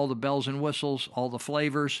do, all the bells and whistles, all the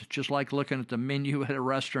flavors, just like looking at the menu at a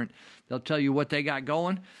restaurant. They'll tell you what they got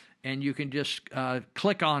going. And you can just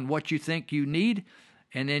click on what you think you need,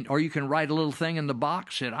 or you can write a little thing in the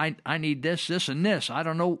box that I need this, this, and this. I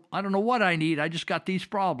don't know what I need. I just got these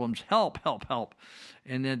problems. Help.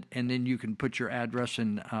 And then you can put your address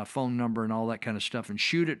and phone number and all that kind of stuff and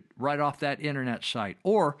shoot it right off that internet site.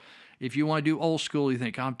 Or if you want to do old school, you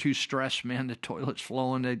think I'm too stressed, man. The toilet's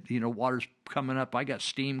flowing, water's coming up. I got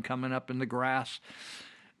steam coming up in the grass.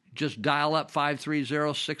 Just dial up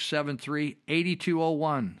 530-673-8201,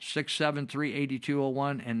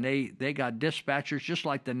 673-8201, and they got dispatchers just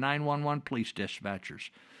like the 911 police dispatchers.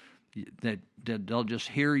 That they'll just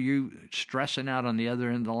hear you stressing out on the other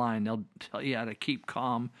end of the line. They'll tell you how to keep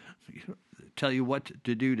calm, tell you what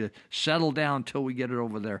to do to settle down until we get it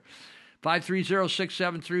over there.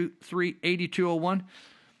 530-673-8201.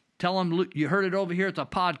 Tell them you heard it over here at the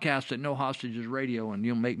podcast at No Hostages Radio, and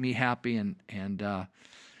you'll make me happy, and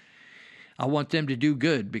I want them to do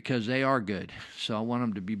good because they are good. So I want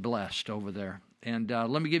them to be blessed over there. And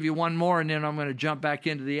let me give you one more, and then I'm going to jump back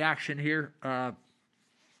into the action here.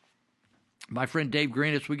 My friend Dave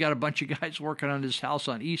Greenitz, we got a bunch of guys working on this house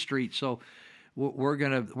on E Street, so we're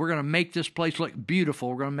gonna make this place look beautiful.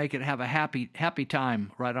 We're gonna make it have a happy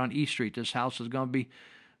time right on E Street. This house is gonna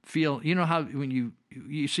feel. You know how when you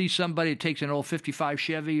see somebody that takes an old 55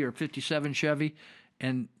 Chevy or 57 Chevy,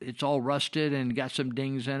 and it's all rusted and got some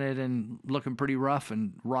dings in it and looking pretty rough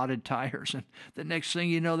and rotted tires. And the next thing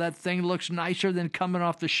you know, that thing looks nicer than coming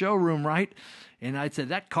off the showroom, right? And I said,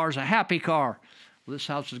 that car's a happy car. Well, this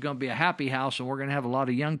house is going to be a happy house, and we're going to have a lot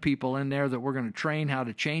of young people in there that we're going to train how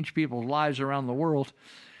to change people's lives around the world.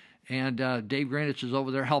 And Dave Greenitz is over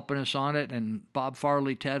there helping us on it, and Bob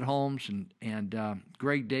Farley, Ted Holmes, and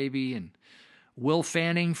Greg Davey, and Will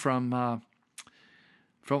Fanning from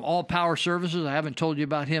All Power Services. I haven't told you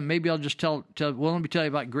about him. Maybe I'll just well, let me tell you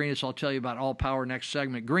about Greenitz. I'll tell you about All Power next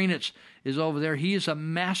segment. Greenitz is over there. He is a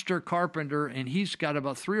master carpenter, and he's got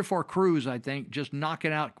about 3 or 4 crews, I think, just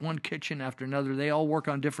knocking out one kitchen after another. They all work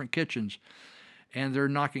on different kitchens. and they're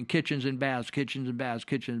knocking kitchens and baths.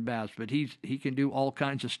 But he can do all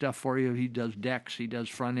kinds of stuff for you. He does decks. He does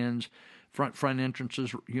front ends, front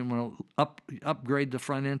entrances. You want to upgrade the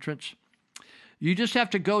front entrance. You just have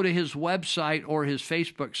to go to his website or his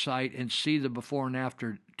Facebook site and see the before and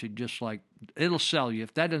after to just like, it'll sell you.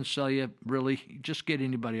 If that doesn't sell you, really, just get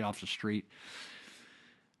anybody off the street.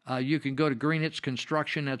 You can go to Greenitz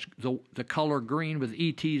Construction. That's the color green with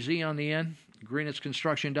ETZ on the end.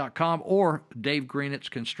 GreenitzConstruction.com or Dave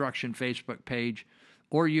Greenitz Construction Facebook page.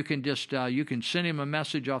 Or you can just you can send him a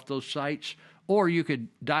message off those sites, or you could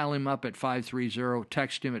dial him up at 530,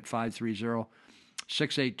 text him at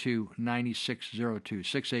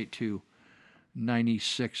 530-682-9602,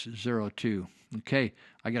 682-9602. Okay,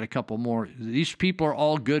 I got a couple more. These people are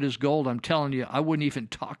all good as gold. I'm telling you, I wouldn't even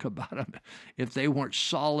talk about them if they weren't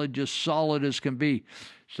solid, just solid as can be.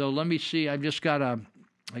 So let me see. I got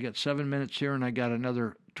 7 minutes here, and I got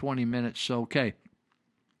another 20 minutes. So, okay.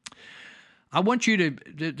 I want you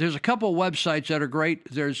to, there's a couple of websites that are great.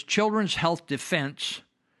 There's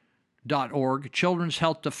children'shealthdefense.org,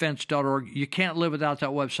 children'shealthdefense.org. You can't live without that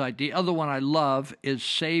website. The other one I love is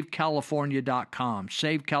savecalifornia.com,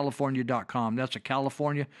 savecalifornia.com. That's a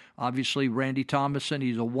California, obviously, Randy Thomason.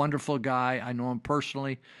 He's a wonderful guy. I know him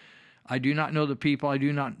personally. I do not know the people. I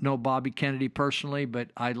do not know Bobby Kennedy personally, but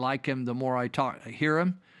I like him the more I hear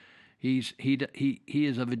him. He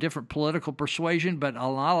is of a different political persuasion, but a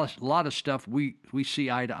lot of stuff we see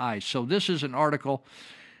eye to eye. So this is an article.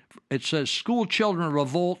 It says school children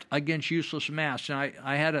revolt against useless masks.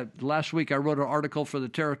 And last week I wrote an article for the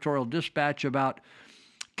Territorial Dispatch about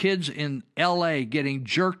kids in L.A. getting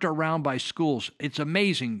jerked around by schools. It's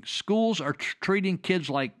amazing. Schools are treating kids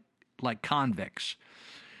like convicts.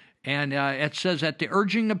 And it says at the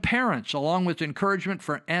urging of parents, along with encouragement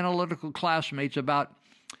for analytical classmates, about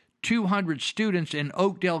 200 students in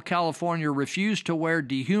Oakdale, California, refused to wear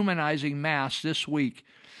dehumanizing masks this week.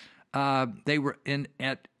 They were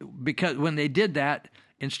because when they did that,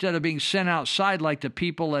 instead of being sent outside like the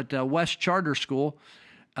people at West Charter School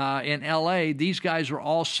in L.A., these guys were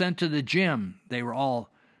all sent to the gym. They were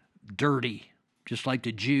all dirty, just like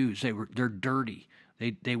the Jews. They're dirty.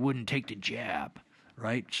 They wouldn't take the jab.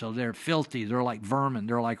 Right? So they're filthy. They're like vermin.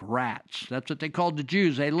 They're like rats. That's what they called the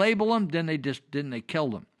Jews. They label them, then they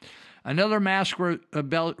killed them. Another mask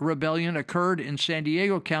rebellion occurred in San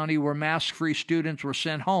Diego County where mask-free students were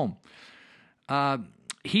sent home.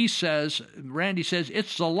 Randy says,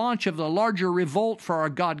 it's the launch of the larger revolt for our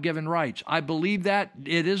God-given rights. I believe that.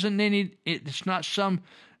 It's not some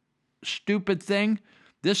stupid thing.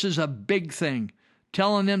 This is a big thing.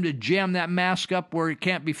 Telling them to jam that mask up where it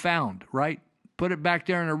can't be found, right? Put it back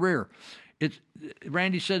there in the rear.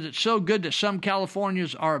 Randy says it's so good that some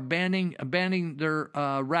Californians are abandoning their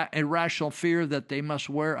irrational fear that they must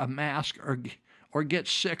wear a mask or get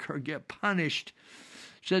sick or get punished.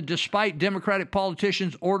 Said despite Democratic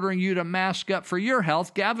politicians ordering you to mask up for your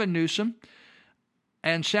health, Gavin Newsom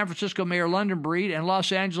and San Francisco Mayor London Breed and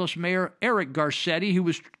Los Angeles Mayor Eric Garcetti, who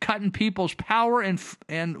was cutting people's power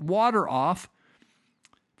and water off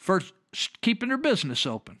for keeping their business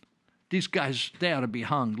open. These guys, they ought to be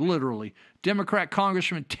hung, literally. Democrat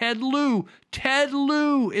Congressman Ted Lieu. Ted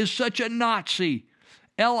Lieu is such a Nazi.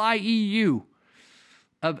 L-I-E-U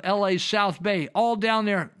of L.A.'s South Bay. All down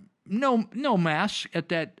there, no masks at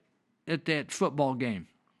that football game.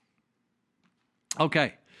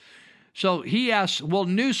 Okay. So he asks, will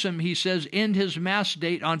Newsom, he says, end his mask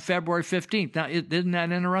date on February 15th? Now, isn't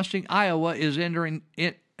that interesting? Iowa is ending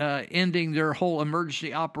their whole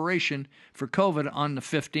emergency operation for COVID on the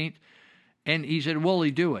 15th. And he said, will he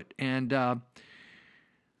do it? And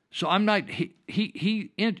so I'm not,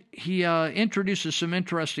 he introduces some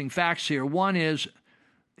interesting facts here. One is,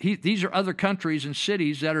 these are other countries and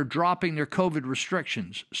cities that are dropping their COVID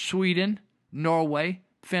restrictions. Sweden, Norway,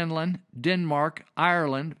 Finland, Denmark,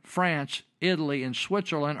 Ireland, France, Italy, and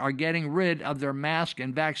Switzerland are getting rid of their mask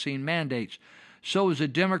and vaccine mandates. So is the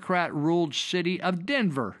Democrat-ruled city of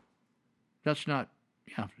Denver.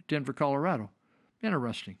 Denver, Colorado.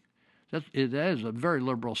 Interesting. That is a very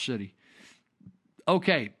liberal city.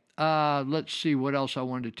 Okay, let's see what else I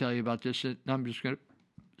wanted to tell you about this. I'm just going to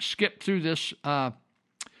skip through this.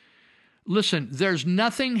 Listen, there's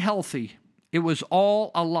nothing healthy. It was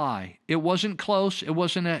all a lie. It wasn't close. It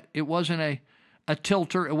wasn't a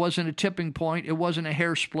tilter. It wasn't a tipping point. It wasn't a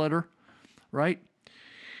hair splitter, right?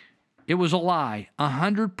 It was a lie.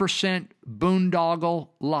 100% boondoggle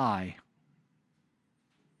lie.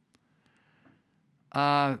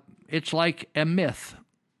 It's like a myth.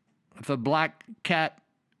 If a black cat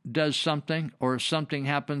does something or something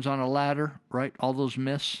happens on a ladder, right? All those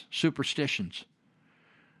myths, superstitions.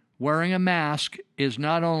 wearing a mask is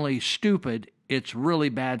not only stupid, it's really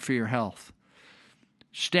bad for your health.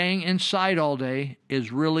 Staying inside all day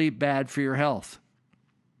is really bad for your health.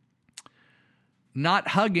 Not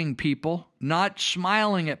hugging people, not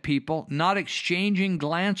smiling at people, not exchanging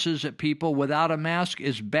glances at people without a mask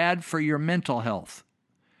is bad for your mental health.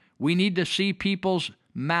 We need to see people's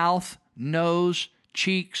mouth, nose,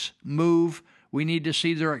 cheeks move. We need to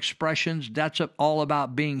see their expressions. That's all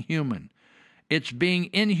about being human. It's being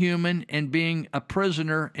inhuman and being a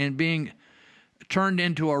prisoner and being turned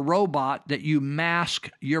into a robot that you mask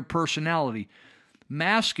your personality.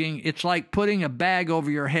 Masking, it's like putting a bag over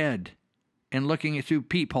your head and looking through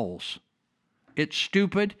peepholes. It's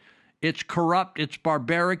stupid, it's corrupt, it's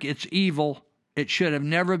barbaric, it's evil. It should have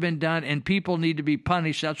never been done, and people need to be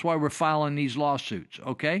punished. That's why we're filing these lawsuits,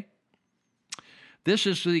 okay? This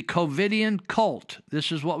is the Covidian cult.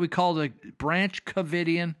 This is what we call the Branch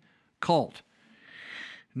Covidian cult.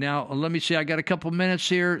 Now, let me see. I got a couple minutes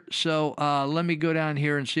here, so let me go down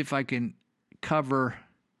here and see if I can cover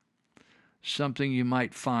something you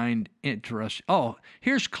might find interesting. Oh,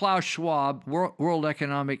 here's Klaus Schwab, World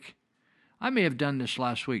Economic. I may have done this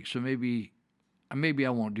last week, so maybe I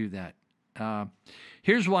won't do that.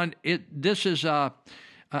 Here's one. This is an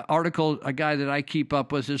article, a guy that I keep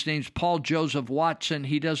up with. His name's Paul Joseph Watson.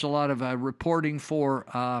 He does a lot of reporting for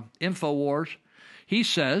InfoWars. He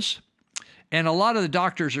says, and a lot of the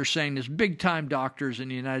doctors are saying this, big-time doctors in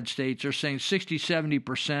the United States are saying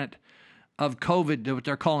 60-70% of COVID, what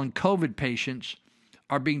they're calling COVID patients,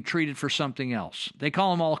 are being treated for something else. They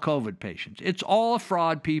call them all COVID patients. It's all a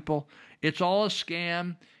fraud, people. It's all a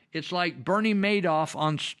scam. It's like Bernie Madoff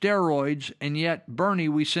on steroids, and yet Bernie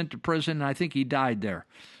we sent to prison, and I think he died there.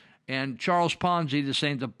 And Charles Ponzi, the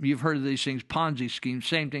same. You've heard of these things, Ponzi schemes,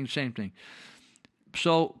 same thing.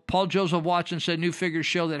 So Paul Joseph Watson said new figures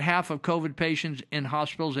show that half of COVID patients in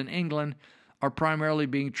hospitals in England are primarily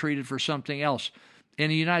being treated for something else. In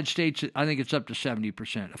the United States, I think it's up to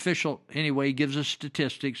 70%. Official, anyway, he gives us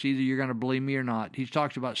statistics. Either you're going to believe me or not. He's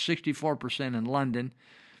talked about 64% in London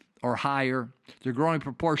or higher. The growing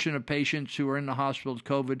proportion of patients who are in the hospital with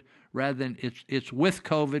COVID, rather than it's with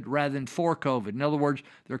COVID rather than for COVID. In other words,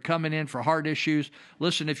 they're coming in for heart issues.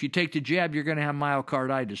 Listen, if you take the jab, you're going to have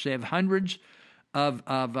myocarditis. They have hundreds of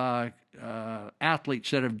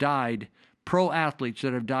athletes that have died, pro athletes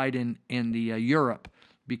that have died in the Europe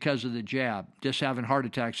because of the jab, just having heart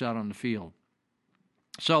attacks out on the field.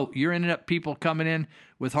 So you're ending up people coming in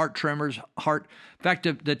with heart tremors, In fact,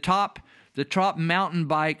 the top mountain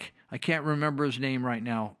bike, I can't remember his name right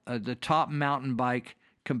now, the top mountain bike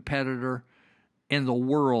competitor in the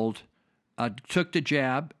world took the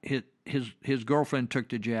jab. His girlfriend took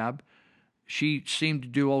the jab. She seemed to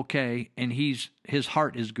do okay, and his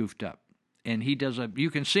heart is goofed up. And you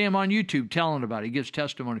can see him on YouTube telling about it. He gives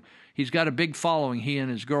testimony. He's got a big following, he and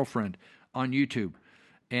his girlfriend, on YouTube.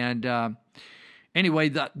 And anyway,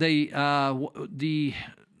 the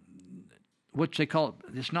what they call it,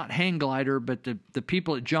 it's not hang glider, but the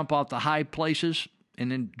people that jump off the high places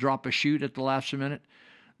and then drop a chute at the last minute,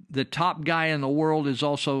 the top guy in the world has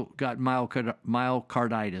also got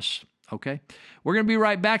myocarditis. Okay? We're going to be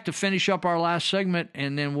right back to finish up our last segment,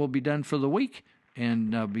 and then we'll be done for the week.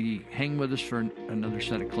 And hang with us for another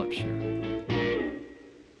set of clips here.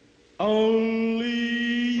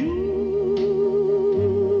 Only you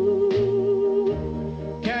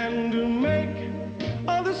can make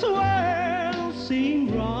all this world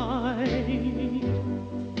seem right.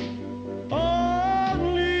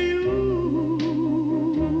 Only you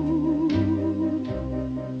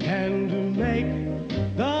can make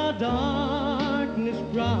the darkness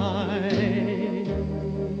bright.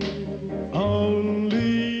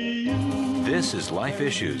 This is Life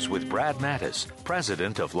Issues with Brad Mattis,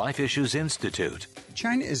 president of Life Issues Institute.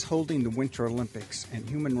 China is holding the Winter Olympics, and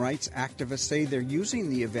human rights activists say they're using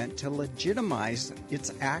the event to legitimize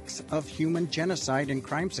its acts of human genocide and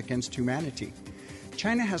crimes against humanity.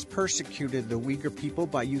 China has persecuted the Uyghur people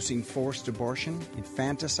by using forced abortion,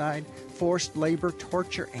 infanticide, forced labor,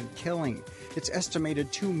 torture, and killing. It's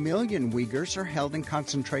estimated 2 million Uyghurs are held in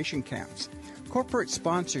concentration camps. Corporate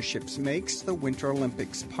sponsorships makes the Winter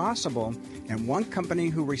Olympics possible, and one company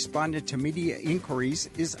who responded to media inquiries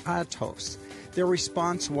is Atos. Their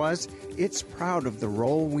response was, "It's proud of the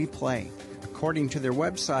role we play." According to their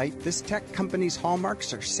website, this tech company's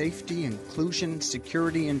hallmarks are safety, inclusion,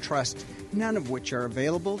 security, and trust, none of which are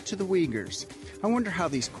available to the Uyghurs. I wonder how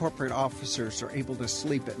these corporate officers are able to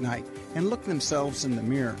sleep at night and look themselves in the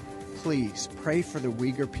mirror. Please pray for the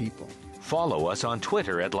Uyghur people. Follow us on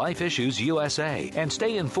Twitter at Life Issues USA and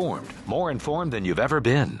stay informed, more informed than you've ever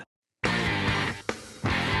been.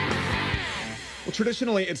 Well,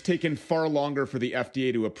 traditionally, it's taken far longer for the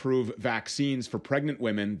FDA to approve vaccines for pregnant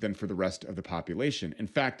women than for the rest of the population. In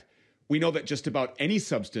fact, we know that just about any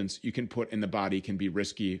substance you can put in the body can be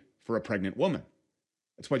risky for a pregnant woman.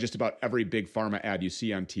 That's why just about every big pharma ad you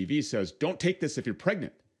see on TV says, don't take this if you're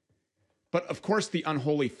pregnant. But of course, the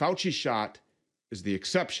unholy Fauci shot is the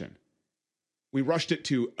exception. We rushed it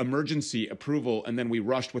to emergency approval, and then we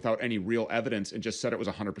rushed without any real evidence and just said it was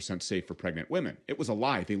 100% safe for pregnant women. It was a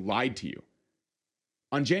lie. They lied to you.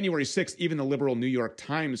 On January 6th, even the liberal New York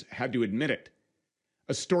Times had to admit it.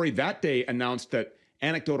 A story that day announced that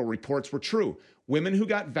anecdotal reports were true. Women who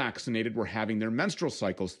got vaccinated were having their menstrual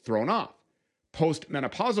cycles thrown off.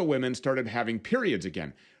 Postmenopausal women started having periods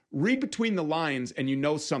again. Read between the lines and you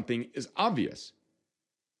know something is obvious.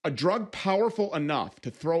 A drug powerful enough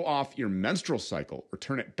to throw off your menstrual cycle or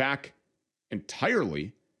turn it back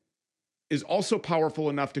entirely is also powerful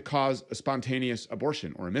enough to cause a spontaneous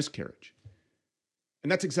abortion or a miscarriage.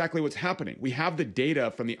 And that's exactly what's happening. We have the data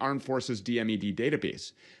from the Armed Forces DMED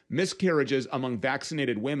database. Miscarriages among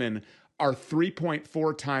vaccinated women are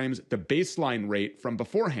 3.4 times the baseline rate from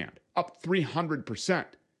beforehand, up 300%.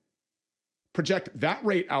 Project that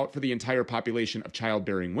rate out for the entire population of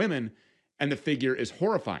childbearing women, and the figure is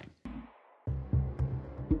horrifying.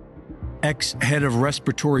 Ex-head of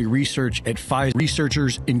respiratory research at Pfizer,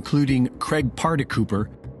 researchers including Craig Particooper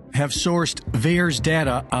have sourced VAERS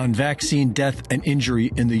data on vaccine death and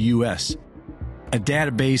injury in the U.S., a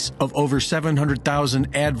database of over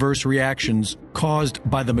 700,000 adverse reactions caused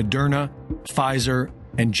by the Moderna, Pfizer,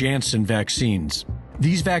 and Janssen vaccines.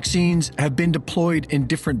 These vaccines have been deployed in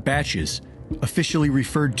different batches, officially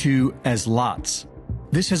referred to as lots.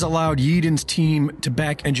 This has allowed Yeadon's team to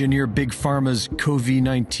back-engineer Big Pharma's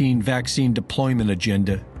COVID-19 vaccine deployment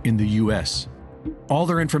agenda in the U.S. All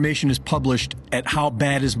their information is published at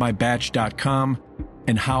howbadismybatch.com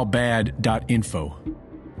and howbad.info.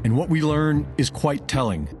 And what we learn is quite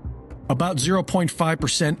telling. About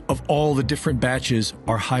 0.5% of all the different batches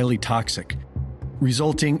are highly toxic,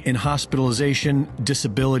 resulting in hospitalization,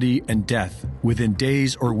 disability, and death within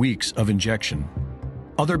days or weeks of injection.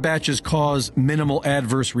 Other batches cause minimal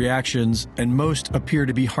adverse reactions, and most appear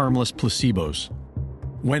to be harmless placebos.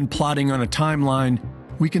 When plotting on a timeline,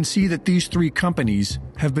 we can see that these three companies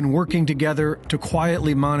have been working together to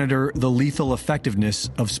quietly monitor the lethal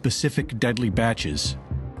effectiveness of specific deadly batches.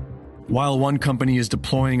 While one company is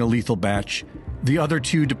deploying a lethal batch, the other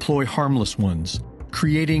two deploy harmless ones,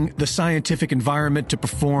 creating the scientific environment to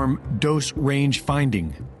perform dose range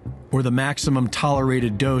finding, or the maximum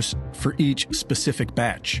tolerated dose for each specific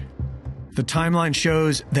batch. The timeline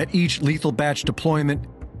shows that each lethal batch deployment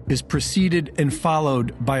is preceded and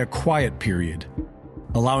followed by a quiet period,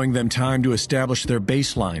 allowing them time to establish their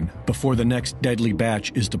baseline before the next deadly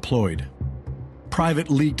batch is deployed. Private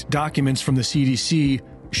leaked documents from the CDC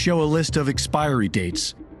show a list of expiry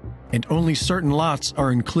dates, and only certain lots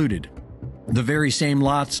are included, the very same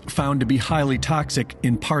lots found to be highly toxic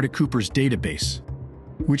in Particooper's database.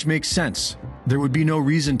 Which makes sense. There would be no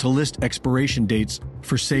reason to list expiration dates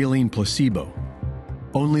for saline placebo.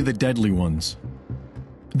 Only the deadly ones.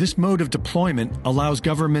 This mode of deployment allows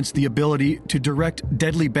governments the ability to direct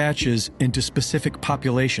deadly batches into specific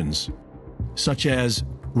populations, such as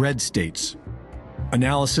red states.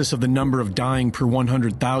 Analysis of the number of dying per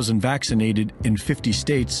 100,000 vaccinated in 50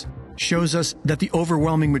 states shows us that the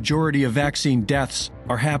overwhelming majority of vaccine deaths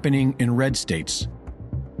are happening in red states.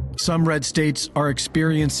 Some red states are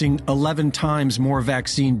experiencing 11 times more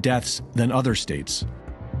vaccine deaths than other states.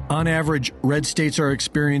 On average, red states are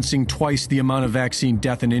experiencing twice the amount of vaccine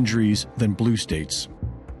death and injuries than blue states.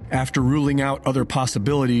 After ruling out other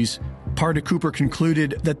possibilities, Particooper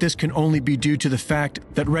concluded that this can only be due to the fact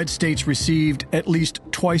that red states received at least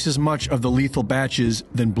twice as much of the lethal batches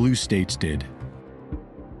than blue states did.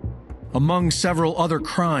 Among several other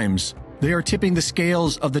crimes, they are tipping the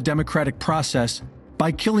scales of the democratic process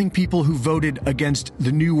by killing people who voted against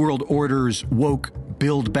the New World Order's woke,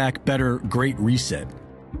 Build Back Better Great Reset,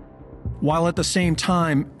 while at the same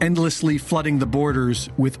time endlessly flooding the borders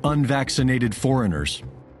with unvaccinated foreigners.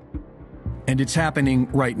 And it's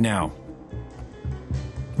happening right now.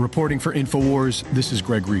 Reporting for InfoWars, this is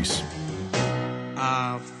Greg Reese.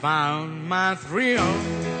 I found my thrill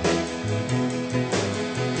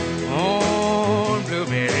on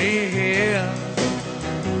Blueberry Hill.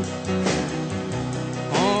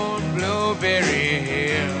 On Blueberry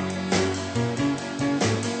Hill.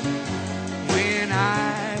 When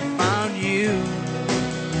I found you,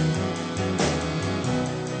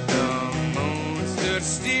 the moon stood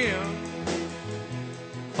still.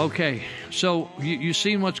 Okay, so you've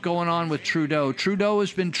seen what's going on with Trudeau. Trudeau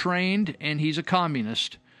has been trained, and he's a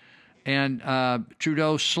communist. And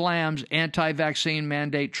Trudeau slams anti-vaccine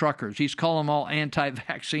mandate truckers. He's calling them all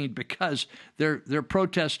anti-vaccine because they're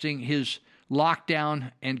protesting his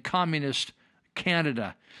lockdown and communist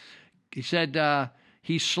Canada. He said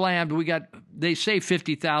he slammed. They say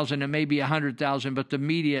 50,000 and maybe 100,000, but the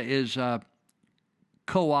media is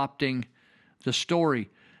co-opting the story.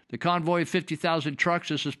 The convoy of 50,000 trucks,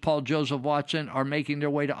 this is Paul Joseph Watson, are making their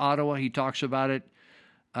way to Ottawa. He talks about it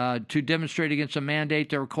to demonstrate against a mandate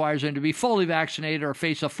that requires them to be fully vaccinated or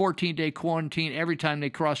face a 14-day quarantine every time they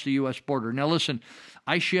cross the U.S. border. Now, listen,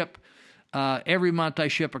 I ship, every month I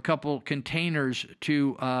ship a couple containers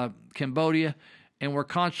to Cambodia, and we're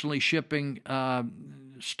constantly shipping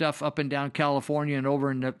stuff up and down California and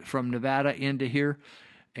over from Nevada into here.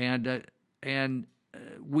 And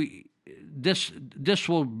this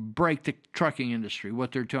will break the trucking industry,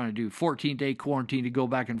 what they're trying to do. 14-day quarantine to go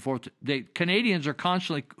back and forth. Canadians are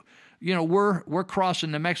constantly, we're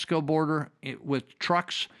crossing the Mexico border with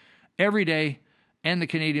trucks every day, and the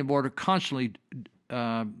Canadian border constantly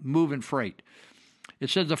moving freight. It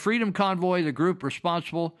says the Freedom Convoy, the group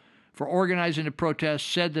responsible for organizing the protest,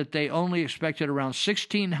 said that they only expected around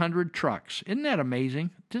 1,600 trucks. Isn't that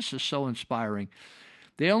amazing? This is so inspiring.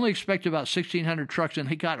 They only expected about 1,600 trucks, and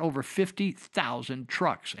they got over 50,000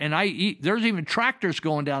 trucks. And there's even tractors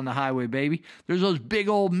going down the highway, baby. There's those big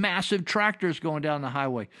old massive tractors going down the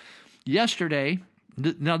highway. Yesterday,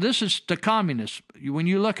 now this is the communists. When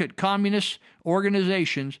you look at communist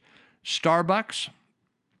organizations, Starbucks,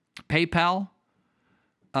 PayPal,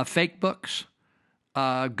 Fake Books,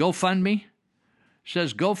 GoFundMe,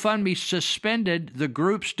 says GoFundMe suspended the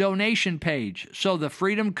group's donation page. So the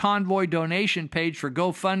Freedom Convoy donation page for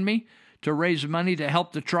GoFundMe to raise money to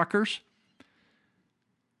help the truckers,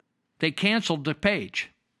 they canceled the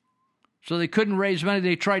page. So they couldn't raise money.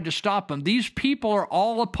 They tried to stop them. These people are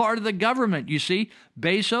all a part of the government, you see.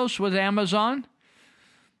 Bezos with Amazon,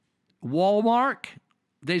 Walmart.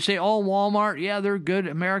 They say, oh, Walmart, yeah, they're good.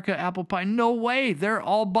 America, apple pie. No way. They're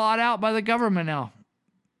all bought out by the government now.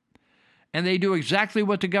 And they do exactly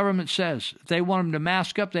what the government says. If they want them to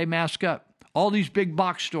mask up, they mask up. All these big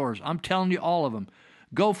box stores, I'm telling you, all of them.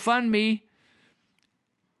 GoFundMe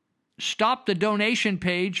stopped the donation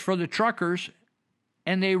page for the truckers,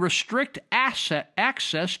 and they restrict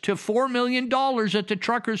access to $4 million that the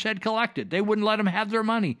truckers had collected. They wouldn't let them have their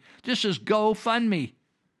money. This is GoFundMe.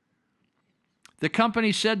 The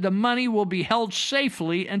company said the money will be held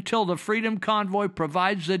safely until the Freedom Convoy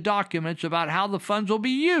provides the documents about how the funds will be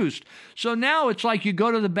used. So now it's like you go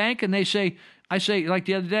to the bank and they say, like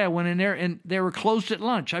the other day, I went in there and they were closed at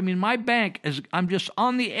lunch. I mean, my bank I'm just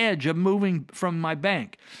on the edge of moving from my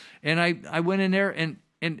bank. And I went in there and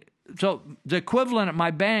so the equivalent at my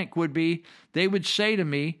bank would be, they would say to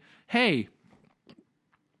me, hey,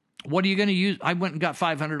 what are you going to use? I went and got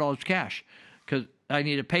 $500 cash because I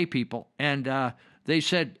need to pay people. And they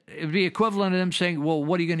said it would be equivalent to them saying, well,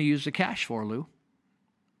 what are you going to use the cash for, Lou?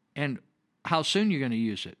 And how soon are you going to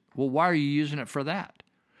use it? Well, why are you using it for that?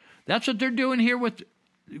 That's what they're doing here with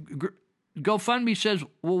GoFundMe says,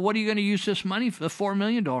 well, what are you going to use this money for, the $4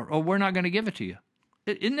 million? Oh, we're not going to give it to you.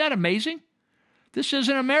 Isn't that amazing? This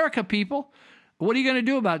isn't America, people. What are you going to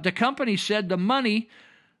do about it? The company said the money,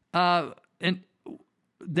 and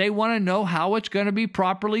they want to know how it's going to be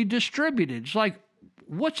properly distributed. It's like,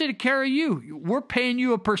 what's it to carry you? We're paying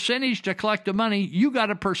you a percentage to collect the money. You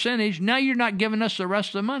got a percentage. Now you're not giving us the rest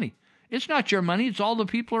of the money. It's not your money. It's all the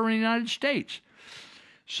people in the United States.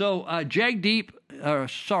 So Jagmeet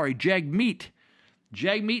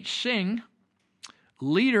Singh,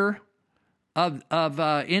 leader of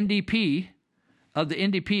NDP, of the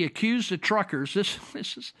NDP, accused the truckers. This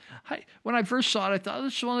is when I first saw it, I thought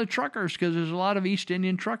this is one of the truckers because there's a lot of East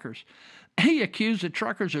Indian truckers. He accused the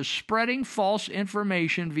truckers of spreading false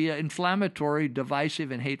information via inflammatory,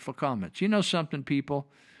 divisive, and hateful comments. You know something, people?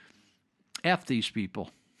 F these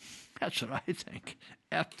people. That's what I think.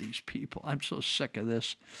 F these people. I'm so sick of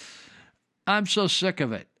this. I'm so sick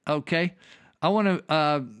of it. Okay? I want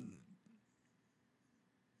to,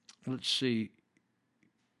 let's see.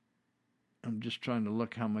 I'm just trying to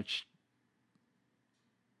look how much.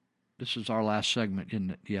 This is our last segment, isn't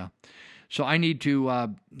it? Yeah. So I need to,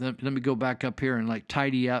 let me go back up here and like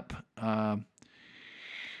tidy up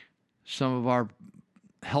some of our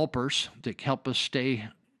helpers that help us stay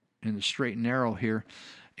in the straight and narrow here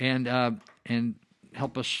and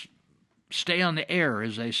help us stay on the air,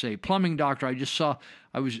 as they say. Plumbing doctor, I just saw,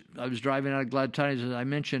 I was driving out of Glad Tidings, as I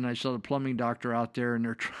mentioned, I saw the plumbing doctor out there, and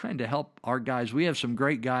they're trying to help our guys. We have some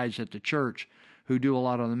great guys at the church who do a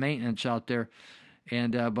lot of the maintenance out there.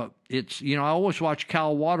 And but it's, I always watch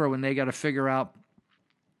Cal Water when they got to figure out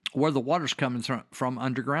where the water's coming from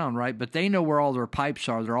underground, right? But they know where all their pipes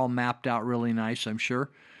are. They're all mapped out really nice, I'm sure.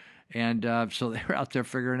 And so they're out there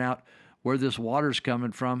figuring out where this water's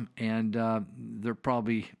coming from, and they're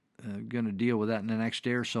probably going to deal with that in the next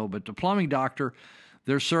day or so. But the plumbing doctor,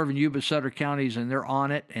 they're serving Yuba Sutter counties, and they're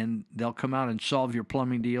on it, and they'll come out and solve your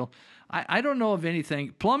plumbing deal. I don't know of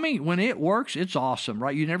anything. Plumbing, when it works, it's awesome,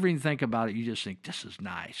 right? You never even think about it. You just think, this is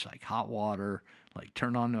nice, like hot water, like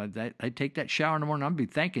turn on. I take that shower in the morning, I'll be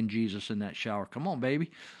thanking Jesus in that shower. Come on,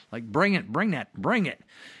 baby. Like, bring it.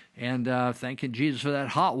 And thanking Jesus for that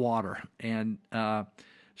hot water. And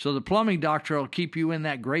so the plumbing doctor will keep you in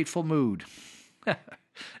that grateful mood.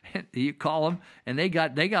 You call them, and they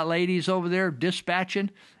got ladies over there dispatching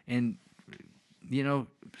and,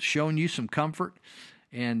 showing you some comfort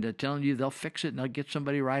and telling you they'll fix it and they'll get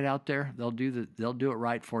somebody right out there. They'll do it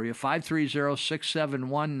right for you.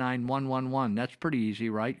 530-671-9111. That's pretty easy,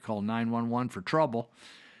 right? Call 911 for trouble.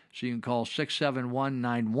 So you can call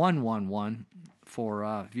 671-9111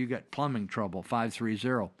 for if you got plumbing trouble.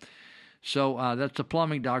 530. So that's the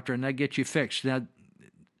plumbing doctor, and that gets you fixed. Now,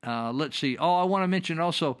 let's see. Oh, I want to mention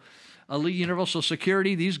also Elite Universal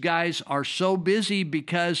Security. These guys are so busy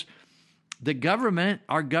because the government,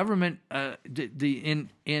 our government,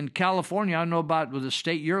 in California, I don't know about with the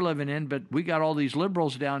state you're living in, but we got all these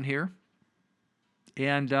liberals down here,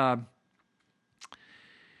 and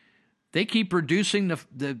they keep reducing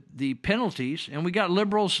the penalties, and we got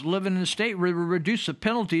liberals living in the state reduce the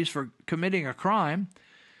penalties for committing a crime.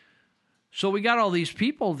 So we got all these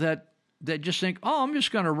people that just think, oh, I'm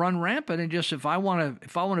just going to run rampant and just if I want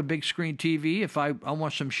a big screen TV, if I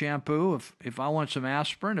want some shampoo, if I want some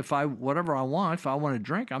aspirin, whatever I want, if I want a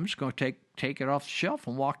drink, I'm just going to take it off the shelf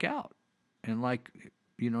and walk out. And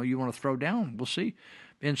you want to throw down, we'll see.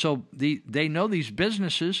 And so they know these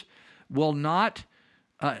businesses will not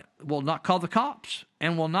call the cops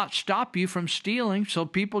and will not stop you from stealing. So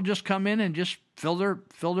people just come in and just fill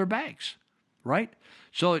their bags, right?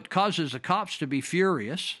 So it causes the cops to be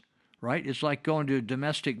furious. Right? It's like going to a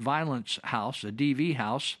domestic violence house, a DV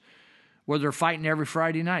house, where they're fighting every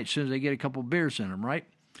Friday night as soon as they get a couple beers in them, right?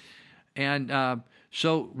 And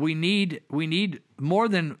so we need more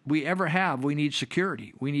than we ever have. We need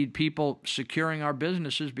security. We need people securing our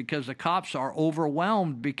businesses because the cops are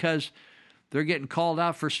overwhelmed because they're getting called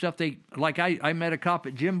out for stuff I met a cop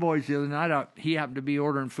at Jim Boy's the other night. He happened to be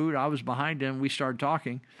ordering food. I was behind him. We started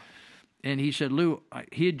talking. And he said, Lou,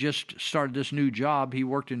 he had just started this new job. He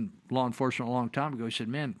worked in law enforcement a long time ago. He said,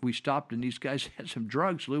 man, we stopped and these guys had some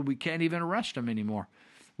drugs, Lou. We can't even arrest them anymore.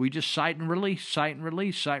 We just cite and release. And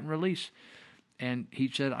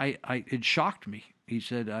he said, it shocked me. He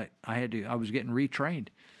said, I was getting retrained.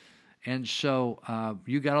 And so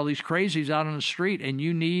you got all these crazies out on the street and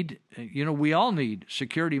you need, we all need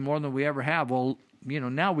security more than we ever have. Well,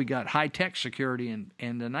 now we got high-tech security,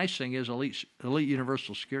 and the nice thing is Elite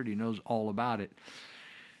Universal Security knows all about it.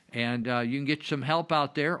 And you can get some help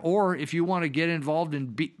out there, or if you want to get involved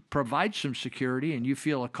and provide some security and you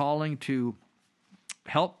feel a calling to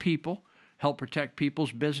help people, help protect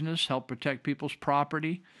people's business, help protect people's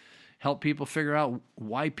property, help people figure out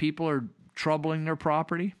why people are troubling their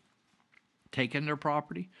property, taking their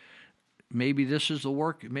property, maybe this is the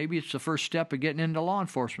work. Maybe it's the first step of getting into law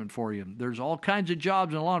enforcement for you. There's all kinds of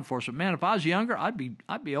jobs in law enforcement. Man, if I was younger, I'd be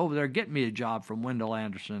over there getting me a job from Wendell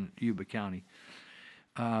Anderson, Yuba County.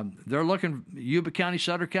 They're looking, Yuba County,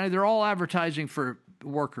 Sutter County, they're all advertising for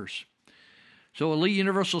workers. So Elite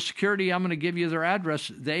Universal Security, I'm going to give you their address.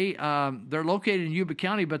 They're located in Yuba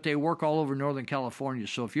County, but they work all over Northern California.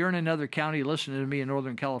 So if you're in another county listening to me in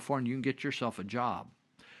Northern California, you can get yourself a job.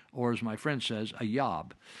 Or as my friend says, a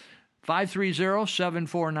yob.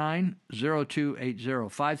 530-749-0280.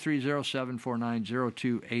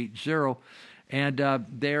 530-749-0280. And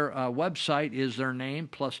their website is their name,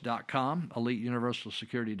 plus.com,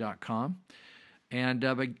 EliteUniversalSecurity.com. And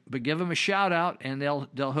but give them a shout out, and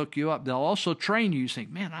they'll hook you up. They'll also train you. You think,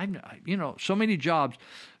 man, so many jobs.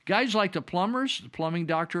 Guys like the plumbers, the plumbing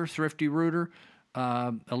doctor, Thrifty Rooter,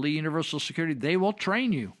 Elite Universal Security, they will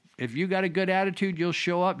train you. If you got a good attitude, you'll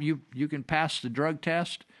show up. You can pass the drug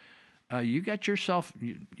test. You got yourself.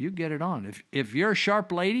 You get it on. If you're a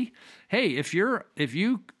sharp lady, hey, if you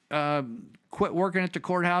quit working at the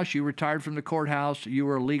courthouse, you retired from the courthouse, you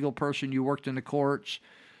were a legal person, you worked in the courts.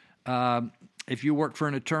 If you work for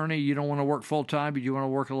an attorney, you don't want to work full-time, but you want to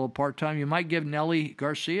work a little part-time, you might give Nellie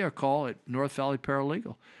Garcia a call at North Valley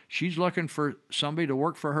Paralegal. She's looking for somebody to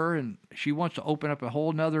work for her, and she wants to open up a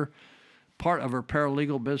whole nother part of her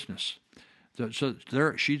paralegal business. So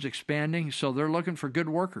she's expanding, so they're looking for good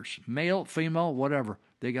workers, male, female, whatever.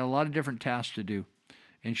 They got a lot of different tasks to do.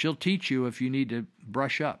 and she'll teach you if you need to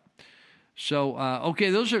brush up. So, okay,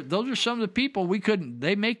 those are some of the people we couldn't.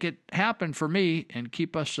 They make it happen for me and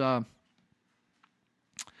keep us on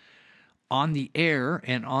the air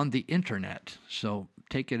and on the internet. So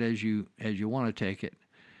take it as you want to take it.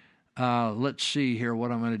 Let's see here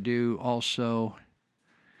what I'm going to do also.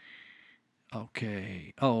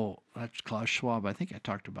 Okay. Oh, that's Klaus Schwab. I think I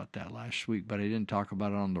talked about that last week, but I didn't talk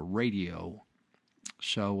about it on the radio.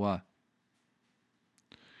 So,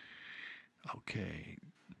 okay.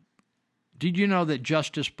 Did you know that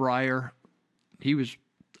Justice Breyer, he was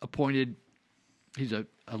appointed, he's a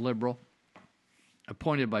liberal,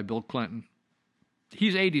 appointed by Bill Clinton.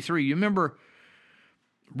 He's 83. You remember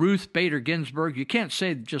Ruth Bader Ginsburg? You can't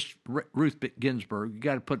say just Ruth Ginsburg. You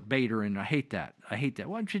got to put Bader in. I hate that.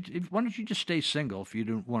 Why don't you just stay single if you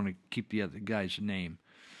don't want to keep the other guy's name?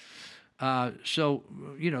 So,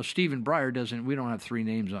 Stephen Breyer doesn't, we don't have three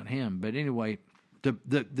names on him. But anyway,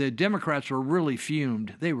 the Democrats were really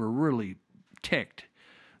fumed. They were really ticked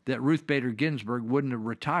that Ruth Bader Ginsburg wouldn't have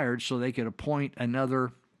retired so they could appoint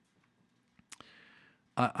another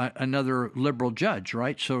liberal judge,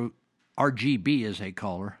 right? So RGB, as they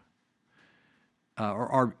call her,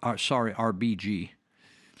 RBG.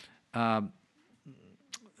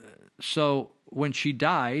 So when she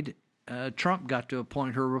died, Trump got to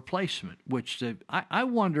appoint her replacement, which I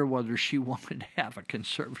wonder whether she wanted to have a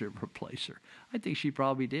conservative replacer. I think she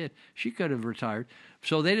probably did. She could have retired.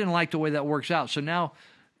 So they didn't like the way that works out. So now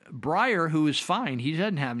Breyer, who is fine, he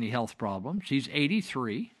doesn't have any health problems. He's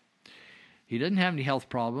 83. He doesn't have any health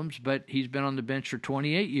problems, but he's been on the bench for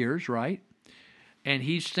 28 years, right? And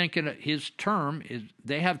he's thinking his term is,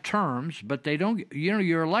 they have terms, but they don't,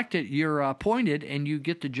 you're elected, you're appointed, and you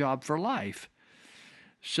get the job for life.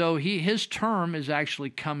 So his term is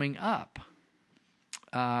actually coming up.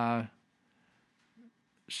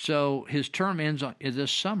 So his term ends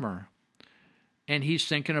this summer, and he's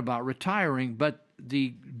thinking about retiring, but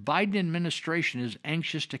the Biden administration is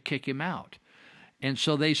anxious to kick him out. And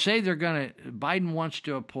so they say Biden wants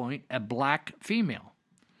to appoint a black female.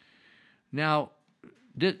 Now,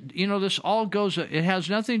 this all goes, it has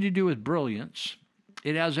nothing to do with brilliance.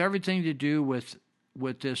 It has everything to do with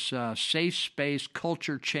this safe space,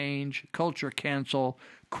 culture change, culture cancel,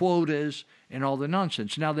 quotas, and all the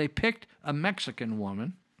nonsense. Now, they picked a Mexican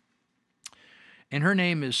woman, and her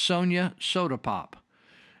name is Sonia Sotomayor.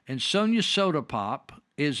 And Sonia Sotomayor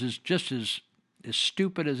is just as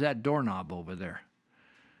stupid as that doorknob over there.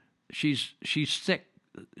 She's thick.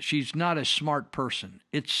 She's not a smart person.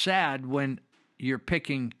 It's sad when you're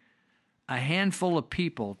picking a handful of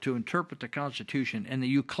people to interpret the Constitution and that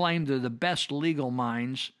you claim they're the best legal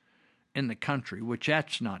minds in the country, which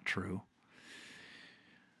that's not true.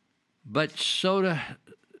 But Sotomayor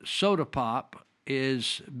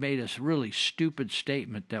made a really stupid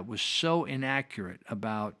statement that was so inaccurate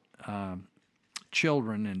about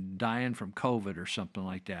children and dying from COVID or something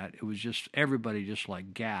like that. It was just, everybody just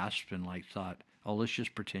like gasped and like thought, oh, let's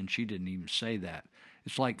just pretend she didn't even say that.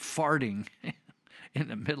 It's like farting in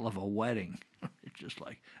the middle of a wedding. It's just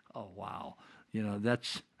like, oh, wow.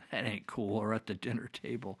 That ain't cool. Or at the dinner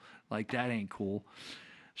table, like that ain't cool.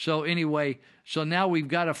 So anyway, now we've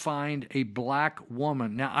got to find a black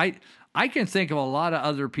woman. Now, I can think of a lot of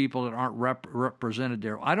other people that aren't represented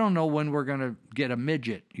there. I don't know when we're going to get a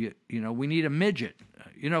midget. We need a midget.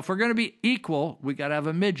 If we're going to be equal, we got to have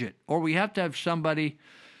a midget. Or we have to have somebody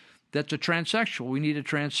that's a transsexual. We need a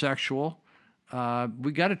transsexual.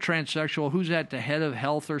 We got a transsexual. Who's at the head of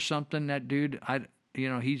health or something? That dude,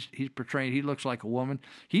 he's portraying. He looks like a woman.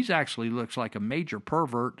 He's actually looks like a major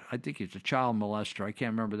pervert. I think he's a child molester. I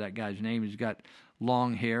can't remember that guy's name. He's got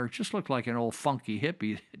long hair. Just looked like an old funky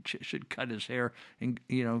hippie. Should cut his hair and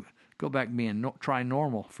go back and being try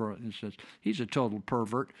normal, for instance. He's a total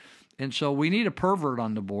pervert. And so we need a pervert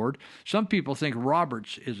on the board. Some people think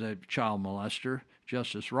Roberts is a child molester,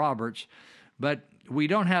 Justice Roberts, but we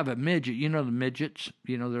don't have a midget. The midgets,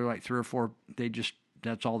 they're like 3 or 4,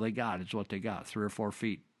 that's all they got. It's what they got, 3 or 4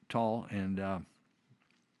 feet tall, and,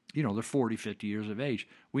 they're 40, 50 years of age.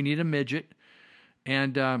 We need a midget,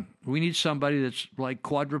 and we need somebody that's like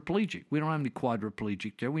quadriplegic. We don't have any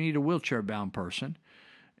quadriplegic there. We need a wheelchair-bound person,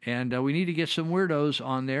 and we need to get some weirdos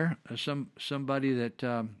on there, somebody that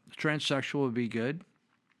transsexual would be good.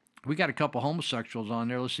 We got a couple homosexuals on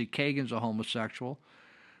there. Let's see, Kagan's a homosexual.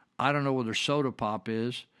 I don't know whether Soda Pop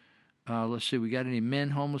is. Let's see, we got any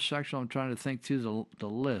men homosexual? I'm trying to think through the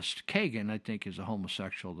list. Kagan, I think, is a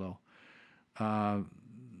homosexual, though.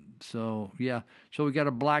 So we got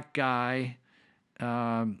a black guy.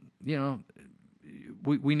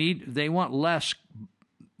 We need, they want less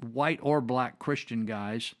white or black Christian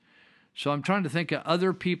guys. So I'm trying to think of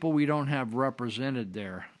other people we don't have represented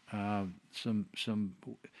there. I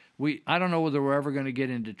don't know whether we're ever going to get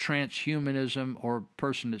into transhumanism or a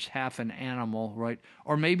person that's half an animal, right?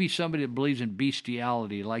 Or maybe somebody that believes in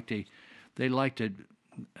bestiality, like they like to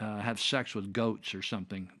have sex with goats or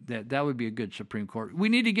something. That would be a good Supreme Court. We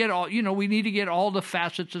need to get all the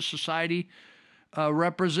facets of society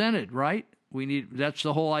represented, right? That's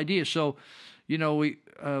the whole idea. So, we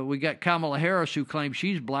got Kamala Harris, who claims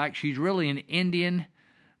she's black. She's really an Indian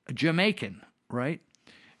Jamaican, right?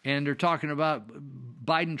 And they're talking about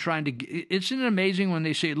Biden trying to. Isn't it amazing when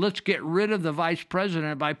they say, let's get rid of the vice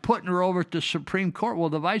president by putting her over at the Supreme Court? Well,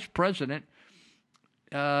 the vice president,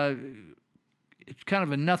 it's kind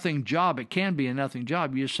of a nothing job. It can be a nothing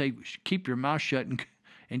job. You just say, keep your mouth shut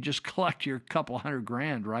and just collect your couple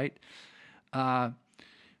 $100,000, right?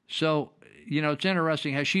 So, it's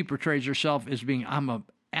interesting how she portrays herself as being, I'm a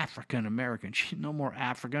African American. She's no more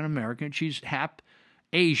African American. She's half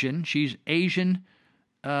Asian. She's Asian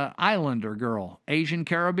Islander girl, Asian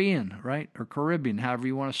Caribbean, right? Or Caribbean, however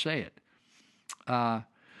you want to say it.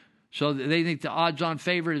 So they think the odds-on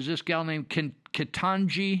favorite is this gal named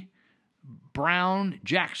Ketanji Brown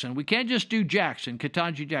Jackson. We can't just do Jackson,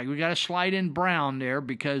 Ketanji Jackson. We got to slide in Brown there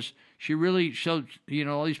because she really showed,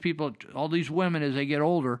 all these people, all these women as they get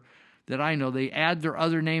older that I know, they add their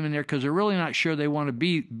other name in there because they're really not sure they want to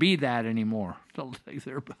be that anymore. So like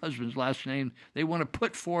their husband's last name, they want to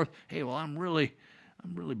put forth, hey, well, I'm really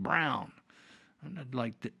brown. I'm not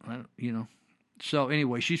like that, So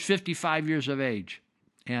anyway, she's 55 years of age,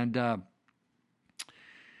 and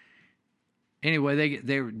anyway,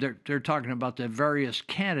 they're talking about the various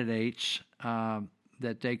candidates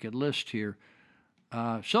that they could list here.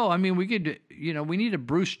 So I mean, we could, we need a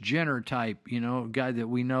Bruce Jenner type, a guy that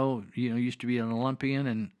we know, used to be an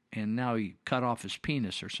Olympian and now he cut off his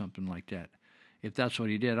penis or something like that. If that's what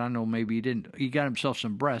he did, I don't know. Maybe he didn't. He got himself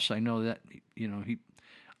some breasts. I know that.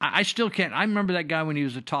 I still can't. I remember that guy when he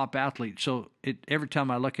was a top athlete. So every time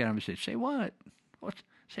I look at him, I say what?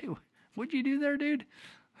 What'd you do there, dude?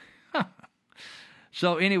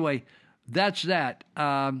 So anyway, that's that.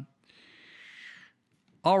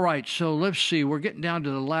 All right, so let's see. We're getting down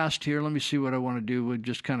to the last here. Let me see what I want to do. We'll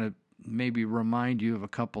just kind of maybe remind you of a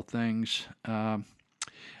couple things.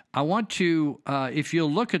 I want to, if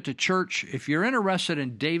you'll look at the church, if you're interested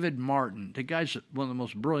in David Martin, the guy's one of the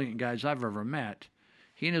most brilliant guys I've ever met.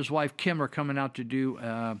 He and his wife, Kim, are coming out to do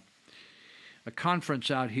a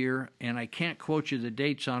conference out here, and I can't quote you the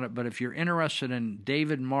dates on it, but if you're interested in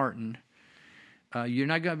David Martin, you're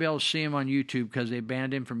not going to be able to see him on YouTube because they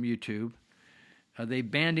banned him from YouTube. They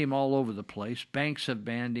banned him all over the place. Banks have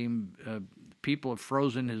banned him. People have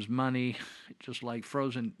frozen his money, just like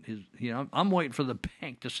frozen his, I'm waiting for the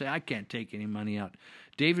bank to say, I can't take any money out.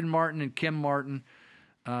 David Martin and Kim Martin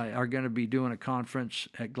are going to be doing a conference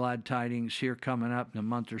at Glad Tidings here coming up in a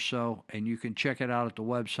month or so, and you can check it out at the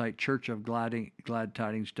website,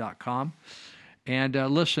 churchofgladtidings.com. And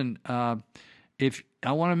listen, if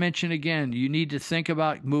I want to mention again, you need to think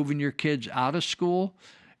about moving your kids out of school.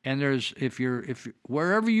 And if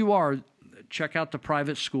wherever you are, check out the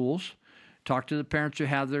private schools. Talk to the parents who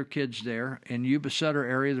have their kids there. In Yuba Sutter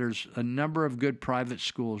area, there's a number of good private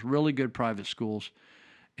schools, really good private schools.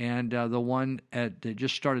 And the one that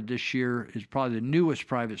just started this year is probably the newest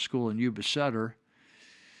private school in Yuba Sutter,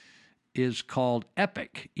 is called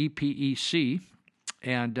EPIC, E-P-E-C.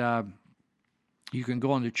 And you can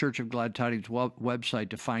go on the Church of Glad Tidings website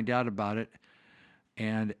to find out about it.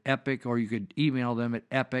 And EPIC, or you could email them at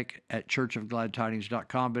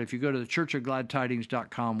epic@churchofgladtidings.com. But if you go to the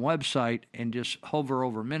churchofgladtidings.com website and just hover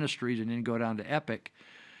over ministries and then go down to EPIC,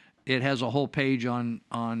 it has a whole page on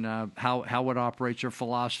how it operates, their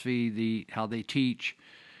philosophy, how they teach.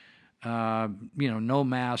 No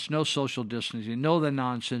masks, no social distancing, no the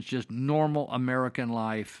nonsense, just normal American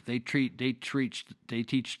life. They teach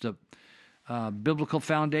the biblical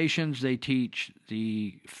foundations. They teach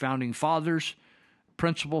the founding fathers.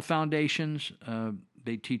 Principal foundations,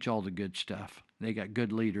 they teach all the good stuff. They got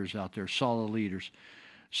good leaders out there, solid leaders.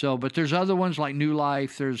 So, but there's other ones like New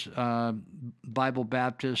Life. There's Bible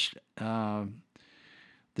Baptist.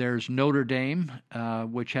 There's Notre Dame,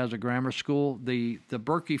 which has a grammar school. The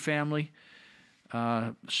Berkey family,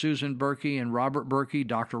 Susan Berkey and Robert Berkey,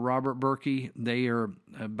 Dr. Robert Berkey, they are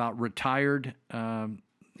about retired.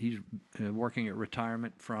 He's working at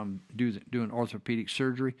retirement from doing orthopedic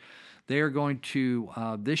surgery. They are going to,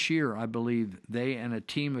 this year, I believe, they and a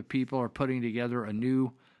team of people are putting together a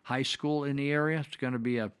new high school in the area. It's going to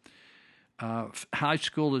be a high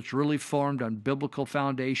school that's really formed on biblical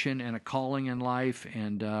foundation and a calling in life.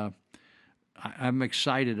 And I'm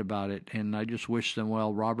excited about it, and I just wish them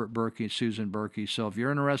well, Robert Berkey and Susan Berkey. So if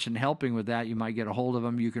you're interested in helping with that, you might get a hold of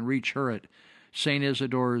them. You can reach her at St.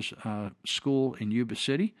 Isidore's School in Yuba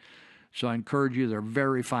City. So I encourage you. They're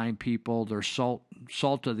very fine people. They're salt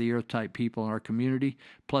of the earth type people in our community.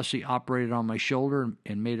 Plus, he operated on my shoulder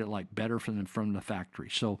and made it like better for them from the factory.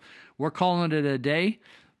 So we're calling it a day.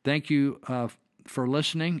 Thank you for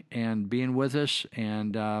listening and being with us.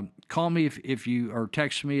 And call me if you, or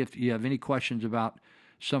text me if you have any questions about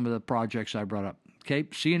some of the projects I brought up. Okay,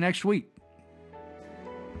 see you next week.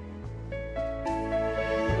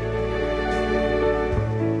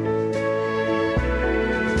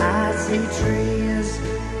 I see trees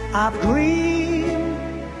of green,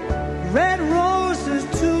 red roses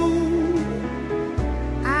too.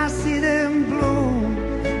 I see them bloom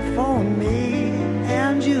for me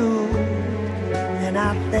and you. And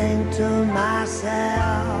I think to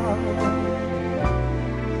myself,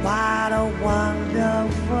 what a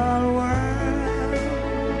wonderful world.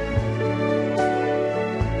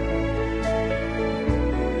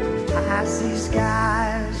 I see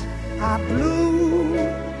skies are blue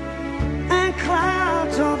and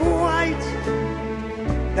clouds of white,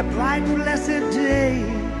 the bright and blessed day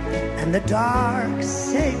and the dark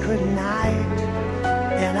sacred night.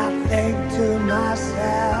 And I think to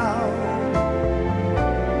myself,